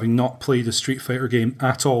up, having not played a Street Fighter game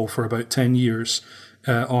at all for about 10 years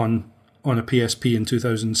on a PSP in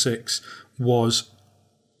 2006, was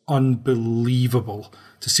unbelievable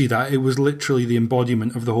to see that. It was literally the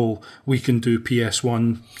embodiment of the whole, we can do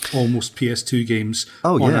PS1, almost PS2 games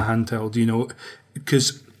on a handheld,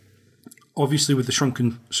 because obviously with the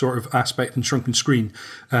shrunken sort of aspect and shrunken screen,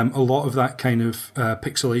 a lot of that kind of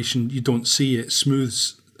pixelation, you don't see. It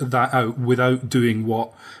smooths that out without doing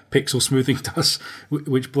what pixel smoothing does,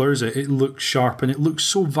 which blurs it. It looks sharp and it looks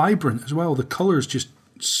so vibrant as well. The colours just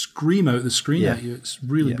scream out the screen at you. It's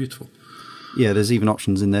really beautiful. Yeah, there's even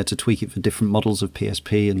options in there to tweak it for different models of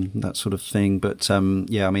PSP and that sort of thing. But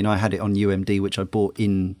I had it on UMD, which I bought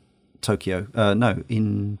in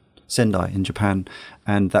in Sendai in Japan,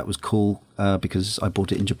 and that was cool because I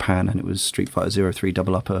bought it in Japan and it was Street Fighter 03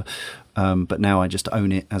 Double Upper. But now I just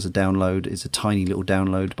own it as a download. It's a tiny little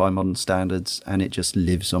download by modern standards, and it just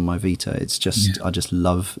lives on my Vita. It's just I just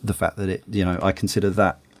love the fact that it, I consider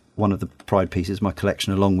that one of the pride pieces of my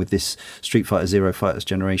collection, along with this Street Fighter Zero Fighters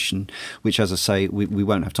Generation, which, as I say, we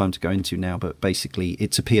won't have time to go into now, but basically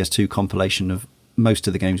it's a PS2 compilation of most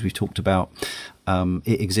of the games we've talked about.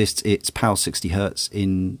 It exists. It's PAL 60 Hertz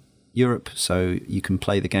in Europe, so you can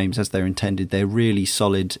play the games as they're intended. They're really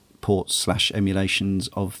solid ports / emulations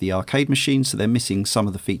of the arcade machine, so they're missing some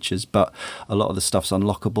of the features, but a lot of the stuff's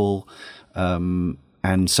unlockable.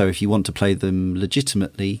 And so if you want to play them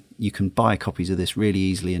legitimately, you can buy copies of this really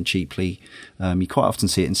easily and cheaply. You quite often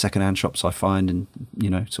see it in second-hand shops, I find, and,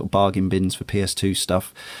 sort of bargain bins for PS2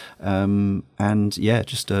 stuff.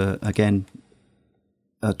 Again,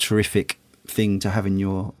 a terrific thing to have in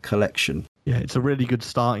your collection. Yeah, it's a really good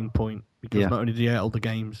starting point because Yeah. not only do you get all the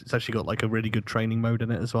games, it's actually got like a really good training mode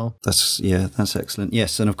in it as well. That's excellent.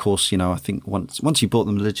 Yes, and of course, I think once you bought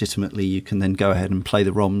them legitimately, you can then go ahead and play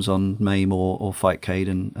the ROMs on MAME or Fightcade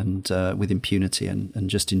and with impunity and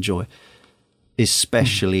just enjoy.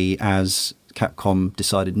 Especially as Capcom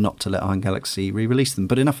decided not to let Iron Galaxy re-release them.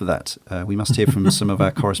 But enough of that. We must hear from some of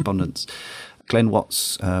our correspondents. Glenn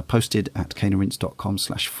Watts posted at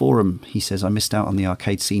caneandrinse.com/forum. He says, I missed out on the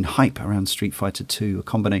arcade scene hype around Street Fighter 2, a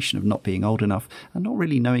combination of not being old enough and not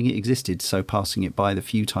really knowing it existed, so passing it by the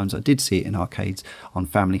few times I did see it in arcades on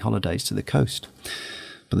family holidays to the coast.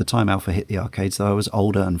 By the time Alpha hit the arcades, though, I was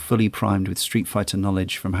older and fully primed with Street Fighter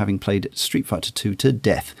knowledge from having played Street Fighter 2 to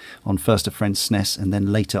death on first a friend's SNES and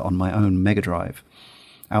then later on my own Mega Drive.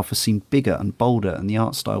 Alpha seemed bigger and bolder, and the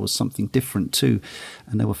art style was something different too,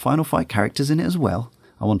 and there were Final Fight characters in it as well.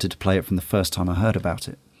 I wanted to play it from the first time I heard about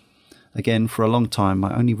it. Again, for a long time,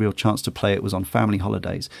 my only real chance to play it was on family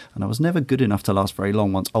holidays, and I was never good enough to last very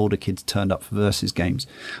long once older kids turned up for Versus games.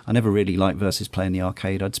 I never really liked Versus play in the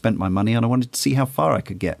arcade. I'd spent my money and I wanted to see how far I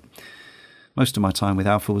could get. Most of my time with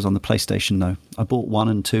Alpha was on the PlayStation, though. I bought 1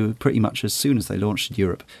 and 2 pretty much as soon as they launched in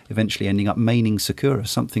Europe, eventually ending up maining Sakura,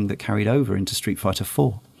 something that carried over into Street Fighter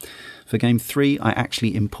 4. For Game 3, I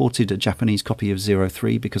actually imported a Japanese copy of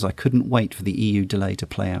 03 because I couldn't wait for the EU delay to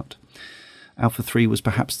play out. Alpha 3 was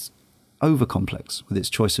perhaps over-complex with its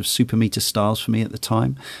choice of super meter styles for me at the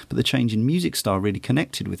time, but the change in music style really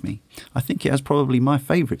connected with me. I think it has probably my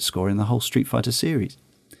favourite score in the whole Street Fighter series.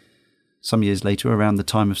 Some years later, around the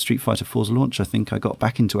time of Street Fighter 4's launch, I think I got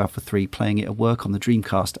back into Alpha 3 playing it at work on the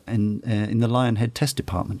Dreamcast in the Lionhead test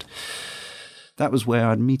department. That was where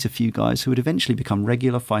I'd meet a few guys who would eventually become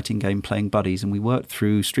regular fighting game playing buddies, and we worked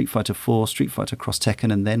through Street Fighter 4, Street Fighter Cross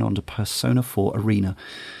Tekken, and then on to Persona 4 Arena.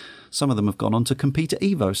 Some of them have gone on to compete at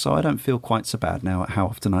EVO, so I don't feel quite so bad now at how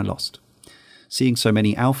often I lost. Seeing so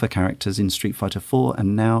many Alpha characters in Street Fighter 4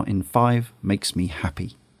 and now in 5 makes me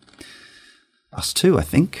happy. Us too, I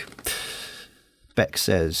think. Beck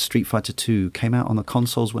says, Street Fighter 2 came out on the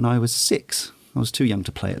consoles when I was 6. I was too young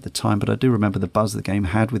to play at the time, but I do remember the buzz the game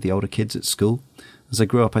had with the older kids at school. As I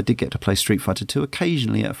grew up, I did get to play Street Fighter 2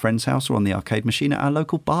 occasionally at a friend's house or on the arcade machine at our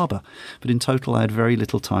local barber, but in total I had very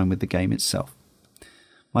little time with the game itself.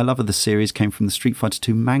 My love of the series came from the Street Fighter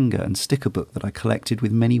 2 manga and sticker book that I collected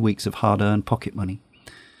with many weeks of hard-earned pocket money.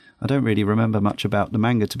 I don't really remember much about the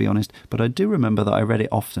manga, to be honest, but I do remember that I read it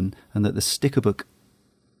often and that the sticker book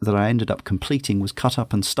that I ended up completing was cut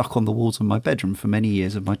up and stuck on the walls of my bedroom for many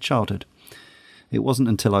years of my childhood. It wasn't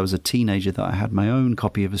until I was a teenager that I had my own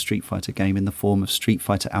copy of a Street Fighter game in the form of Street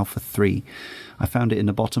Fighter Alpha 3. I found it in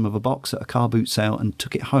the bottom of a box at a car boot sale and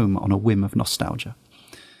took it home on a whim of nostalgia.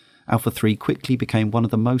 Alpha 3 quickly became one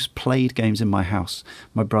of the most played games in my house.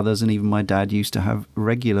 My brothers and even my dad used to have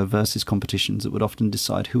regular versus competitions that would often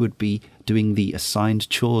decide who would be doing the assigned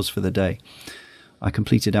chores for the day. I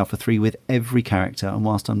completed Alpha 3 with every character, and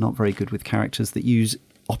whilst I'm not very good with characters that use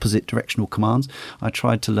opposite directional commands, I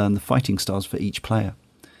tried to learn the fighting styles for each player.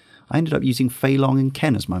 I ended up using Fei Long and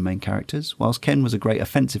Ken as my main characters. Whilst Ken was a great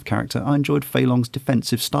offensive character, I enjoyed Fei Long's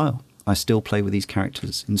defensive style. I still play with these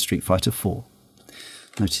characters in Street Fighter 4.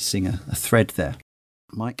 Noticing a thread there.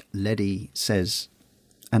 Mike Leddy says,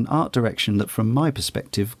 an art direction that from my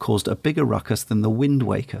perspective caused a bigger ruckus than the Wind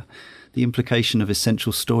Waker. The implication of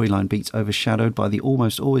essential storyline beats overshadowed by the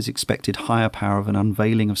almost always expected higher power of an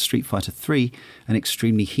unveiling of Street Fighter 3, an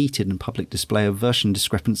extremely heated and public display of version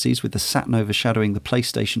discrepancies with the Saturn overshadowing the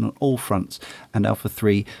PlayStation on all fronts, and Alpha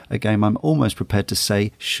 3, a game I'm almost prepared to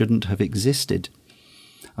say shouldn't have existed.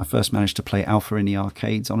 I first managed to play Alpha in the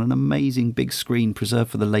arcades on an amazing big screen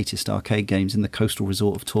preserved for the latest arcade games in the coastal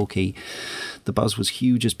resort of Torquay. The buzz was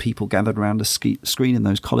huge as people gathered around the screen, and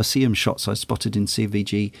those Colosseum shots I spotted in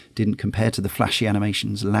CVG didn't compare to the flashy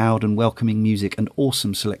animations, loud and welcoming music, and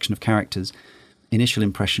awesome selection of characters. Initial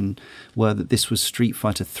impression were that this was Street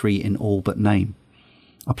Fighter 3 in all but name.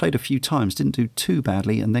 I played a few times, didn't do too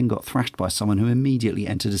badly, and then got thrashed by someone who immediately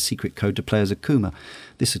entered a secret code to play as Akuma.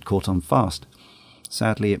 This had caught on fast.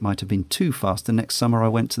 Sadly, it might have been too fast. The next summer I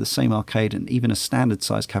went to the same arcade and even a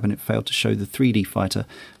standard-sized cabinet failed to show the 3D fighter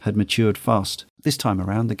had matured fast. This time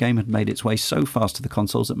around, the game had made its way so fast to the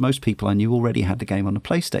consoles that most people I knew already had the game on a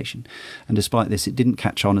PlayStation, and despite this, it didn't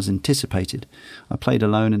catch on as anticipated. I played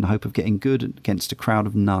alone in the hope of getting good against a crowd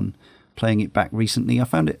of none. Playing it back recently, I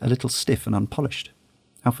found it a little stiff and unpolished.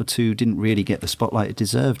 Alpha 2 didn't really get the spotlight it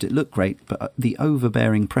deserved. It looked great, but the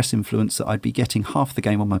overbearing press influence that I'd be getting half the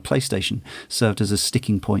game on my PlayStation served as a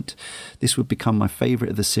sticking point. This would become my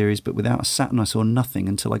favourite of the series, but without a Saturn I saw nothing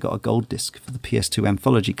until I got a gold disc for the PS2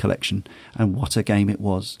 Anthology Collection, and what a game it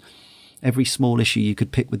was. Every small issue you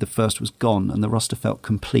could pick with the first was gone, and the roster felt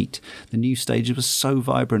complete. The new stages were so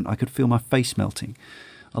vibrant I could feel my face melting.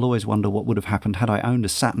 I'll always wonder what would have happened had I owned a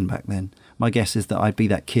Saturn back then. My guess is that I'd be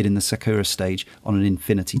that kid in the Sakura stage on an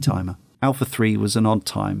infinity timer. Alpha 3 was an odd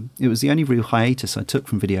time. It was the only real hiatus I took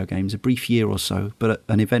from video games, a brief year or so, but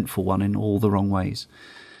an eventful one in all the wrong ways.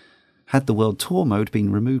 Had the World Tour mode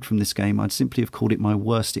been removed from this game, I'd simply have called it my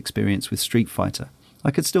worst experience with Street Fighter.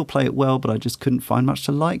 I could still play it well, but I just couldn't find much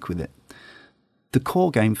to like with it. The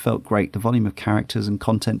core game felt great. The volume of characters and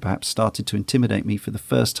content perhaps started to intimidate me for the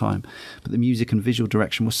first time, but the music and visual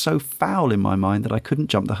direction was so foul in my mind that I couldn't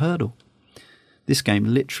jump the hurdle. This game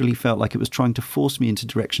literally felt like it was trying to force me into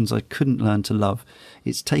directions I couldn't learn to love.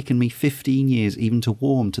 It's taken me 15 years even to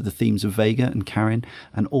warm to the themes of Vega and Karin,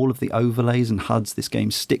 and all of the overlays and HUDs this game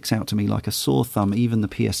sticks out to me like a sore thumb. Even the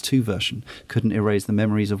PS2 version couldn't erase the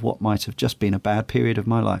memories of what might have just been a bad period of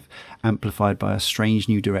my life, amplified by a strange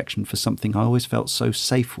new direction for something I always felt so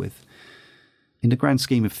safe with. In the grand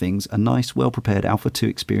scheme of things, a nice, well-prepared Alpha 2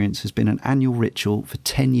 experience has been an annual ritual for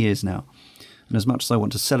 10 years now. And as much as I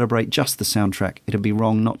want to celebrate just the soundtrack, it'd be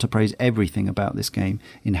wrong not to praise everything about this game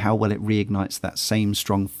in how well it reignites that same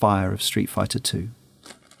strong fire of Street Fighter 2.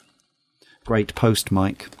 Great post,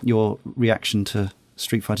 Mike. Your reaction to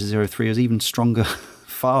Street Fighter 03 is even stronger,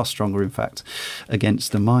 far stronger in fact,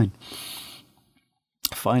 against than mine.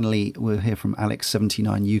 Finally, we'll hear from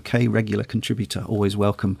Alex79 UK, regular contributor, always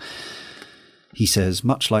welcome. He says,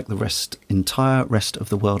 much like the entire rest of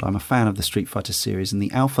the world, I'm a fan of the Street Fighter series, and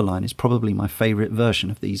the Alpha line is probably my favourite version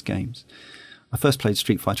of these games. I first played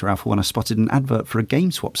Street Fighter Alpha when I spotted an advert for a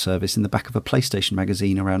GameSwap service in the back of a PlayStation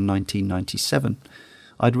magazine around 1997.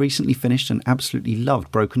 I'd recently finished and absolutely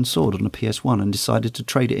loved Broken Sword on a PS1 and decided to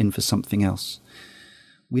trade it in for something else.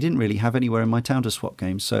 We didn't really have anywhere in my town to swap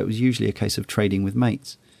games, so it was usually a case of trading with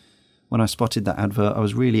mates. When I spotted that advert, I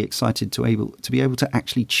was really excited to be able to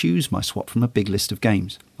actually choose my swap from a big list of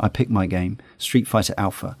games. I picked my game, Street Fighter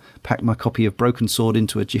Alpha, packed my copy of Broken Sword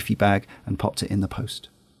into a jiffy bag and popped it in the post.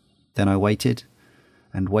 Then I waited,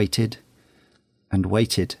 and waited, and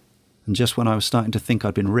waited, and just when I was starting to think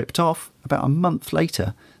I'd been ripped off, about a month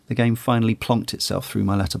later, the game finally plonked itself through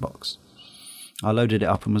my letterbox. I loaded it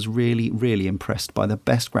up and was really, really impressed by the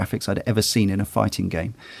best graphics I'd ever seen in a fighting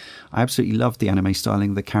game. I absolutely loved the anime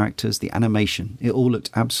styling, the characters, the animation. It all looked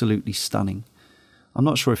absolutely stunning. I'm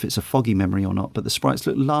not sure if it's a foggy memory or not, but the sprites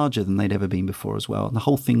looked larger than they'd ever been before as well, and the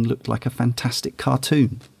whole thing looked like a fantastic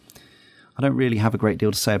cartoon. I don't really have a great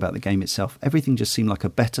deal to say about the game itself. Everything just seemed like a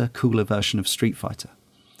better, cooler version of Street Fighter.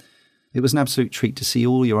 It was an absolute treat to see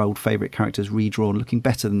all your old favourite characters redrawn, looking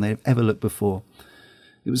better than they've ever looked before.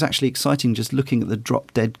 It was actually exciting just looking at the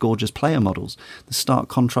drop-dead gorgeous player models, the stark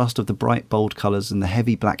contrast of the bright bold colours and the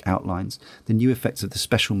heavy black outlines, the new effects of the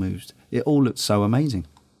special moves. It all looked so amazing.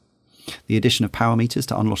 The addition of power meters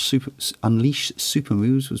to unleash super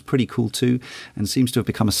moves was pretty cool too, and seems to have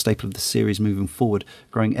become a staple of the series moving forward,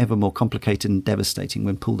 growing ever more complicated and devastating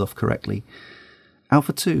when pulled off correctly.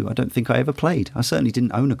 Alpha 2, I don't think I ever played. I certainly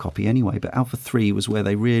didn't own a copy anyway, but Alpha 3 was where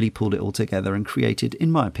they really pulled it all together and created,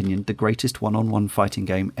 in my opinion, the greatest one-on-one fighting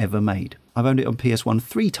game ever made. I've owned it on PS1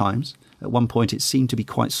 3 times. At one point it seemed to be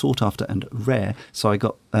quite sought after and rare, so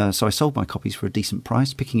I sold my copies for a decent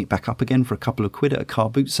price, picking it back up again for a couple of quid at a car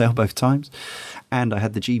boot sale both times. And I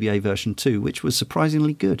had the GBA version too, which was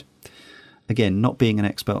surprisingly good. Again, not being an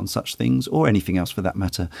expert on such things, or anything else for that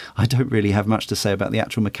matter, I don't really have much to say about the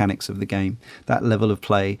actual mechanics of the game. That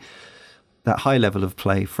high level of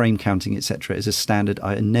play, frame counting, etc. is a standard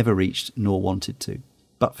I never reached nor wanted to.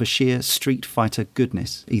 But for sheer Street Fighter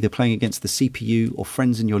goodness, either playing against the CPU or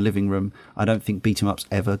friends in your living room, I don't think beat-em-ups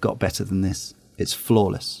ever got better than this. It's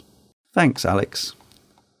flawless. Thanks, Alex.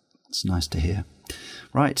 It's nice to hear.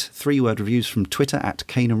 Right, 3-word reviews from Twitter at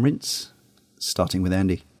Kane and Rince, starting with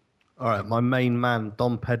Andy. All right, my main man,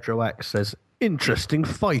 Don Pedro X, says, interesting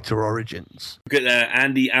fighter origins. Look at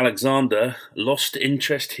Andy Alexander, lost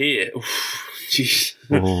interest here. Oof, jeez,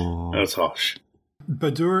 that was harsh.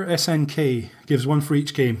 Badur SNK gives 1 for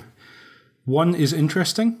each game. 1 is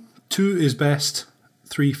interesting, 2 is best,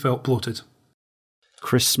 3 felt bloated.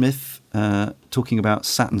 Chris Smith, talking about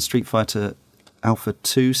Saturn Street Fighter Alpha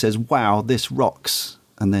 2, says, wow, this rocks.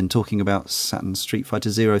 And then talking about Saturn Street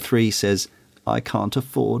Fighter 03 says, I can't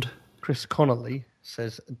afford. Chris Connolly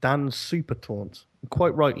says, Dan Super Taunt.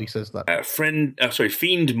 Quite rightly says that.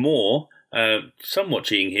 Fiend Moore, somewhat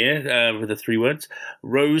cheating here with the 3 words.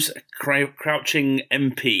 Rose Crouching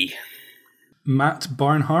MP. Matt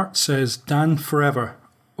Barnhart says, Dan forever.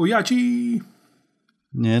 Oyaji!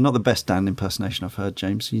 Yeah, not the best Dan impersonation I've heard,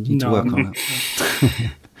 James. You need to work on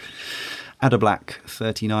that. Ada Black,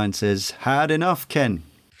 39, says, had enough, Ken.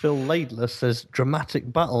 Phil Laidler says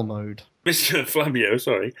dramatic battle mode. Mr. Flavio,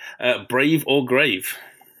 sorry. Brave or grave?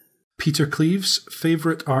 Peter Cleaves,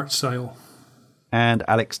 favourite art style. And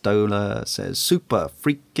Alex Dola says super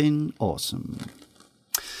freaking awesome.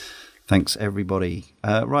 Thanks, everybody.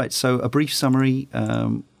 Right, so a brief summary,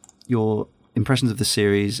 your impressions of the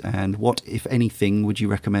series, and what, if anything, would you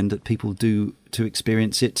recommend that people do to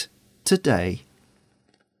experience it today?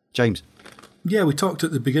 James? Yeah, we talked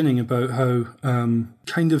at the beginning about how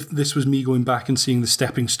kind of this was me going back and seeing the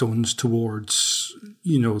stepping stones towards,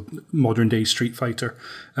 modern day Street Fighter,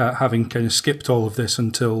 having kind of skipped all of this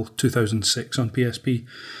until 2006 on PSP.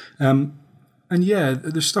 And yeah,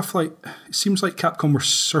 there's stuff like, it seems like Capcom were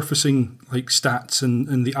surfacing like stats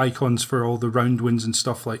and the icons for all the round wins and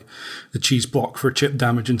stuff, like the cheese block for chip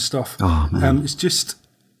damage and stuff. Oh, man. It's just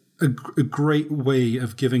a great way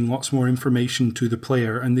of giving lots more information to the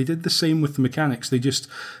player. And they did the same with the mechanics. They just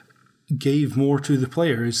gave more to the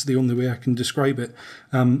player is the only way I can describe it.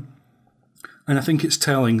 And I think it's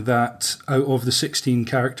telling that out of the 16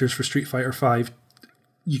 characters for Street Fighter V,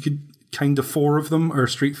 you could kind of 4 of them are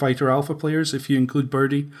Street Fighter Alpha players, if you include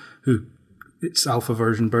Birdie, who it's Alpha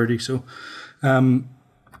version Birdie. So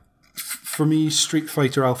for me, Street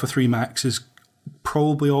Fighter Alpha 3 Max is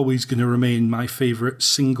probably always going to remain my favourite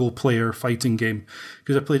single-player fighting game,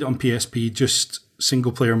 because I played it on PSP, just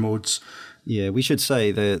single-player modes. Yeah, we should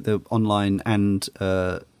say the online and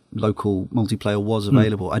local multiplayer was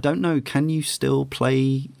available. I don't know, can you still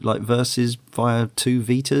play like versus via 2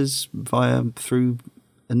 Vitas through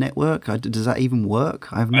a network? Does that even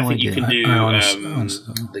work? I have no idea. I think you can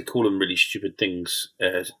do, they call them really stupid things.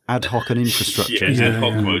 Ad hoc and infrastructure. Ad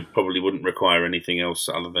hoc mode probably wouldn't require anything else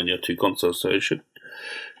other than your 2 consoles, so it should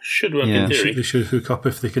work in theory. They should hook up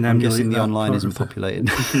if they can I'm emulate. guessing the online isn't populated.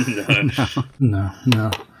 No.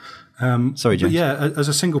 Sorry, James. But yeah, as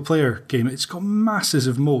a single player game, it's got masses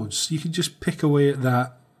of modes. You could just pick away at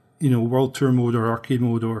that, World Tour mode or arcade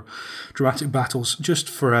mode or dramatic battles just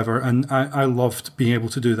forever. And I loved being able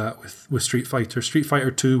to do that with Street Fighter. Street Fighter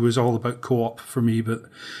 2 was all about co-op for me, but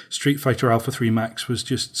Street Fighter Alpha 3 Max was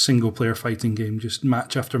just single player fighting game, just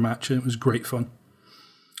match after match, and it was great fun.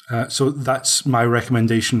 So that's my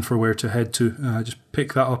recommendation for where to head to. Just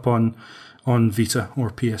pick that up on Vita or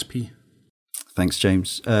PSP. Thanks,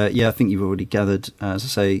 James. Yeah, I think you've already gathered, as I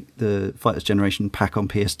say, the Fighters Generation pack on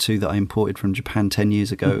PS2 that I imported from Japan 10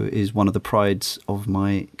 years ago is one of the prides of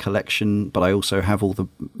my collection, but I also have all the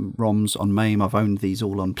ROMs on MAME. I've owned these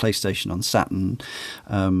all on PlayStation, on Saturn.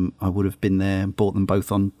 I would have been there and bought them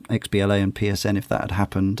both on XBLA and PSN if that had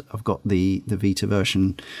happened. I've got the Vita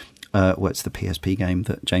version. It's the PSP game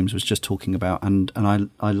that James was just talking about, and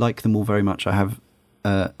I like them all very much. I have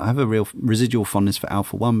a real residual fondness for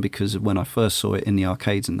Alpha 1 because when I first saw it in the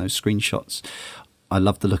arcades and those screenshots, I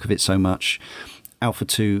loved the look of it so much. Alpha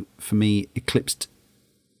 2, for me, eclipsed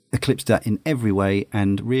that in every way,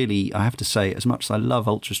 and really, I have to say, as much as I love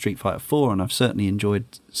Ultra Street Fighter 4, and I've certainly enjoyed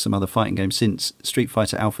some other fighting games since, Street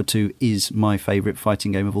Fighter Alpha 2 is my favourite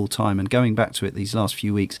fighting game of all time, and going back to it these last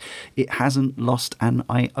few weeks, it hasn't lost an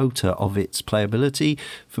iota of its playability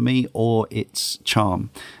for me or its charm.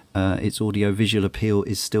 Its audio-visual appeal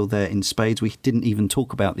is still there in spades. We didn't even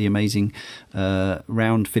talk about the amazing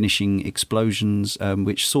round-finishing explosions,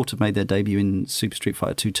 which sort of made their debut in Super Street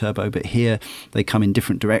Fighter 2 Turbo, but here they come in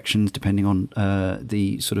different directions depending on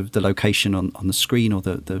the sort of the location on the screen or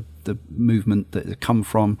the movement that they come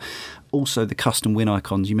from. Also, the custom win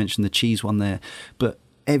icons. You mentioned the cheese one there, but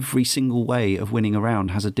every single way of winning a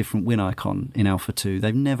round has a different win icon in Alpha 2.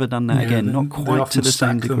 They've never done that again, not quite to the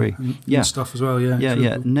same degree. And stuff as well,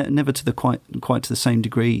 never to the quite to the same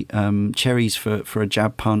degree. Cherries for a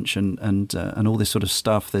jab punch and all this sort of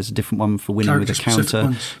stuff. There's a different one for winning with a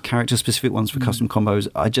counter. Character-specific ones for custom combos.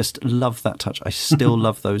 I just love that touch. I still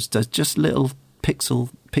love those. There's just little pixel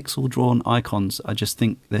drawn icons. I just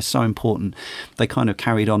think they're so important. They kind of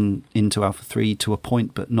carried on into Alpha 3 to a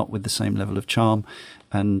point, but not with the same level of charm.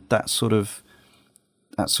 And that sort of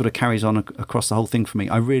carries on across the whole thing for me.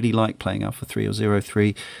 I really like playing Alpha 3 or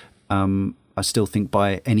 03. I still think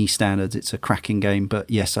by any standards it's a cracking game. But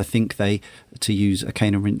yes, I think to use a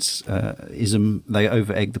Cane and Rinse ism, they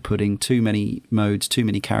over-egg the pudding. Too many modes, too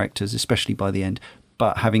many characters, especially by the end.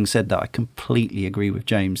 But having said that, I completely agree with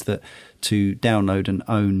James that to download and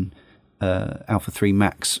own Alpha 3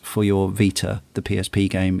 Max for your Vita, the PSP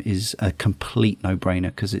game, is a complete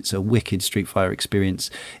no-brainer because it's a wicked Street Fighter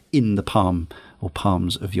experience in the palm or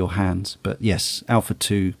palms of your hands. But yes, Alpha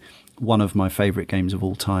 2, one of my favourite games of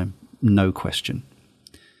all time, no question.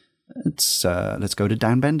 Let's go to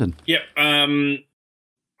Dan Bendon. Yeah,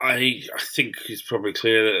 I think it's probably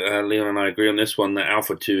clear that Leon and I agree on this one, that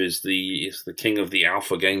Alpha 2 is the king of the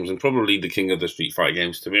Alpha games and probably the king of the Street Fighter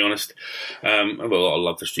games, to be honest. I have a lot of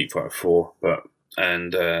love for Street Fighter 4, but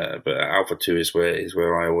Alpha 2 is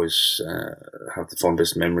where I always have the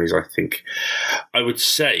fondest memories, I think. I would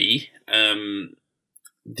say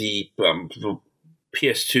the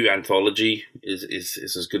PS2 anthology is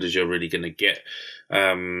as good as you're really going to get.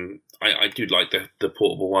 I do like the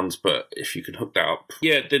portable ones, but if you can hook that up,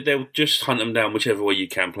 they'll just hunt them down whichever way you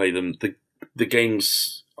can play them. The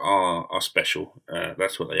games are special.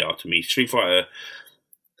 That's what they are to me. Street Fighter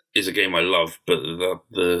is a game I love, but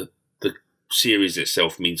the series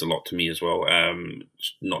itself means a lot to me as well.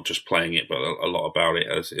 Not just playing it, but a lot about it.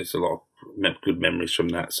 It's a lot of good memories from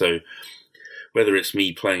that. So whether it's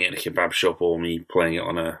me playing it in a kebab shop or me playing it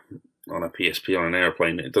on a PSP on an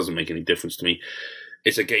airplane, it doesn't make any difference to me.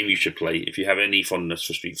 It's a game you should play if you have any fondness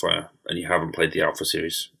for Street Fighter and you haven't played the Alpha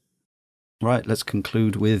series. Right, let's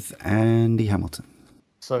conclude with Andy Hamilton.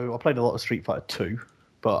 So I played a lot of Street Fighter 2,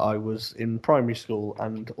 but I was in primary school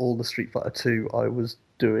and all the Street Fighter 2 I was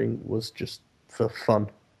doing was just for fun,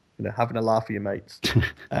 having a laugh with your mates.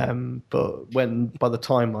 But by the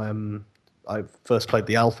time I first played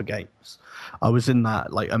the Alpha games, I was in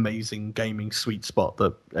that like amazing gaming sweet spot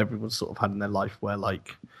that everyone's sort of had in their life where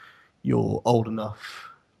like you're old enough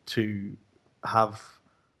to have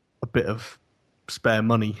a bit of spare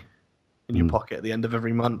money in your pocket at the end of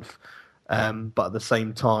every month. But at the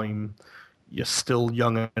same time, you're still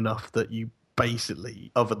young enough that you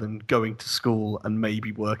basically, other than going to school and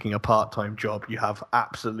maybe working a part-time job, you have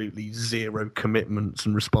absolutely zero commitments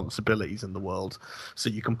and responsibilities in the world. So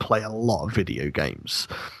you can play a lot of video games.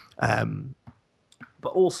 But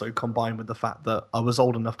also combined with the fact that I was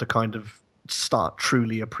old enough to kind of start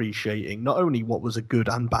truly appreciating not only what was a good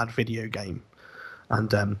and bad video game,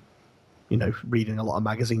 and reading a lot of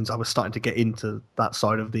magazines, I was starting to get into that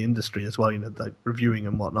side of the industry as well, like reviewing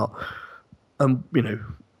and whatnot.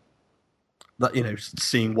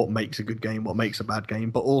 Seeing what makes a good game, what makes a bad game,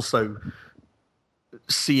 but also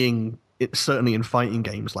seeing it certainly in fighting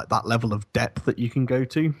games, like that level of depth that you can go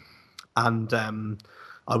to. And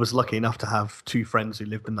I was lucky enough to have two friends who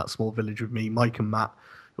lived in that small village with me, Mike and Matt,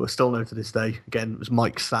 who I still know to this day. Again, it was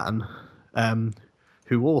Mike Saturn,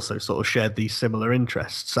 who also sort of shared these similar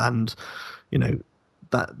interests. And,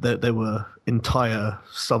 that there were entire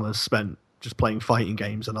summers spent just playing fighting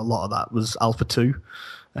games, and a lot of that was Alpha 2,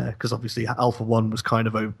 because obviously Alpha 1 was kind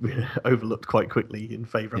of overlooked quite quickly in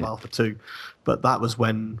favour of Alpha 2. But that was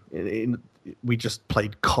when we just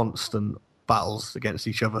played constant battles against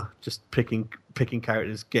each other, just picking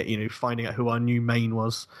characters, finding out who our new main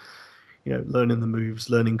was, learning the moves,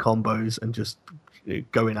 learning combos, and just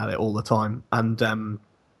going at it all the time. And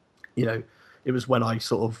it was when I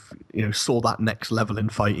sort of saw that next level in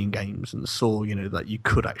fighting games and saw that you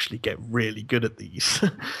could actually get really good at these.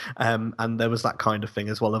 And there was that kind of thing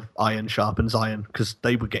as well of iron sharpens iron, because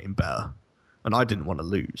they were getting better and I didn't want to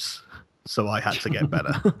lose, so I had to get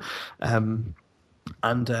better.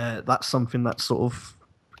 And that's something that's sort of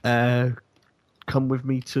come with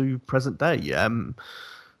me to present day. I'm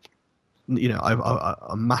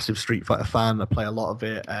a massive Street Fighter fan. I play a lot of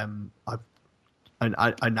it.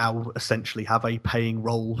 I now essentially have a paying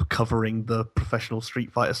role covering the professional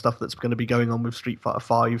Street Fighter stuff that's going to be going on with Street Fighter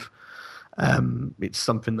 5. It's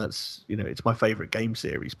something that's, it's my favourite game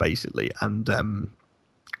series, basically. And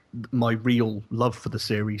my real love for the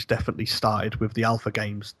series definitely started with the Alpha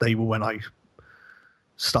games. They were when I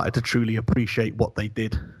started to truly appreciate what they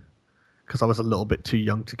did, because I was a little bit too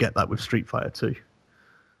young to get that with Street Fighter 2.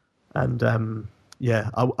 And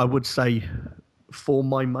I would say for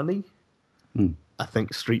my money, I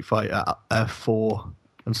think Street Fighter 4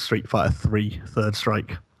 and Street Fighter 3 Third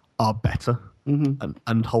Strike are better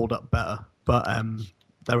and hold up better. But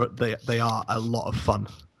they are a lot of fun,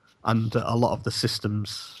 and a lot of the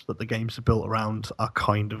systems that the games are built around are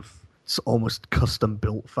kind of almost custom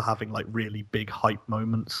built for having like really big hype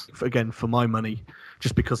moments. Again, for my money,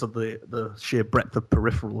 just because of the sheer breadth of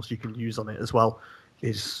peripherals you can use on it as well,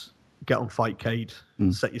 is get on Fightcade,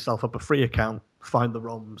 set yourself up a free account, find the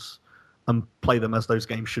ROMs, and play them as those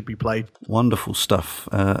games should be played. Wonderful stuff.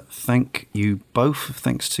 Thank you both.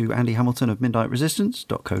 Thanks to Andy Hamilton of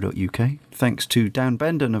MidnightResistance.co.uk. Thanks to Dan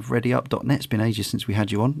Bendon of ReadyUp.net. It's been ages since we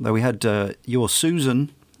had you on, though we had your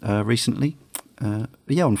Susan recently.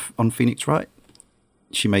 On Phoenix Wright.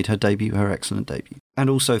 She made her debut, her excellent debut. And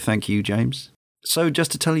also thank you, James. So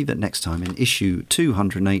just to tell you that next time in issue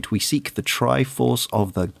 208, we seek the Triforce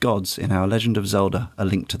of the Gods in our Legend of Zelda, A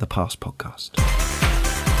Link to the Past podcast.